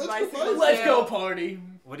leaning go- towards let's go bicycle. bicycle. Let's too. go party.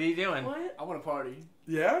 What are you doing? What? I want to party.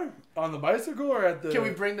 Yeah, on the bicycle or at the? Can we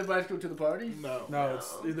bring the bicycle to the party? No. No,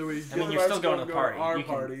 it's either we. Get mean, the you're still bicycle going to and the go party. Our You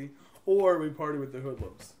can- party, or we party with the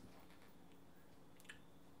hoodlums.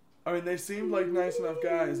 I mean, they seemed like nice enough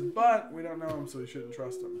guys, but we don't know them, so we shouldn't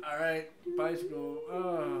trust them. All right, bicycle.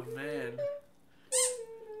 Oh man.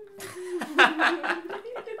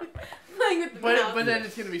 Playing with the But mouse. then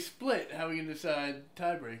it's gonna be split. How are we gonna decide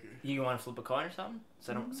tiebreaker? You want to flip a coin or something?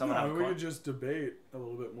 Someone No, have a we coin? could just debate a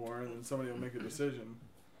little bit more, and then somebody will make a decision.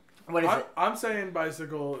 What is I'm, it? I'm saying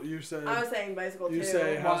bicycle. You say I was saying bicycle too. you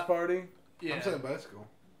say house party. Yeah. I'm saying bicycle.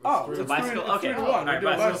 Oh, It's a it's bicycle? Three, Okay. It's 3 to 1. Alright, We're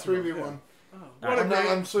doing bicycle. That's 3v1. Oh. What a I'm, great-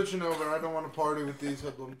 I'm switching over. I don't want to party with these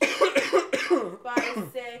hoodlums. bicycle.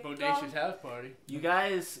 Bodacious house party. You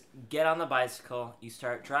guys get on the bicycle. You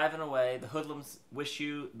start driving away. The hoodlums wish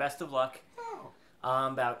you best of luck.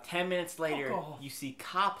 About 10 minutes later, you see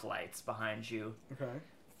cop lights behind you. Okay.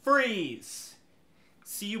 Freeze!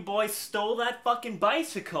 See, you boys stole that fucking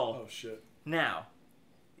bicycle. Oh shit. Now,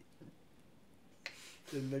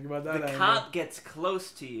 Didn't think about that the angle. cop gets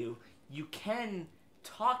close to you. You can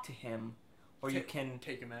talk to him, or you can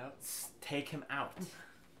Take him out. take him out.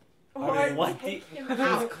 Or What take him he's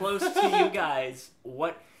out. close to you guys.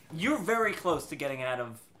 What? You're very close to getting out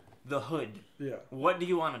of the hood. Yeah. What do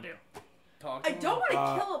you want to do? Talk to I him. don't want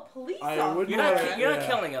to kill a police I officer. would- You're not. Yeah, You're not yeah.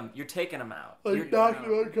 killing him. You're taking him out. Like You're-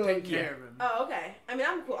 Dr. Take Unconscious. care of him. Oh, okay. I mean,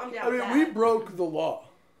 I'm cool. I'm down I with mean, that. we broke the law.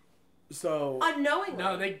 So Unknowingly.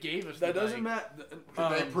 No, they gave us that the doesn't bike. matter.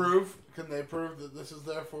 Can they prove? Can they prove that this is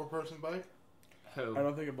their 4-person bike? Who? I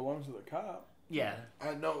don't think it belongs to the cop. Yeah.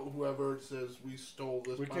 I know whoever says we stole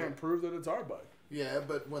this We bike. can't prove that it's our bike. Yeah,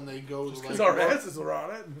 but when they go to Because like, our look- asses are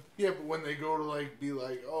on it. yeah, but when they go to like be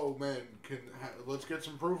like, oh man, let's get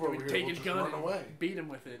some proof over We here. take We'll his just gun run and away. beat him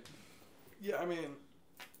with it. Yeah, I mean,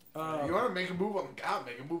 You want to make a move on the cop?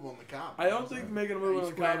 Make a move on the cop. I don't think making a Are move you on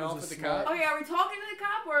the squaring cop off is a with the smart. cop? Okay, are we talking to the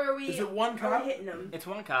cop or are we? Is it one Are cop? we hitting him? It's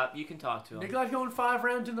one cop. You can talk to him. Nikolai's going 5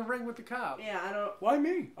 rounds in the ring with the cop. Yeah, I don't. Why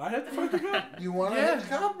me? I had to fight the cop. You want to Yeah. hit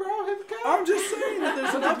the cop, bro? Hit the cop. I'm just saying that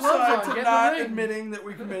there's an Put the gloves upside on, to get in not the ring. admitting that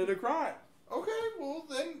we committed a crime. Okay, well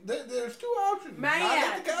then there's 2 options. Matt,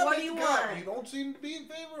 not hit the cop, what hit do you the cop. want? You don't seem to be in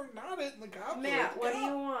favor of not hitting the cop. so Matt, hit the what do cop.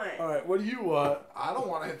 you want? All right, what do you want? I don't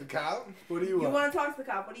want to hit the cop. What do you You want? want to talk to the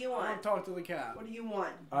cop? What do you I want want? to talk to the cop. What do you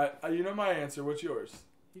want? You know my answer. What's yours?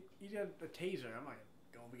 You got a taser. I'm not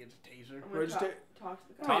going up against a taser. I'm gonna Where'd you talk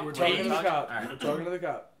to the Hey, cop. we're talking to the Talk- cop. all right. We're talking to the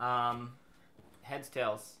cop. Heads,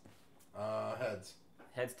 tails. Heads.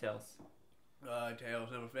 Heads, tails. Tails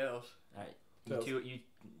never fails. All right. Tails. You two. You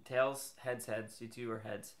tails. Heads. Heads. You two are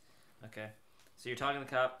heads. Okay. So you're talking to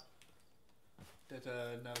the cop. That's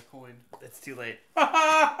not a coin. It's too late.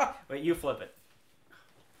 Wait. You flip it.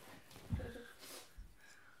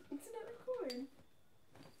 It's another coin.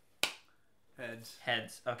 Heads.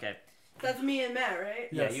 Heads. Okay. That's me and Matt, right?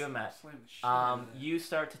 Yeah. Yes. You and Matt. Slam the shit out of that. You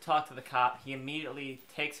start to talk to the cop. He immediately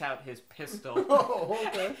takes out his pistol Oh,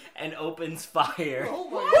 okay. and opens fire, Oh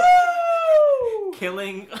my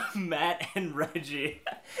killing Matt and Reggie.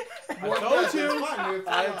 I told you.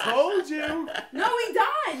 I told you. No, we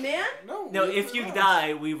died, man. No, if you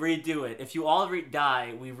die, we redo it. If you all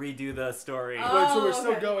die, we redo the story. Oh. Wait, so we're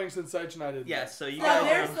still okay. going since Seich and I did. Yes, so you No, guys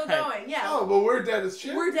they're are still ahead. going. Yeah. Oh, but we're dead as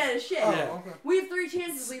shit. We're dead as shit. Oh, Yeah. okay. We have 3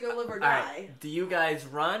 chances to either live or All die. right. Do you guys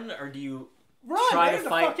run or do you Run! try Get to the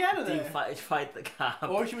fight? fuck out of Do you there! fight the cop?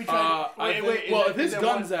 Or should we try? I think, is well, it- if his is there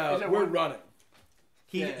gun's one- is out, there we're one- running.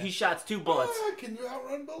 He Yeah. shots 2 bullets. Can you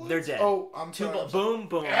outrun bullets? They're dead. Oh, I'm Two sorry. bu- I'm sorry. boom,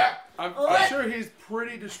 boom. Yeah. I'm What? sure he's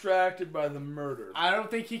pretty distracted by the murder. I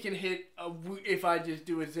don't think he can hit if I just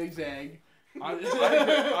do a zigzag. I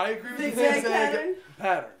agree with the Zigzag zigzag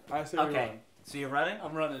pattern. I say we Okay, run. so you're running.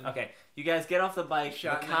 I'm running. Okay, you guys get off the bike.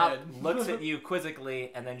 Shot the in the cop head. looks at you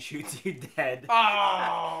quizzically and then shoots you dead.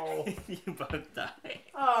 Oh! You both die.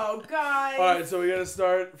 Oh, guys. All right, so we gotta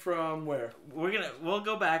start from where? We'll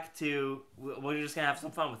go back to. We're just gonna have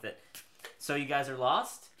some fun with it. So you guys are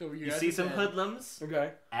lost. So You guys see are some dead. hoodlums.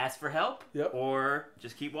 Okay. Ask for help. Yep. Or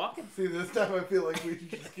just keep walking. See, this time I feel like we should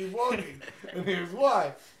just keep walking. And here's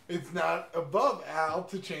why. It's not above Al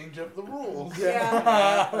to change up the rules.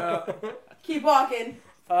 Yeah. Keep walking.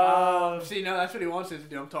 See, no, that's what he wants us to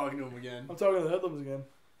do. I'm talking to him again. I'm talking to the hoodlums again.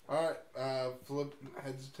 Alright, flip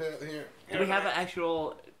heads to tail here. Do we have an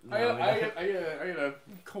actual? No, we don't. I got a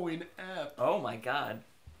coin app. Oh my god.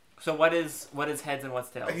 So what is heads and what's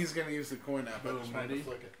tails? He's gonna use the coin app. I Boom, just wanted ready? to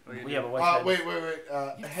flick it. What do you Yeah, do? but what's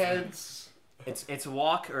heads? Wait. Heads. It's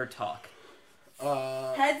walk or talk.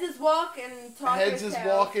 Heads is walk and talk Heads is is tails.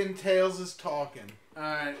 walking, tails is talking. All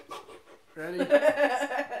right, ready?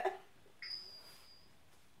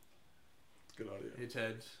 Good audio. It's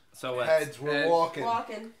heads. So what? Heads, we're Heads. walking.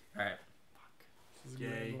 Walking. All right. This is Yay.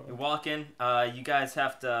 good. You're walking. You guys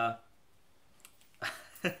have to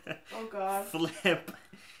Oh, God. flip.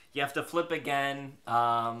 You have to flip again.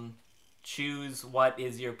 Choose what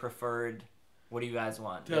is your preferred. What do you guys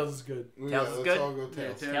want? Tails is good. Yeah, Tails is let's good? all go Yeah,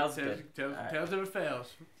 tails. Tails good. Tails, All right. tails never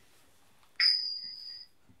fails.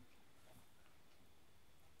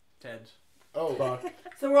 It's heads. Oh, Fuck.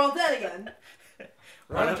 So we're all dead again.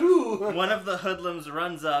 round two. One of the hoodlums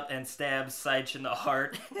runs up and stabs Seich in the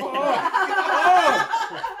heart.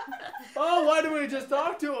 Oh, why didn't we just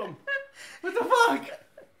talk to him? What the fuck?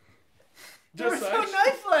 You were Just so Sight?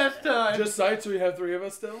 nice last time. Just Sight, so we have 3 of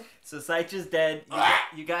us still? So Seich is dead.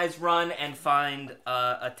 You guys run and find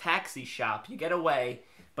a taxi shop. You get away,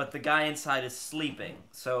 but the guy inside is sleeping.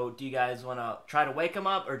 So do you guys want to try to wake him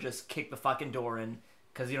up or just kick the fucking door in?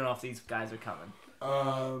 Because you don't know if these guys are coming.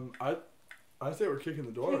 I say we're kicking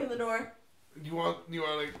the door. Kicking the door. You want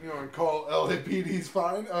to call LAPD's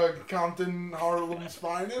Compton Harlem's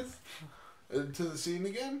finest to the scene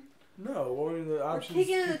again? No, what are the options?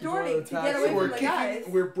 kicking in the If you door want to get away We're from the guys.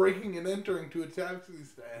 We're breaking and entering to a taxi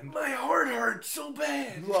stand. My heart hurts so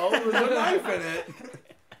bad. Well, there's a knife in it.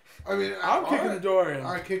 I mean, I'm kicking the door in.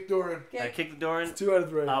 I kick door in. Okay. Kick the door in. 2 out of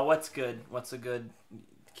 3. What's good? What's a good?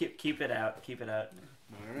 Keep it out. Keep it out.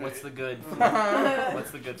 Right. What's the good?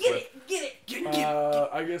 What's the good? Get it.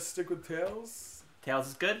 I guess stick with Tails. Tails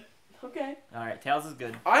is good. Okay. All right, Tails is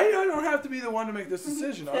good. I don't have to be the one to make this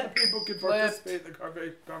decision. Other people can participate in the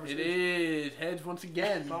It conversation. is heads once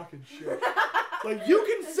again. Fucking shit. Like, you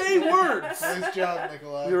can say words. Nice job,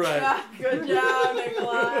 Nikolai. You're right. Ah, good job,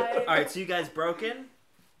 Nikolai. All right, so you guys broke in.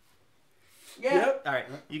 Yeah. Yep. All right,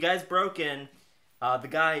 you guys broke in. The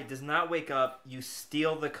guy does not wake up. You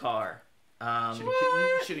steal the car.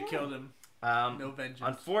 You should have killed him. No vengeance.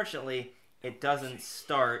 Unfortunately, it doesn't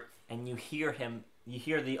start, and you hear him. You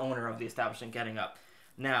hear the owner of the establishment getting up.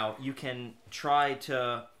 Now you can try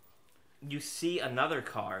to. You see another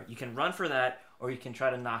car. You can run for that, or you can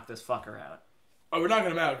try to knock this fucker out. Oh, we're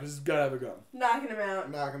knocking him out because he's got to have a gun. Knocking him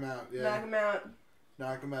out. Knock him out. Yeah. Knock him out.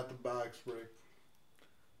 Knock him out the box break.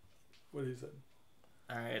 What he said.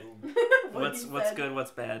 All right. What What's said. good?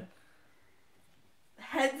 What's bad?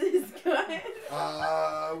 Heads is good.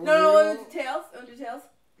 No, No, tails. Don't do tails.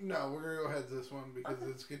 No, we're gonna go heads this one because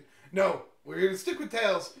it's good. No, we're gonna stick with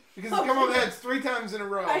tails because it's come up heads 3 times in a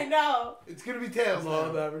row. I know. It's gonna be tails Law now.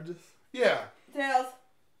 of averages. Yeah, Tails.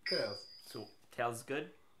 tails. So Tails is good.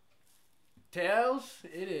 Tails,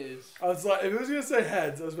 it is. I was like, if he was going to say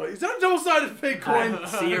heads, I was like, he's not a double-sided fake coin.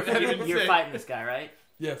 So you're fighting this guy, right?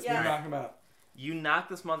 Yes, Yeah. we knock him out. You knock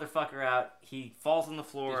this motherfucker out. He falls on the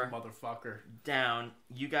floor. This motherfucker. Down.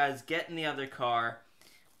 You guys get in the other car,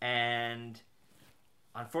 and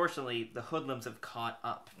unfortunately, the hoodlums have caught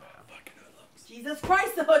up. Fucking hoodlums. Jesus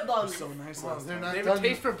Christ, the They're hoodlums. so nice Well, last they're time. not They have a done.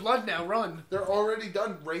 taste for blood now. Run. They're already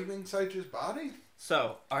done raping Seich's body.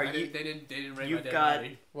 So, are They you? didn't rape you've my dead got-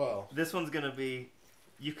 body. Well, This one's gonna be.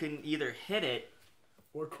 You can either hit it.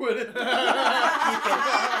 Or quit it.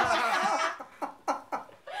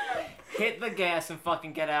 Hit the gas and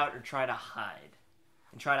fucking get out, or try to hide.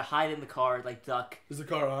 And try to hide in the car, like duck. Is the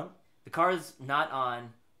car on? The car's not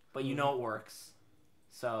on, but you know it works.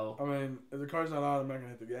 So, I mean, if the car's not on, I'm not going to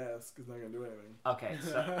hit the gas because it's not going to do anything. okay.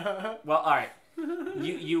 So, well, all right.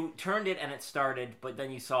 You turned it and it started, but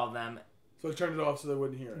then you saw them. So I turned it off so they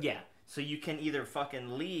wouldn't hear it. Yeah. So you can either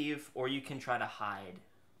fucking leave or you can try to hide.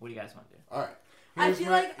 What do you guys want to do? all right. I feel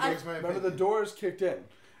like here's my Remember, the opinion. door's kicked in.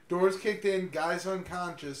 Doors kicked in, guy's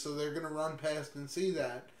unconscious, so they're gonna run past and see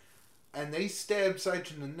that, and they stab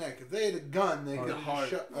Seich in the neck. If they had a gun, they could have heart.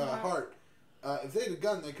 just shot. Heart. If they had a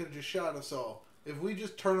gun, they could have just shot us all. If we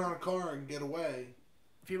just turn on a car and get away,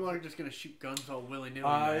 People aren't just gonna shoot guns all willy nilly.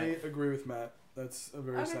 I agree with Matt. That's a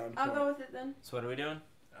very Okay, sound I'll point. go with it then. So what are we doing?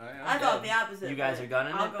 I thought the opposite. You guys but are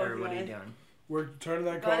gunning I'll it, go or with what are you guys. doing? We're turning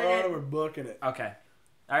that Got car it. on and we're booking it. Okay.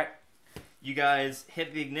 All right. You guys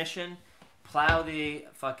hit the ignition, plow the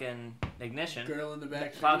fucking ignition, Girl in the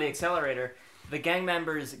back. plow the accelerator. The gang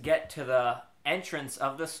members get to the entrance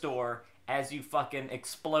of the store as you fucking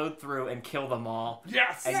explode through and kill them all.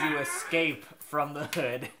 Yes! And you escape from the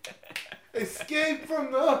hood. escape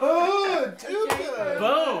from the hood. Too good.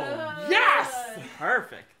 Boom! Yes!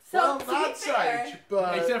 Perfect. So Well, to not be fair, Seich,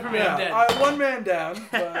 but Except for me, Yeah, I'm dead. I one man down,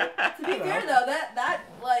 but to be fair though, that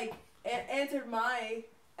like answered my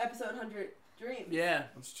episode 100 dream Yeah.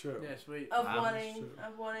 that's true. Yeah, sweet. of Wow. wanting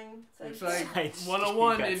Looks Seich. like Sight.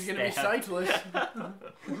 101 You got is gonna be stabbed. sightless.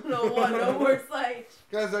 no more Seich.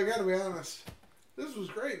 guys, I gotta be honest. This was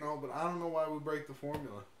great and all, but I don't know why we break the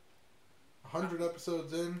formula. 100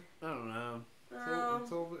 episodes in, I don't know.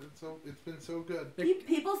 it's been so good.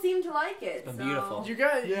 People seem to like it. Been so. beautiful. You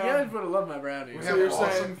guys Yeah. would have loved my brownies. We So have you're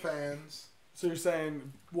awesome saying- fans. So you're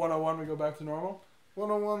saying 101 we go back to normal?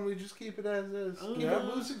 101, we just keep it as is. Keep Yeah. it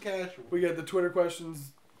loose and casual. We get the Twitter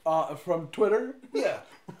questions from Twitter. Yeah.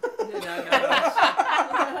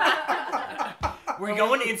 We're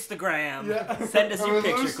going to Instagram. Yeah. Send us And your we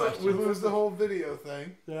picture lose we questions. lose the whole video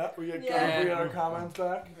thing. Yeah, we get Yeah. we get our comments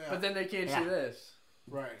back. Yeah. But then they can't Yeah. see this.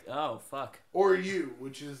 Right. Oh, fuck. Or you,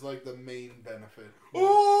 which is like the main benefit.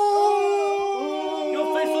 Oh!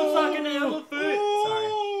 Your face looks like an elephant.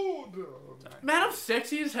 Sorry. Man, I'm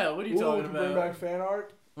sexy as hell. What are you Ooh, we talking can bring about? back fan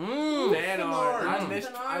art. Fan art. I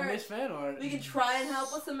Fan art. miss fan art. We can try and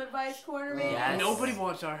help with some advice corner, maybe. Yes. Nobody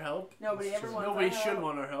wants our help. Nobody ever wants Nobody our should help.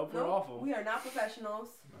 want our help. We're Nope, awful. We are not professionals.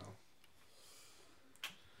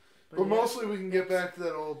 But mostly we can get back to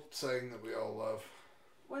that old saying that we all love.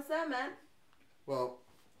 What's that, Matt? Well,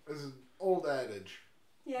 there's an old adage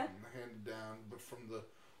Yeah. handed down but from the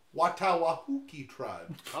Watawahuki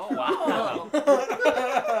tribe. Oh wow.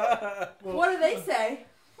 What do they say?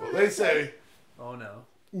 Well, they say, Oh no.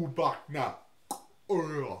 Ubakna,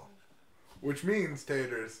 Uriel, which means,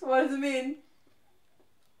 taters, What does it mean?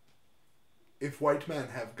 if white men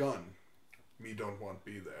have gun, me don't want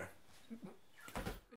be there.